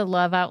to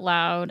love out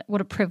loud.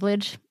 What a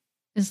privilege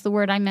is the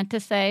word I meant to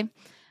say.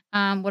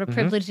 What a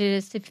privilege it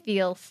is to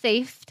feel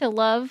safe to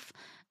love,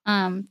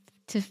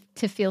 to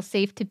feel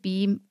safe to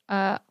be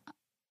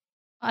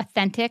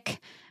authentic.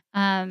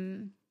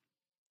 Something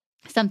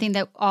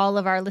that all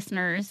of our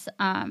listeners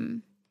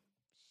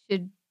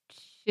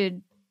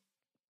should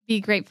be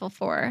grateful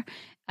for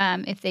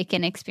if they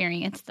can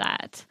experience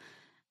that.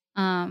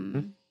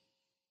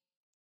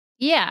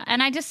 Yeah,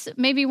 and I just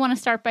maybe want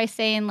to start by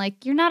saying,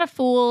 like, you're not a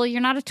fool.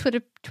 You're not a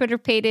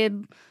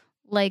Twitter-pated,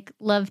 like,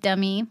 love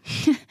dummy,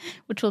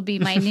 which will be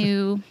my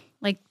new,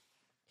 like,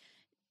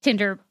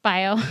 Tinder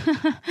bio.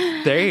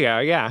 There you go,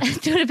 yeah.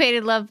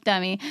 Twitter-pated love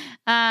dummy.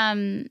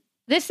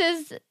 This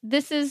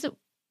is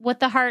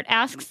what the heart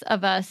asks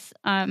of us,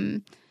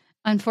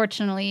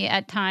 unfortunately,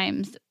 at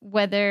times,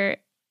 whether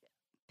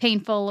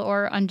painful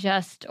or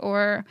unjust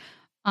or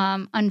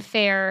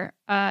unfair.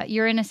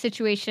 You're in a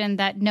situation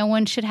that no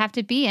one should have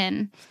to be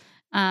in.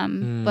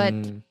 But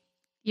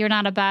you're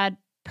not a bad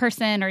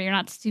person or you're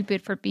not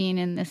stupid for being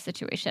in this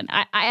situation.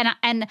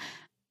 And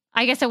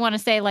I guess I want to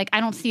say, like, I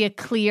don't see a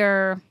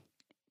clear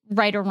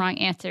right or wrong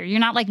answer. You're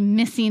not like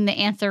missing the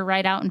answer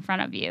right out in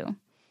front of you.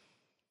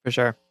 For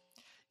sure.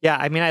 Yeah.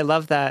 I mean, I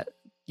love that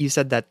you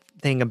said that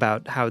thing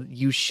about how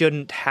you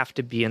shouldn't have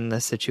to be in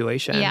this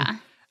situation. Yeah.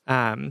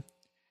 And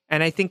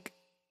I think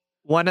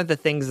one of the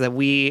things that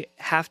we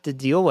have to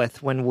deal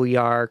with when we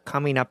are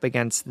coming up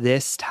against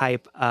this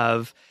type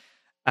of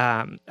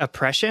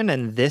oppression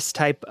and this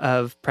type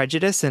of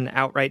prejudice and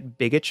outright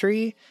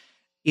bigotry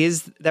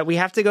is that we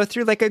have to go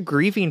through like a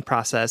grieving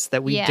process,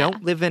 that we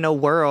don't live in a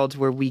world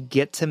where we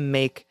get to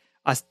make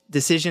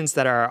decisions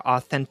that are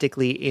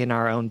authentically in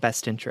our own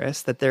best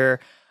interest, that there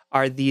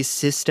are these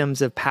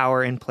systems of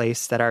power in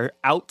place that are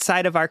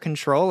outside of our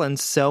control in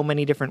so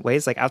many different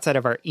ways, like outside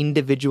of our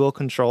individual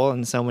control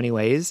in so many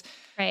ways,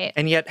 right?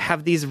 And yet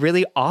have these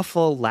really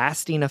awful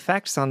lasting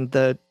effects on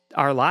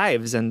our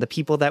lives and the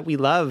people that we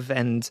love.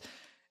 And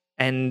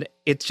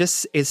it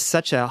just is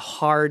such a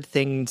hard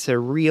thing to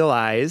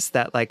realize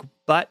that, like,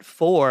 but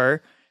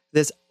for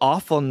this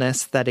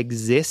awfulness that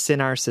exists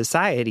in our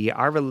society,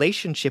 our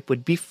relationship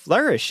would be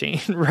flourishing,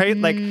 right?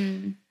 Like,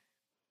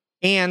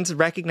 and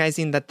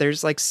recognizing that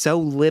there's like so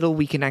little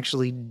we can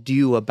actually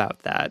do about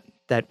that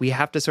we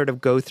have to sort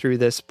of go through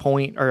this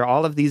point or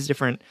all of these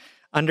different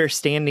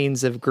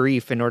understandings of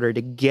grief in order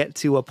to get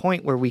to a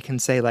point where we can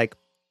say, like,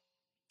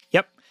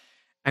 yep,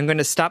 I'm going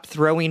to stop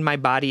throwing my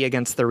body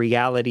against the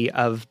reality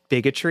of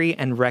bigotry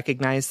and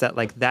recognize that,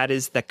 like, that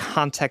is the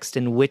context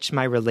in which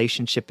my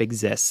relationship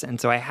exists.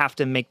 And so I have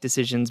to make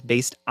decisions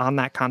based on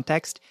that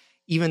context,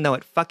 even though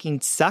it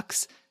fucking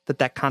sucks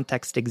that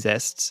context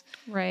exists.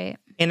 Right.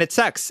 And it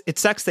sucks. It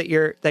sucks that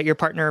your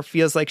partner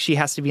feels like she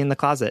has to be in the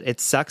closet. It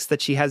sucks that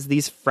she has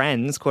these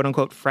friends, quote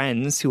unquote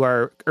friends, who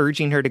are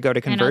urging her to go to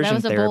conversion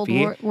therapy.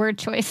 That was a bold word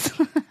choice.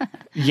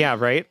 Yeah,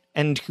 right.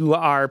 And who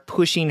are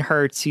pushing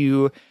her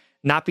to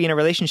not be in a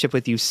relationship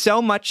with you,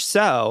 so much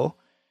so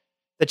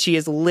that she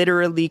is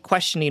literally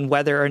questioning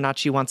whether or not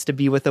she wants to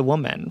be with a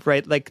woman,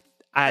 right? Like,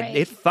 right.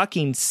 It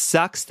fucking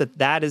sucks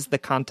that is the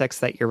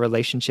context that your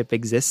relationship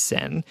exists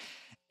in.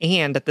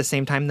 And at the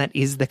same time, that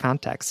is the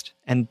context.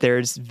 And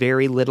there's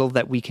very little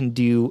that we can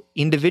do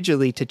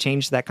individually to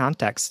change that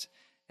context.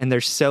 And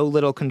there's so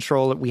little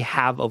control that we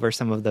have over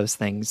some of those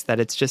things that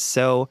it's just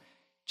so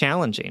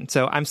challenging.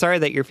 So I'm sorry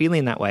that you're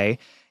feeling that way.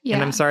 Yeah.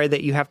 And I'm sorry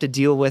that you have to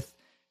deal with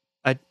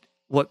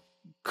what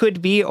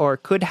could be or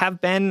could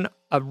have been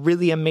a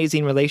really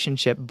amazing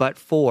relationship, but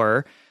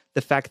for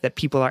the fact that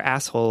people are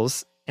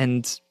assholes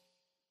and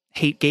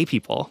hate gay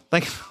people.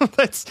 Like,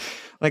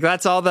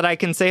 that's all that I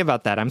can say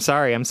about that. I'm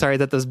sorry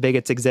that those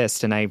bigots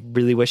exist, and I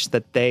really wish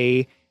that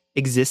they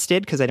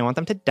existed because I don't want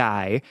them to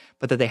die,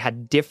 but that they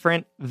had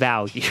different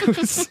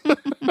values.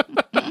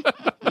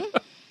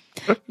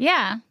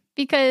 Yeah,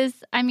 because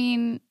I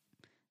mean,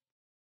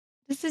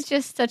 this is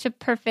just such a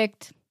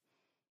perfect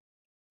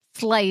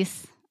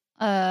slice.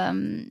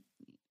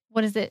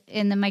 What is it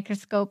in the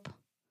microscope?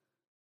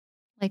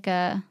 Like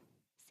a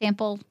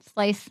sample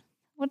slice.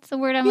 What's the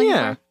word I'm looking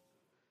for?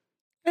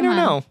 I don't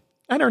know.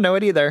 I don't know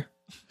it either.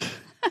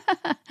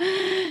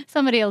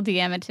 Somebody will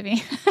DM it to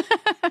me.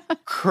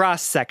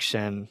 Cross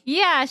section.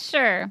 Yeah,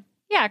 sure.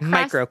 Yeah,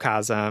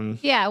 microcosm.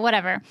 Yeah,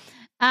 whatever.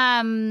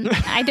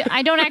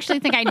 I don't actually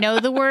think I know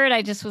the word.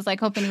 I just was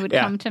like hoping it would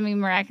come to me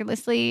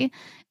miraculously.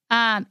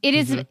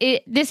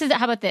 This is,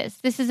 how about this?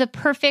 This is a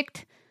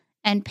perfect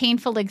and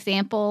painful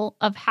example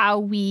of how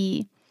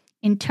we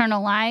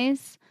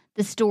internalize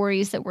the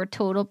stories that we're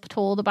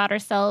told about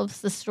ourselves,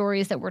 the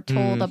stories that we're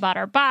told about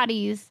our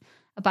bodies,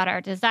 about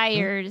our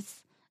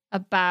desires,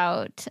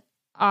 about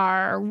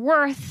our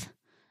worth,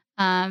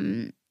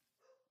 and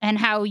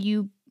how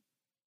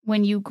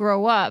when you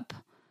grow up,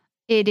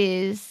 it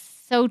is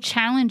so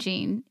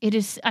challenging. It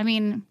is, I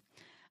mean,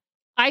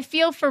 I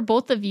feel for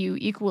both of you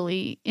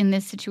equally in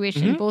this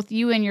situation, both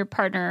you and your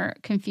partner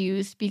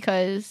confused,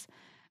 because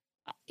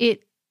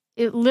it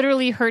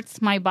literally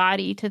hurts my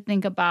body to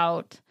think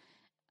about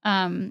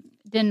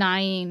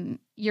denying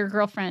your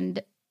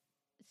girlfriend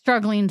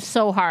struggling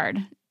so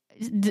hard,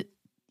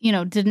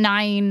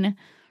 denying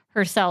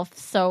herself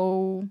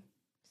so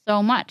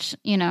much.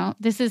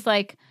 This is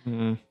like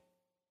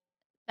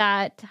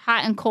that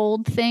hot and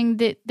cold thing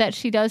that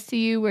she does to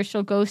you, where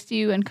she'll ghost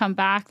you and come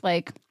back.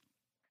 Like,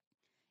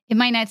 it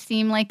might not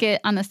seem like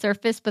it on the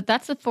surface, but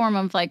that's a form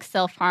of like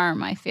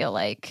self-harm. I feel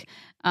like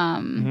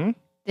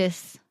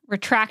this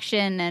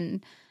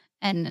retraction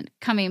and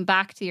coming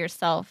back to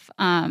yourself.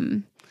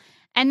 And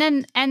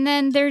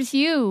then there's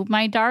you,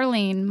 my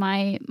darling,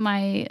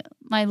 my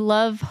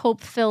love,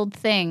 hope-filled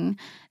thing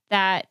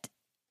that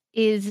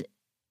is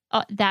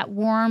that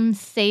warm,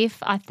 safe,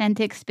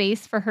 authentic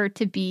space for her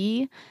to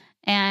be.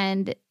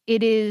 And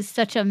it is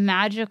such a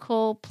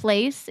magical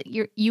place.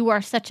 You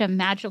are such a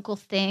magical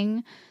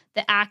thing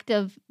the act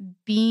of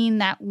being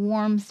that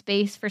warm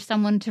space for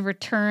someone to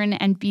return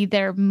and be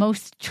their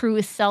most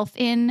truest self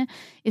in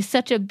is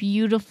such a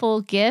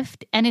beautiful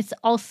gift. And it's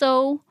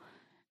also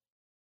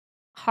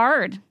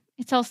hard.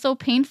 It's also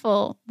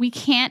painful. We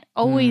can't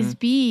always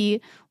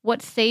be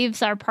what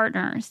saves our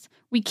partners.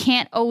 We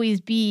can't always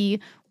be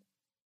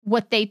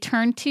what they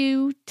turn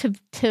to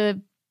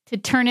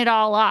turn it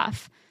all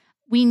off.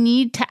 We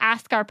need to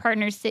ask our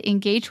partners to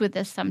engage with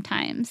us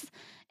sometimes.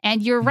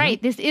 And you're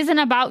right. This isn't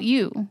about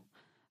you.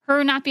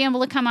 Her not being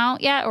able to come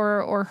out yet,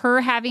 or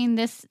her having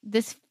this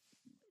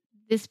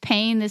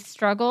pain, this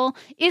struggle,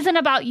 isn't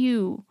about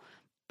you.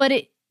 But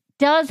it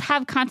does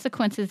have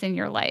consequences in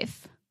your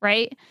life,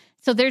 right?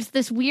 So there's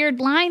this weird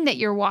line that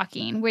you're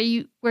walking where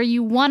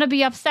you want to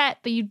be upset,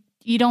 but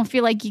you don't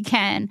feel like you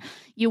can.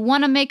 You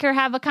want to make her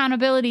have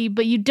accountability,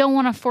 but you don't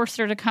want to force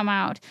her to come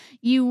out.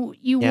 You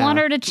want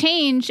her to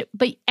change,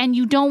 and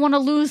you don't want to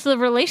lose the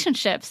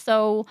relationship.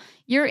 So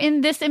you're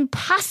in this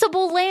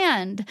impossible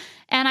land.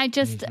 And I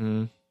just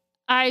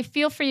I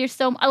feel for you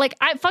so like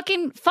I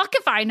fucking fuck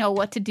if I know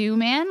what to do,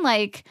 man.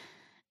 Like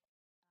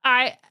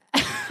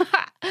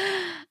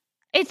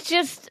it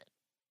just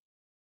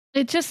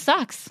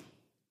sucks.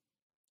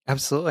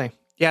 Absolutely.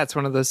 Yeah, it's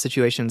one of those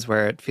situations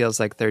where it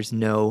feels like there's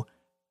no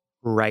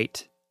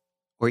right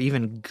or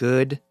even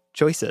good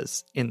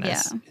choices in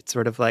this. Yeah. It's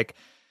sort of like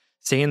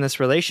stay in this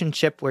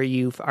relationship where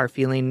you are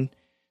feeling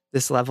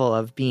this level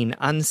of being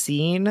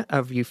unseen,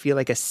 of you feel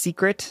like a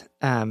secret,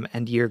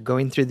 and you're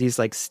going through these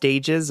like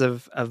stages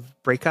of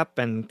breakup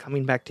and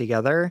coming back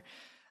together,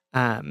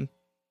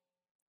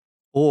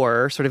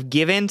 or sort of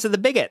give in to the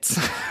bigots,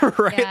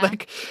 right? Yeah.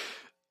 Like,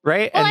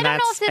 right? Well, and I don't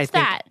know if it's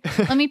that.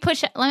 Let me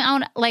push it.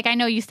 Like, I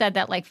know you said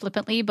that like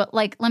flippantly, but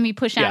like, let me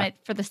push on it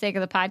for the sake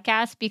of the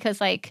podcast,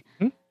 because like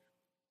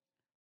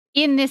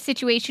in this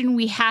situation,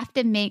 we have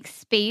to make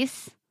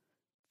space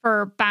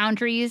for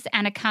boundaries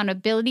and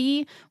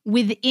accountability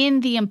within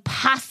the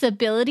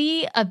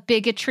impossibility of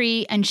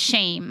bigotry and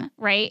shame,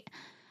 right?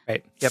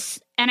 Right. Yep.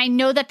 And I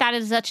know that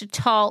is such a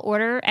tall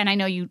order, and I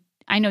know you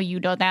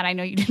know that. I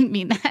know you didn't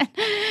mean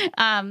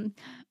that.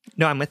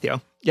 No, I'm with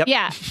you. Yep.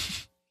 Yeah.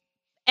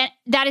 And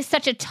that is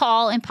such a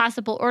tall,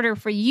 impossible order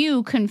for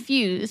you,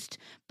 confused,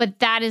 but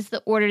that is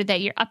the order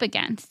that you're up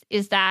against,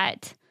 is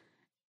that,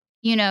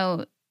 you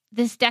know,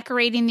 this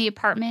decorating the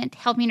apartment,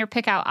 helping her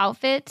pick out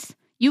outfits.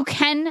 You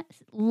can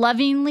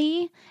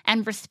lovingly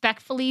and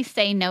respectfully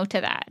say no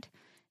to that.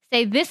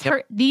 Say this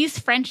hurt these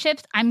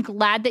friendships. I'm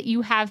glad that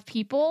you have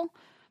people,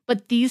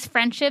 but these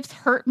friendships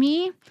hurt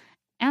me,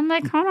 and they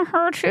kind of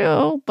hurt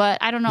you.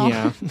 But I don't know.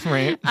 Yeah,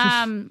 right.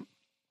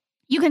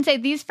 You can say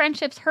these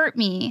friendships hurt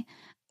me,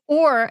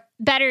 or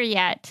better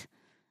yet,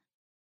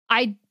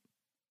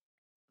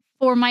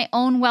 for my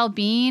own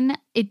well-being,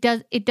 it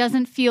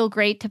doesn't feel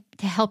great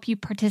to help you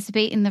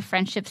participate in the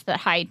friendships that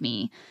hide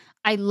me.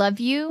 I love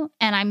you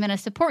and I'm going to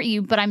support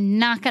you, but I'm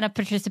not going to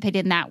participate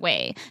in that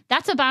way.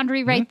 That's a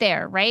boundary right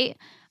there, right?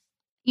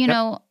 You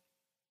know,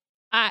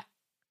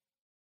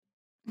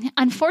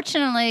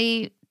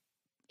 unfortunately,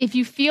 if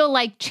you feel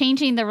like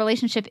changing the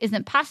relationship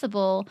isn't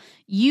possible,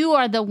 you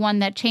are the one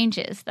that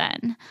changes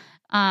then.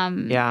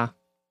 And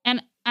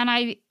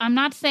I'm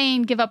not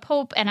saying give up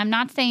hope, and I'm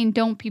not saying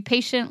don't be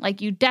patient.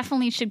 Like, you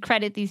definitely should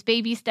credit these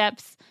baby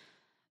steps,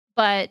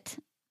 but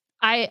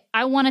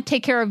I want to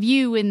take care of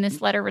you in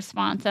this letter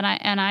response, and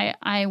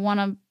I want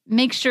to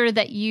make sure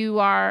that you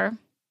are,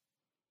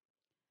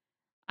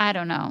 I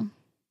don't know,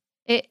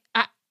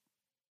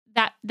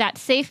 that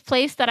safe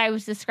place that I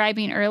was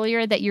describing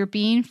earlier that you're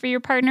being for your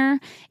partner.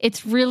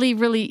 It's really,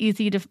 really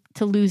easy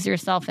to lose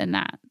yourself in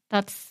that.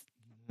 That's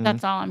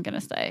all I'm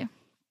gonna say.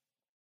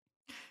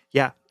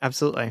 Yeah,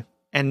 absolutely.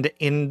 And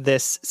in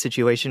this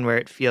situation where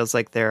it feels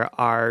like there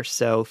are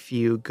so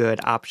few good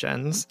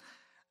options,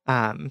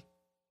 that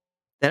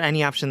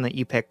any option that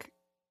you pick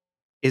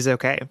is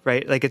okay,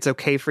 right? Like, it's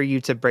okay for you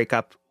to break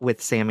up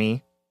with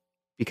Sammy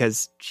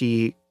because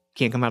she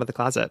can't come out of the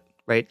closet,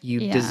 right?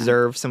 You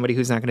deserve somebody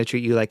who's not going to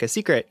treat you like a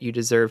secret. You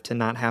deserve to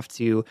not have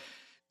to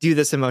do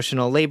this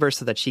emotional labor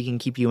so that she can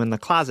keep you in the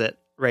closet,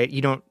 right?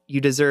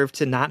 You deserve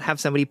to not have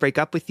somebody break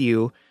up with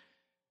you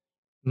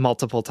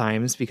multiple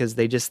times because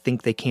they just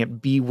think they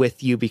can't be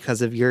with you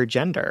because of your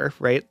gender,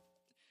 right?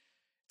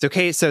 It's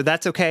okay. So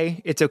that's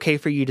okay. It's okay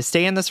for you to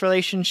stay in this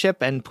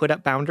relationship and put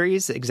up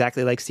boundaries,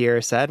 exactly like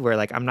Sierra said, where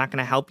like, I'm not going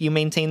to help you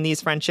maintain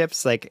these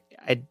friendships. Like,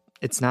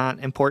 it's not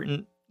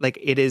important. Like,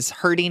 it is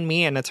hurting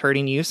me and it's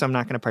hurting you, so I'm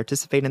not going to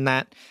participate in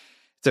that.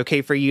 It's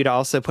okay for you to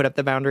also put up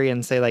the boundary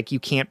and say, like, you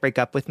can't break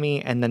up with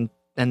me and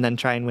then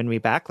try and win me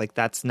back. Like,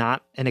 that's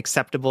not an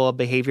acceptable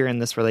behavior in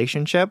this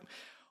relationship.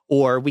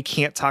 Or we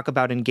can't talk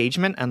about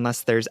engagement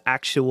unless there's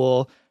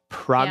actual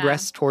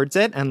progress towards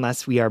it,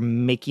 unless we are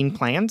making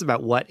plans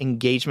about what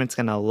engagement's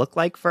going to look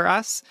like for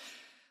us.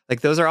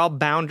 Like, those are all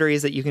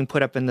boundaries that you can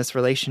put up in this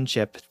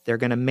relationship. They're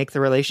going to make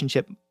the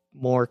relationship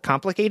more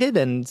complicated,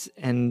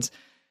 and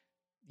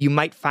you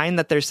might find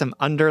that there's some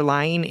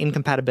underlying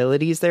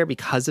incompatibilities there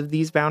because of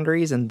these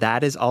boundaries, and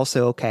that is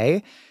also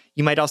okay.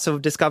 you might also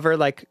discover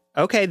like,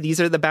 okay, these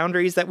are the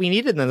boundaries that we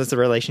needed in this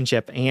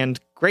relationship. And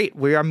great,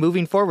 we are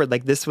moving forward.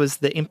 Like this was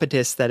the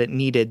impetus that it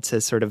needed to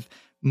sort of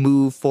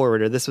move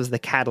forward, or this was the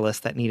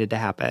catalyst that needed to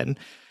happen.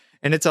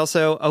 And it's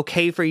also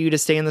okay for you to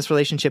stay in this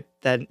relationship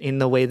that in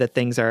the way that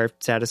things are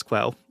status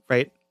quo,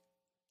 right?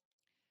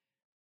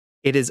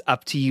 It is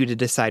up to you to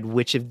decide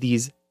which of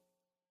these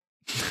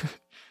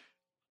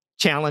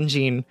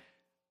challenging,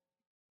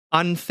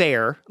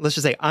 unfair, let's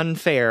just say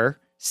unfair,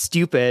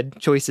 stupid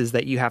choices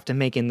that you have to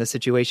make in the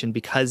situation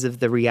because of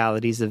the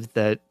realities of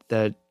the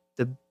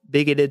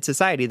bigoted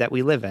society that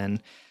we live in.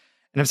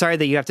 And I'm sorry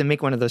that you have to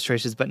make one of those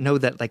choices, but know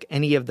that like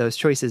any of those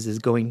choices is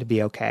going to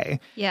be okay.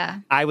 Yeah.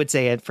 I would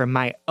say it from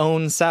my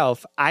own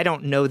self. I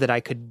don't know that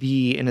I could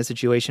be in a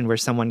situation where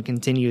someone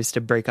continues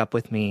to break up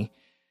with me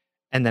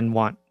and then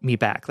want me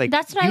back. Like,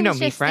 that's what you I know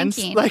was me, just friends.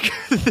 thinking. Like,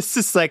 this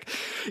is like,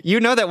 you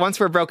know that once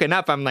we're broken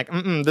up, I'm like,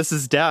 this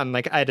is done.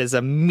 Like, it is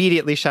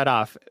immediately shut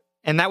off.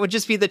 And that would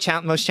just be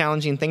the most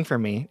challenging thing for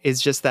me, is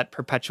just that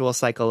perpetual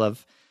cycle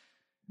of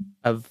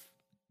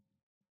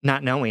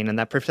not knowing, and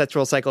that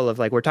perpetual cycle of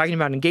like, we're talking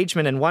about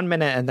engagement in 1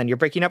 minute and then you're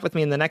breaking up with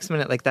me in the next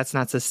minute. Like, that's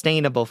not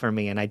sustainable for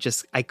me. And I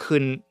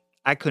couldn't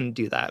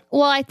do that.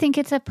 Well, I think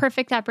it's a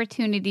perfect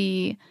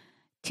opportunity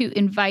to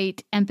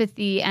invite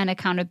empathy and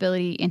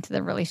accountability into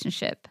the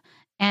relationship.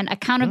 And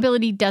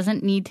accountability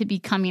doesn't need to be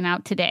coming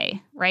out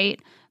today, right?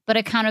 But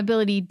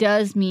accountability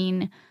does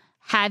mean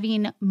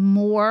having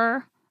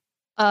more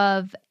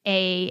of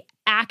a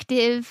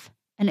active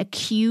and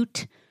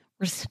acute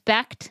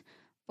respect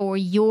for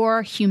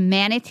your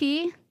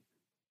humanity,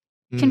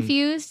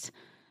 confused,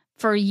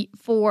 for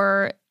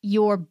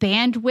your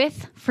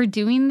bandwidth for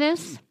doing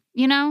this,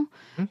 you know?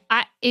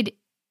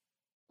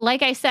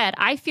 Like I said,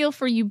 I feel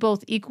for you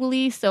both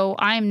equally, so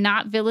I'm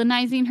not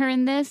villainizing her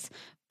in this,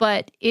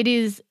 but it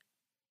is,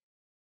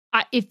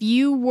 if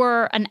you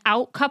were an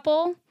out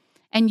couple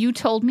and you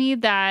told me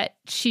that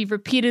she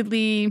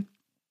repeatedly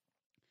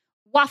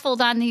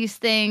waffled on these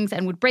things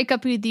and would break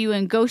up with you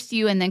and ghost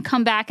you and then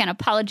come back and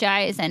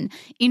apologize and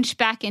inch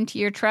back into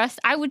your trust,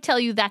 I would tell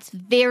you that's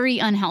very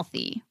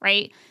unhealthy,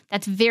 right?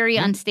 That's very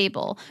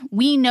unstable.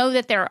 We know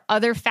that there are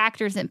other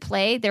factors in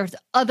play. There's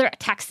other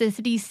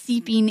toxicity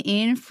seeping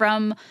in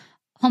from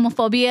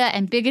homophobia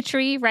and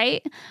bigotry,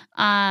 right?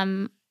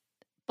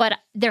 But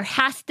there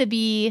has to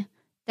be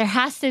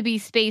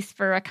space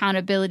for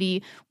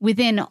accountability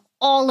within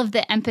all of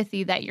the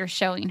empathy that you're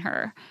showing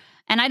her.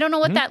 And I don't know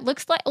what that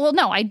looks like. Well,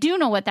 no, I do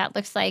know what that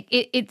looks like.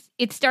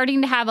 It's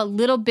starting to have a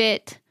little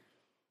bit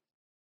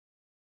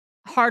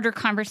harder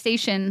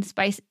conversations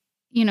by,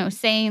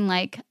 saying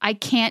like, I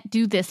can't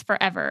do this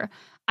forever.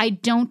 I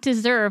don't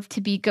deserve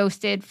to be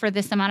ghosted for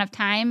this amount of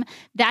time.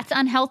 That's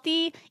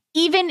unhealthy,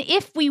 even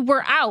if we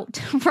were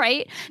out,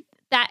 right?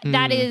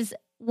 That is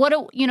what I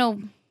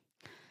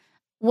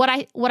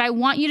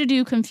want you to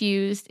do,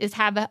 Confused, is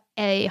have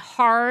a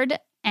hard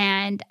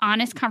and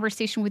honest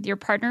conversation with your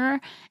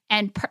partner,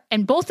 and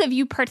both of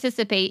you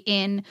participate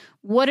in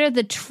what are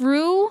the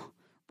true,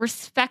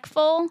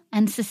 respectful,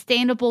 and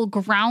sustainable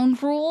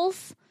ground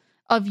rules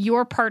of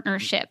your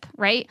partnership,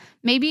 right?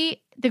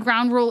 Maybe the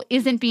ground rule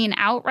isn't being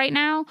out right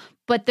now,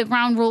 but the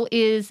ground rule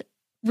is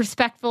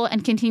respectful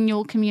and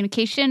continual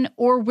communication,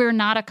 or we're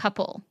not a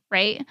couple,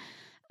 right?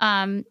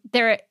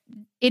 It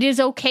is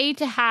okay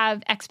to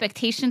have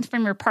expectations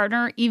from your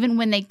partner, even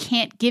when they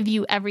can't give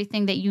you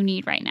everything that you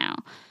need right now.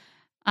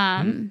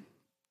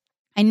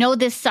 I know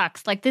this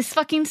sucks. Like, this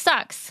fucking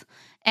sucks.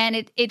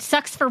 And it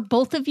sucks for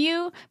both of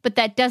you, but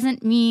that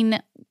doesn't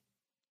mean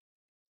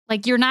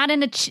like you're not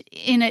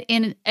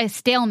in a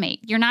stalemate.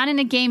 You're not in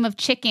a game of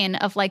chicken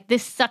of like,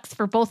 this sucks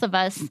for both of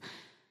us.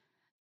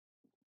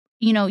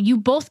 You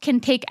both can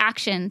take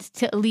actions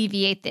to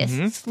alleviate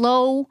this.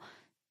 Slow,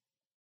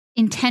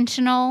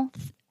 intentional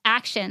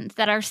actions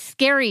that are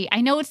scary.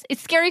 I know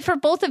it's scary for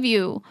both of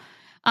you.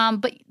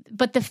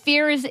 But the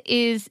fear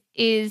is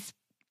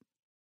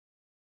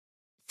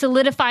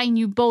solidifying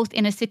you both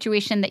in a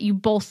situation that you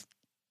both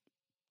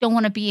don't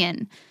want to be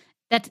in.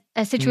 That's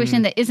a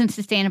situation that isn't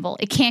sustainable.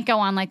 It can't go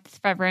on like this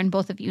forever, and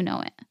both of you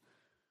know it.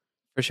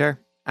 For sure.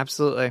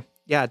 Absolutely.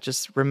 Yeah,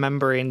 just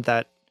remembering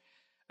that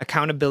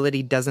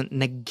accountability doesn't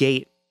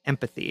negate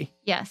empathy.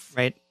 Yes.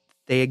 Right?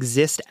 They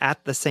exist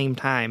at the same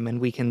time, and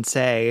we can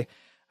say,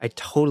 I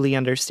totally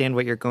understand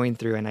what you're going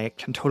through, and I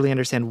can totally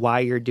understand why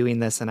you're doing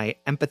this, and I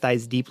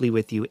empathize deeply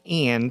with you,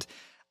 and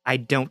I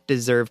don't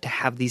deserve to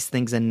have these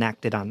things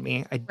enacted on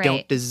me. I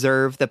don't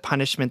deserve the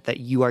punishment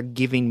that you are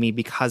giving me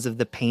because of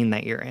the pain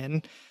that you're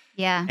in.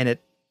 Yeah. And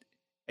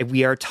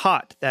we are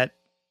taught that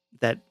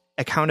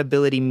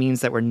accountability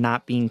means that we're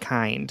not being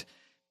kind,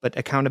 but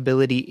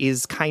accountability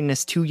is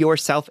kindness to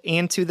yourself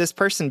and to this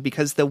person,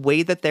 because the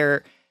way that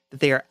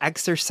they are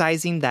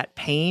exercising that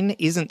pain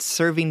isn't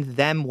serving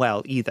them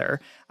well either.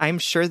 I'm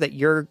sure that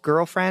your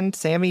girlfriend,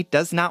 Sammy,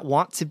 does not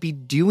want to be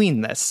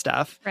doing this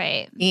stuff.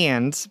 Right.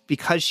 And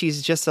because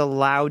she's just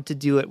allowed to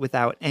do it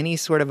without any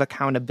sort of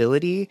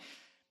accountability,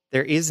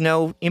 there is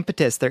no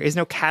impetus. There is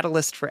no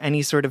catalyst for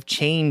any sort of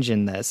change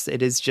in this.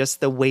 It is just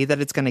the way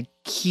that it's going to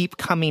keep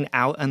coming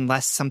out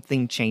unless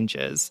something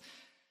changes.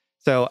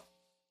 So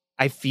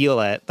I feel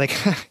it. Like,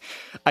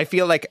 I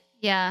feel like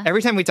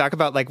every time we talk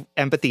about like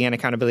empathy and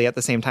accountability at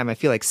the same time, I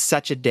feel like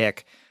such a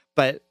dick,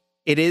 but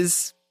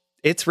it's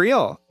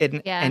real.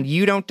 And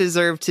you don't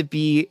deserve to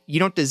be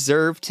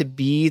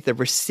the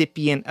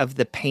recipient of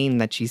the pain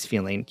that she's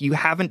feeling. You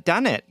haven't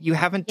done it. You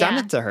haven't done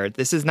it to her.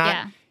 This is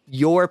not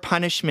your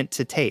punishment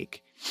to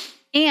take.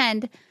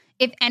 And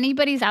if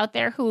anybody's out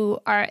there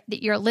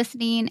that you're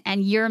listening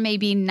and you're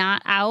maybe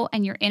not out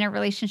and you're in a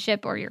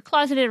relationship or you're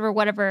closeted or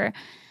whatever,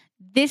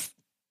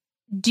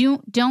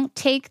 don't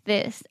take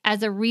this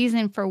as a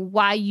reason for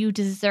why you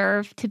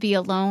deserve to be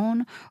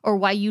alone or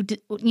why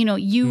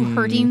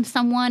hurting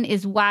someone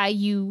is why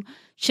you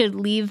should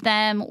leave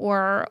them,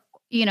 or,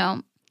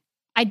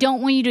 I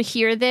don't want you to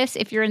hear this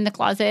if you're in the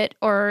closet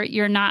or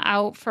you're not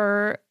out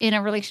in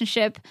a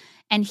relationship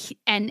and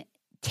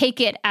take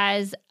it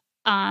as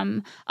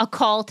a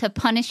call to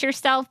punish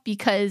yourself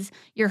because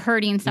you're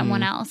hurting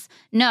someone else.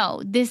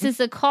 No, this is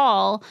a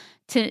call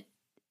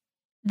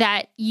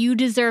that you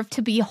deserve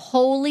to be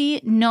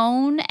wholly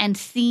known and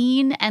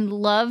seen and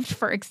loved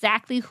for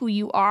exactly who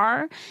you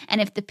are.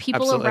 And if the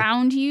people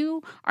around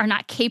you are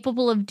not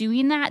capable of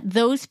doing that,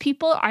 those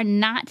people are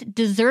not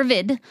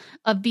deserved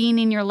of being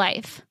in your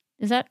life.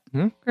 Is that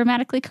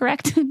grammatically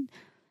correct?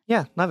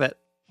 Yeah, love it.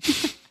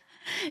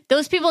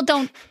 Those people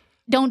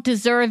don't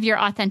deserve your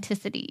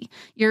authenticity,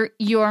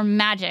 your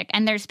magic.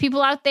 And there's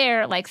people out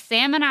there like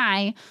Sam and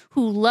I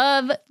who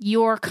love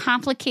your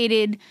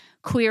complicated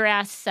queer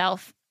ass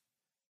self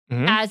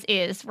as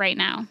is right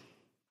now.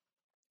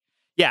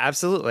 Yeah,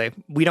 absolutely.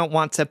 We don't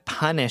want to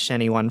punish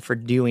anyone for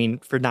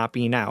not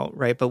being out,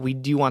 right? But we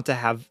do want to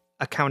have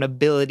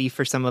accountability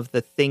for some of the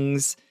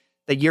things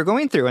that you're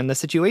going through and the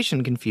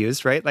situation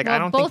confused, right? Like, I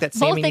don't think that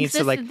Sammy needs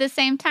to, like, at the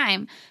same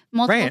time.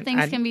 Multiple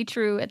things can be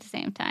true at the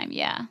same time.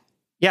 Yeah.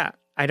 Yeah.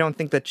 I don't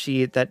think that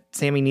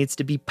Sammy needs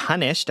to be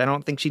punished. I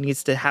don't think she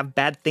needs to have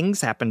bad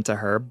things happen to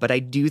her, but I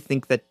do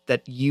think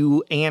that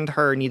you and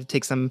her need to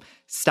take some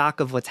stock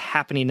of what's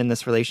happening in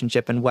this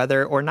relationship and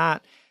whether or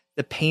not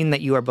the pain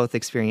that you are both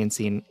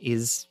experiencing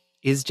is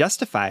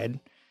justified.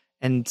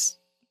 And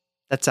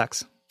that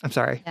sucks. I'm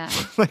sorry. Yeah.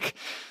 Like,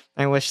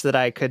 I wish that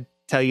I could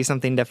tell you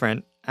something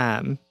different.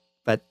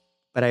 But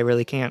I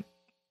really can't.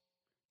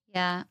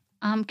 Yeah.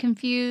 I'm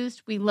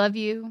confused. We love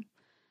you.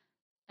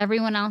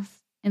 Everyone else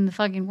in the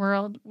fucking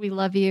world, we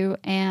love you.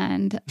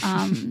 And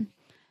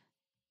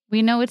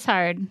we know it's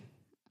hard.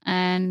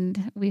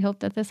 And we hope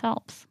that this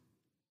helps.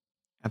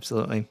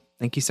 Absolutely.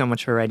 Thank you so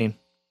much for writing.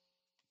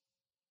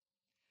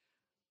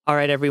 All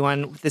right,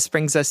 everyone. This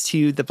brings us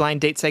to the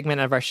blind date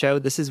segment of our show.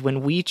 This is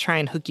when we try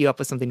and hook you up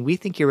with something we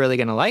think you're really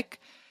going to like.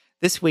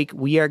 This week,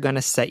 we are going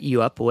to set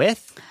you up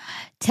with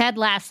Ted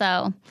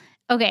Lasso.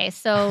 Okay,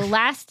 so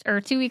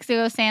 2 weeks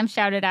ago, Sam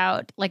shouted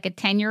out like a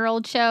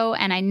 10-year-old show,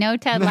 and I know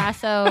Ted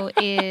Lasso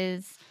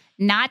is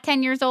not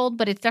 10 years old,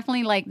 but it's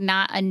definitely like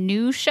not a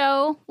new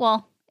show.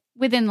 Well,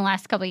 within the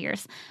last couple of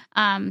years.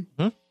 But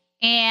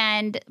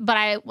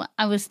I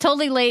was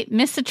totally late,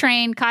 missed a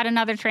train, caught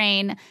another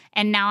train,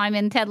 and now I'm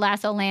in Ted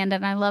Lasso land,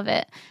 and I love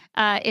it.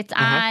 It's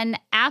on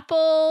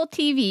Apple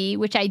TV,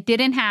 which I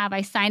didn't have.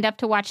 I signed up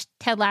to watch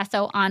Ted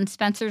Lasso on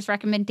Spencer's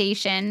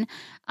recommendation,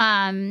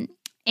 and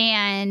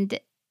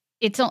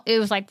it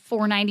was like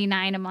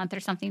 $4.99 a month or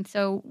something,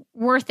 so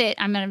worth it.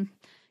 I'm gonna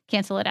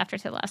cancel it after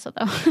Ted Lasso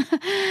though.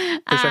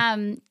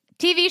 Sure.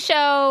 TV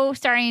show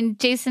starring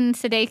Jason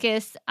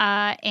Sudeikis,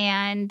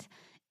 and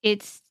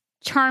it's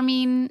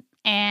charming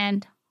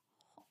and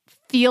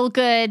feel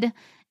good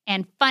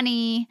and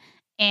funny,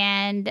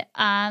 and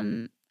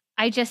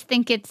I just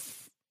think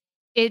it's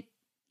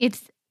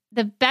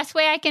the best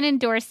way I can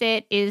endorse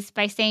it is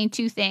by saying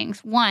two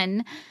things.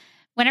 One,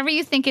 whenever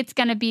you think it's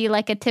going to be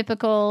like a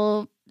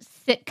typical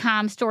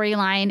sitcom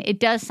storyline, it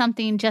does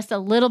something just a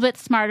little bit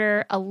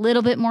smarter, a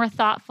little bit more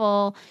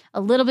thoughtful,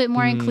 a little bit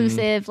more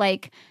inclusive.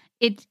 Like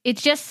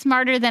it's just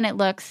smarter than it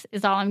looks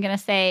is all I'm going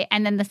to say.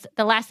 And then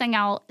the last thing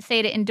I'll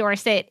say to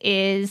endorse it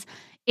is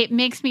it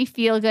makes me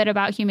feel good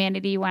about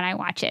humanity when I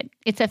watch it.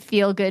 It's a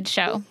feel good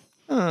show.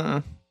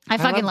 I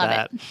fucking love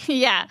it.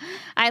 Yeah.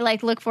 I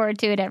look forward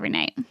to it every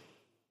night.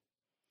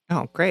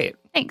 Oh, great.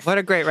 Thanks. What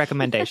a great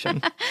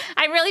recommendation.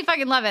 I really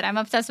fucking love it. I'm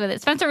obsessed with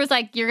it. Spencer was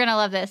like, you're going to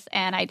love this.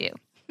 And I do.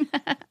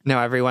 No,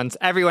 everyone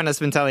has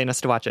been telling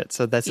us to watch it.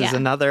 So this is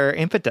another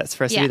impetus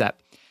for us to do that.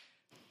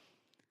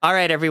 All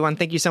right, everyone.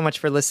 Thank you so much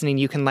for listening.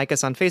 You can like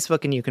us on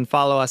Facebook and you can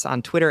follow us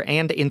on Twitter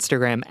and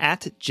Instagram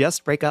at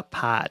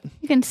JustBreakUpPod.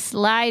 You can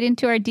slide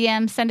into our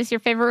DMs, send us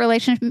your favorite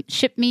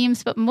relationship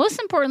memes, but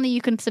most importantly,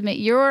 you can submit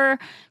your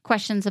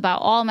questions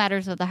about all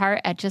matters of the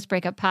heart at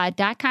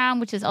JustBreakUpPod.com,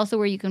 which is also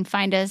where you can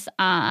find us,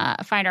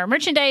 find our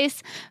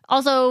merchandise.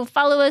 Also,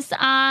 follow us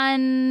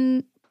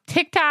on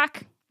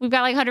TikTok. We've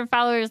got like 100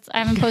 followers. I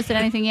haven't posted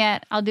anything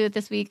yet. I'll do it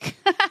this week.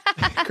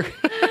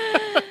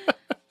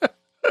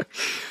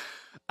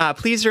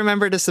 Please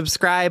remember to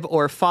subscribe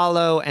or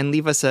follow and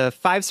leave us a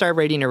 5-star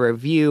rating or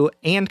review,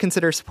 and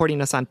consider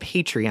supporting us on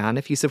Patreon.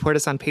 If you support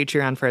us on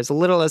Patreon for as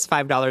little as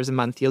 $5 a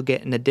month, you'll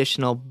get an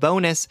additional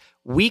bonus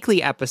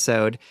weekly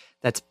episode.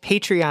 That's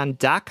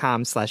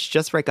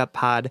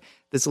patreon.com/justbreakuppod.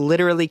 This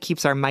literally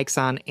keeps our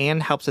mics on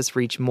and helps us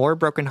reach more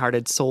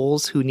brokenhearted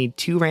souls who need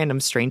 2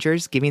 random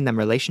strangers giving them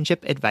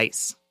relationship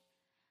advice.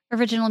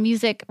 Original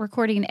music,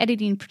 recording,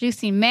 editing,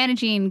 producing,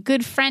 managing,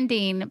 good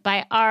friending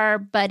by our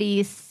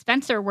buddy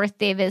Spencer Worth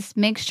Davis.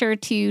 Make sure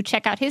to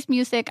check out his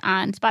music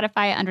on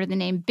Spotify under the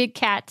name Big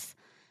Cats.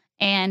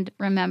 And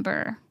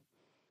remember,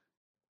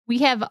 we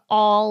have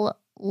all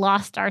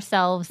lost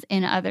ourselves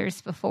in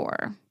others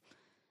before,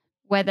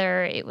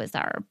 whether it was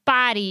our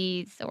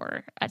bodies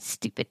or a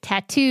stupid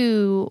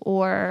tattoo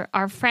or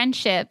our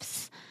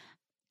friendships.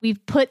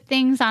 We've put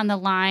things on the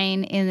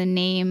line in the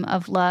name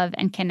of love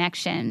and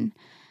connection.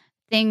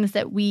 Things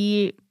that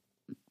we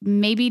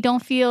maybe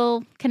don't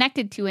feel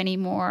connected to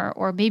anymore,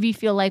 or maybe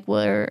feel like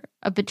we're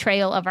a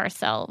betrayal of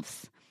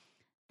ourselves.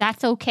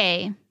 That's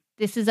okay.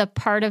 This is a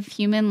part of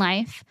human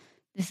life.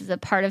 This is a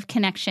part of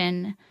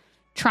connection,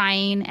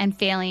 trying and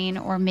failing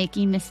or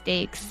making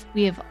mistakes.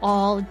 We have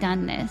all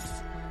done this.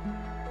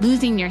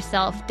 Losing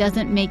yourself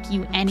doesn't make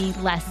you any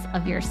less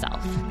of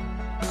yourself.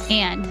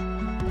 And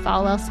if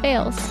all else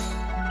fails,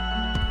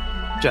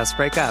 just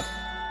break up.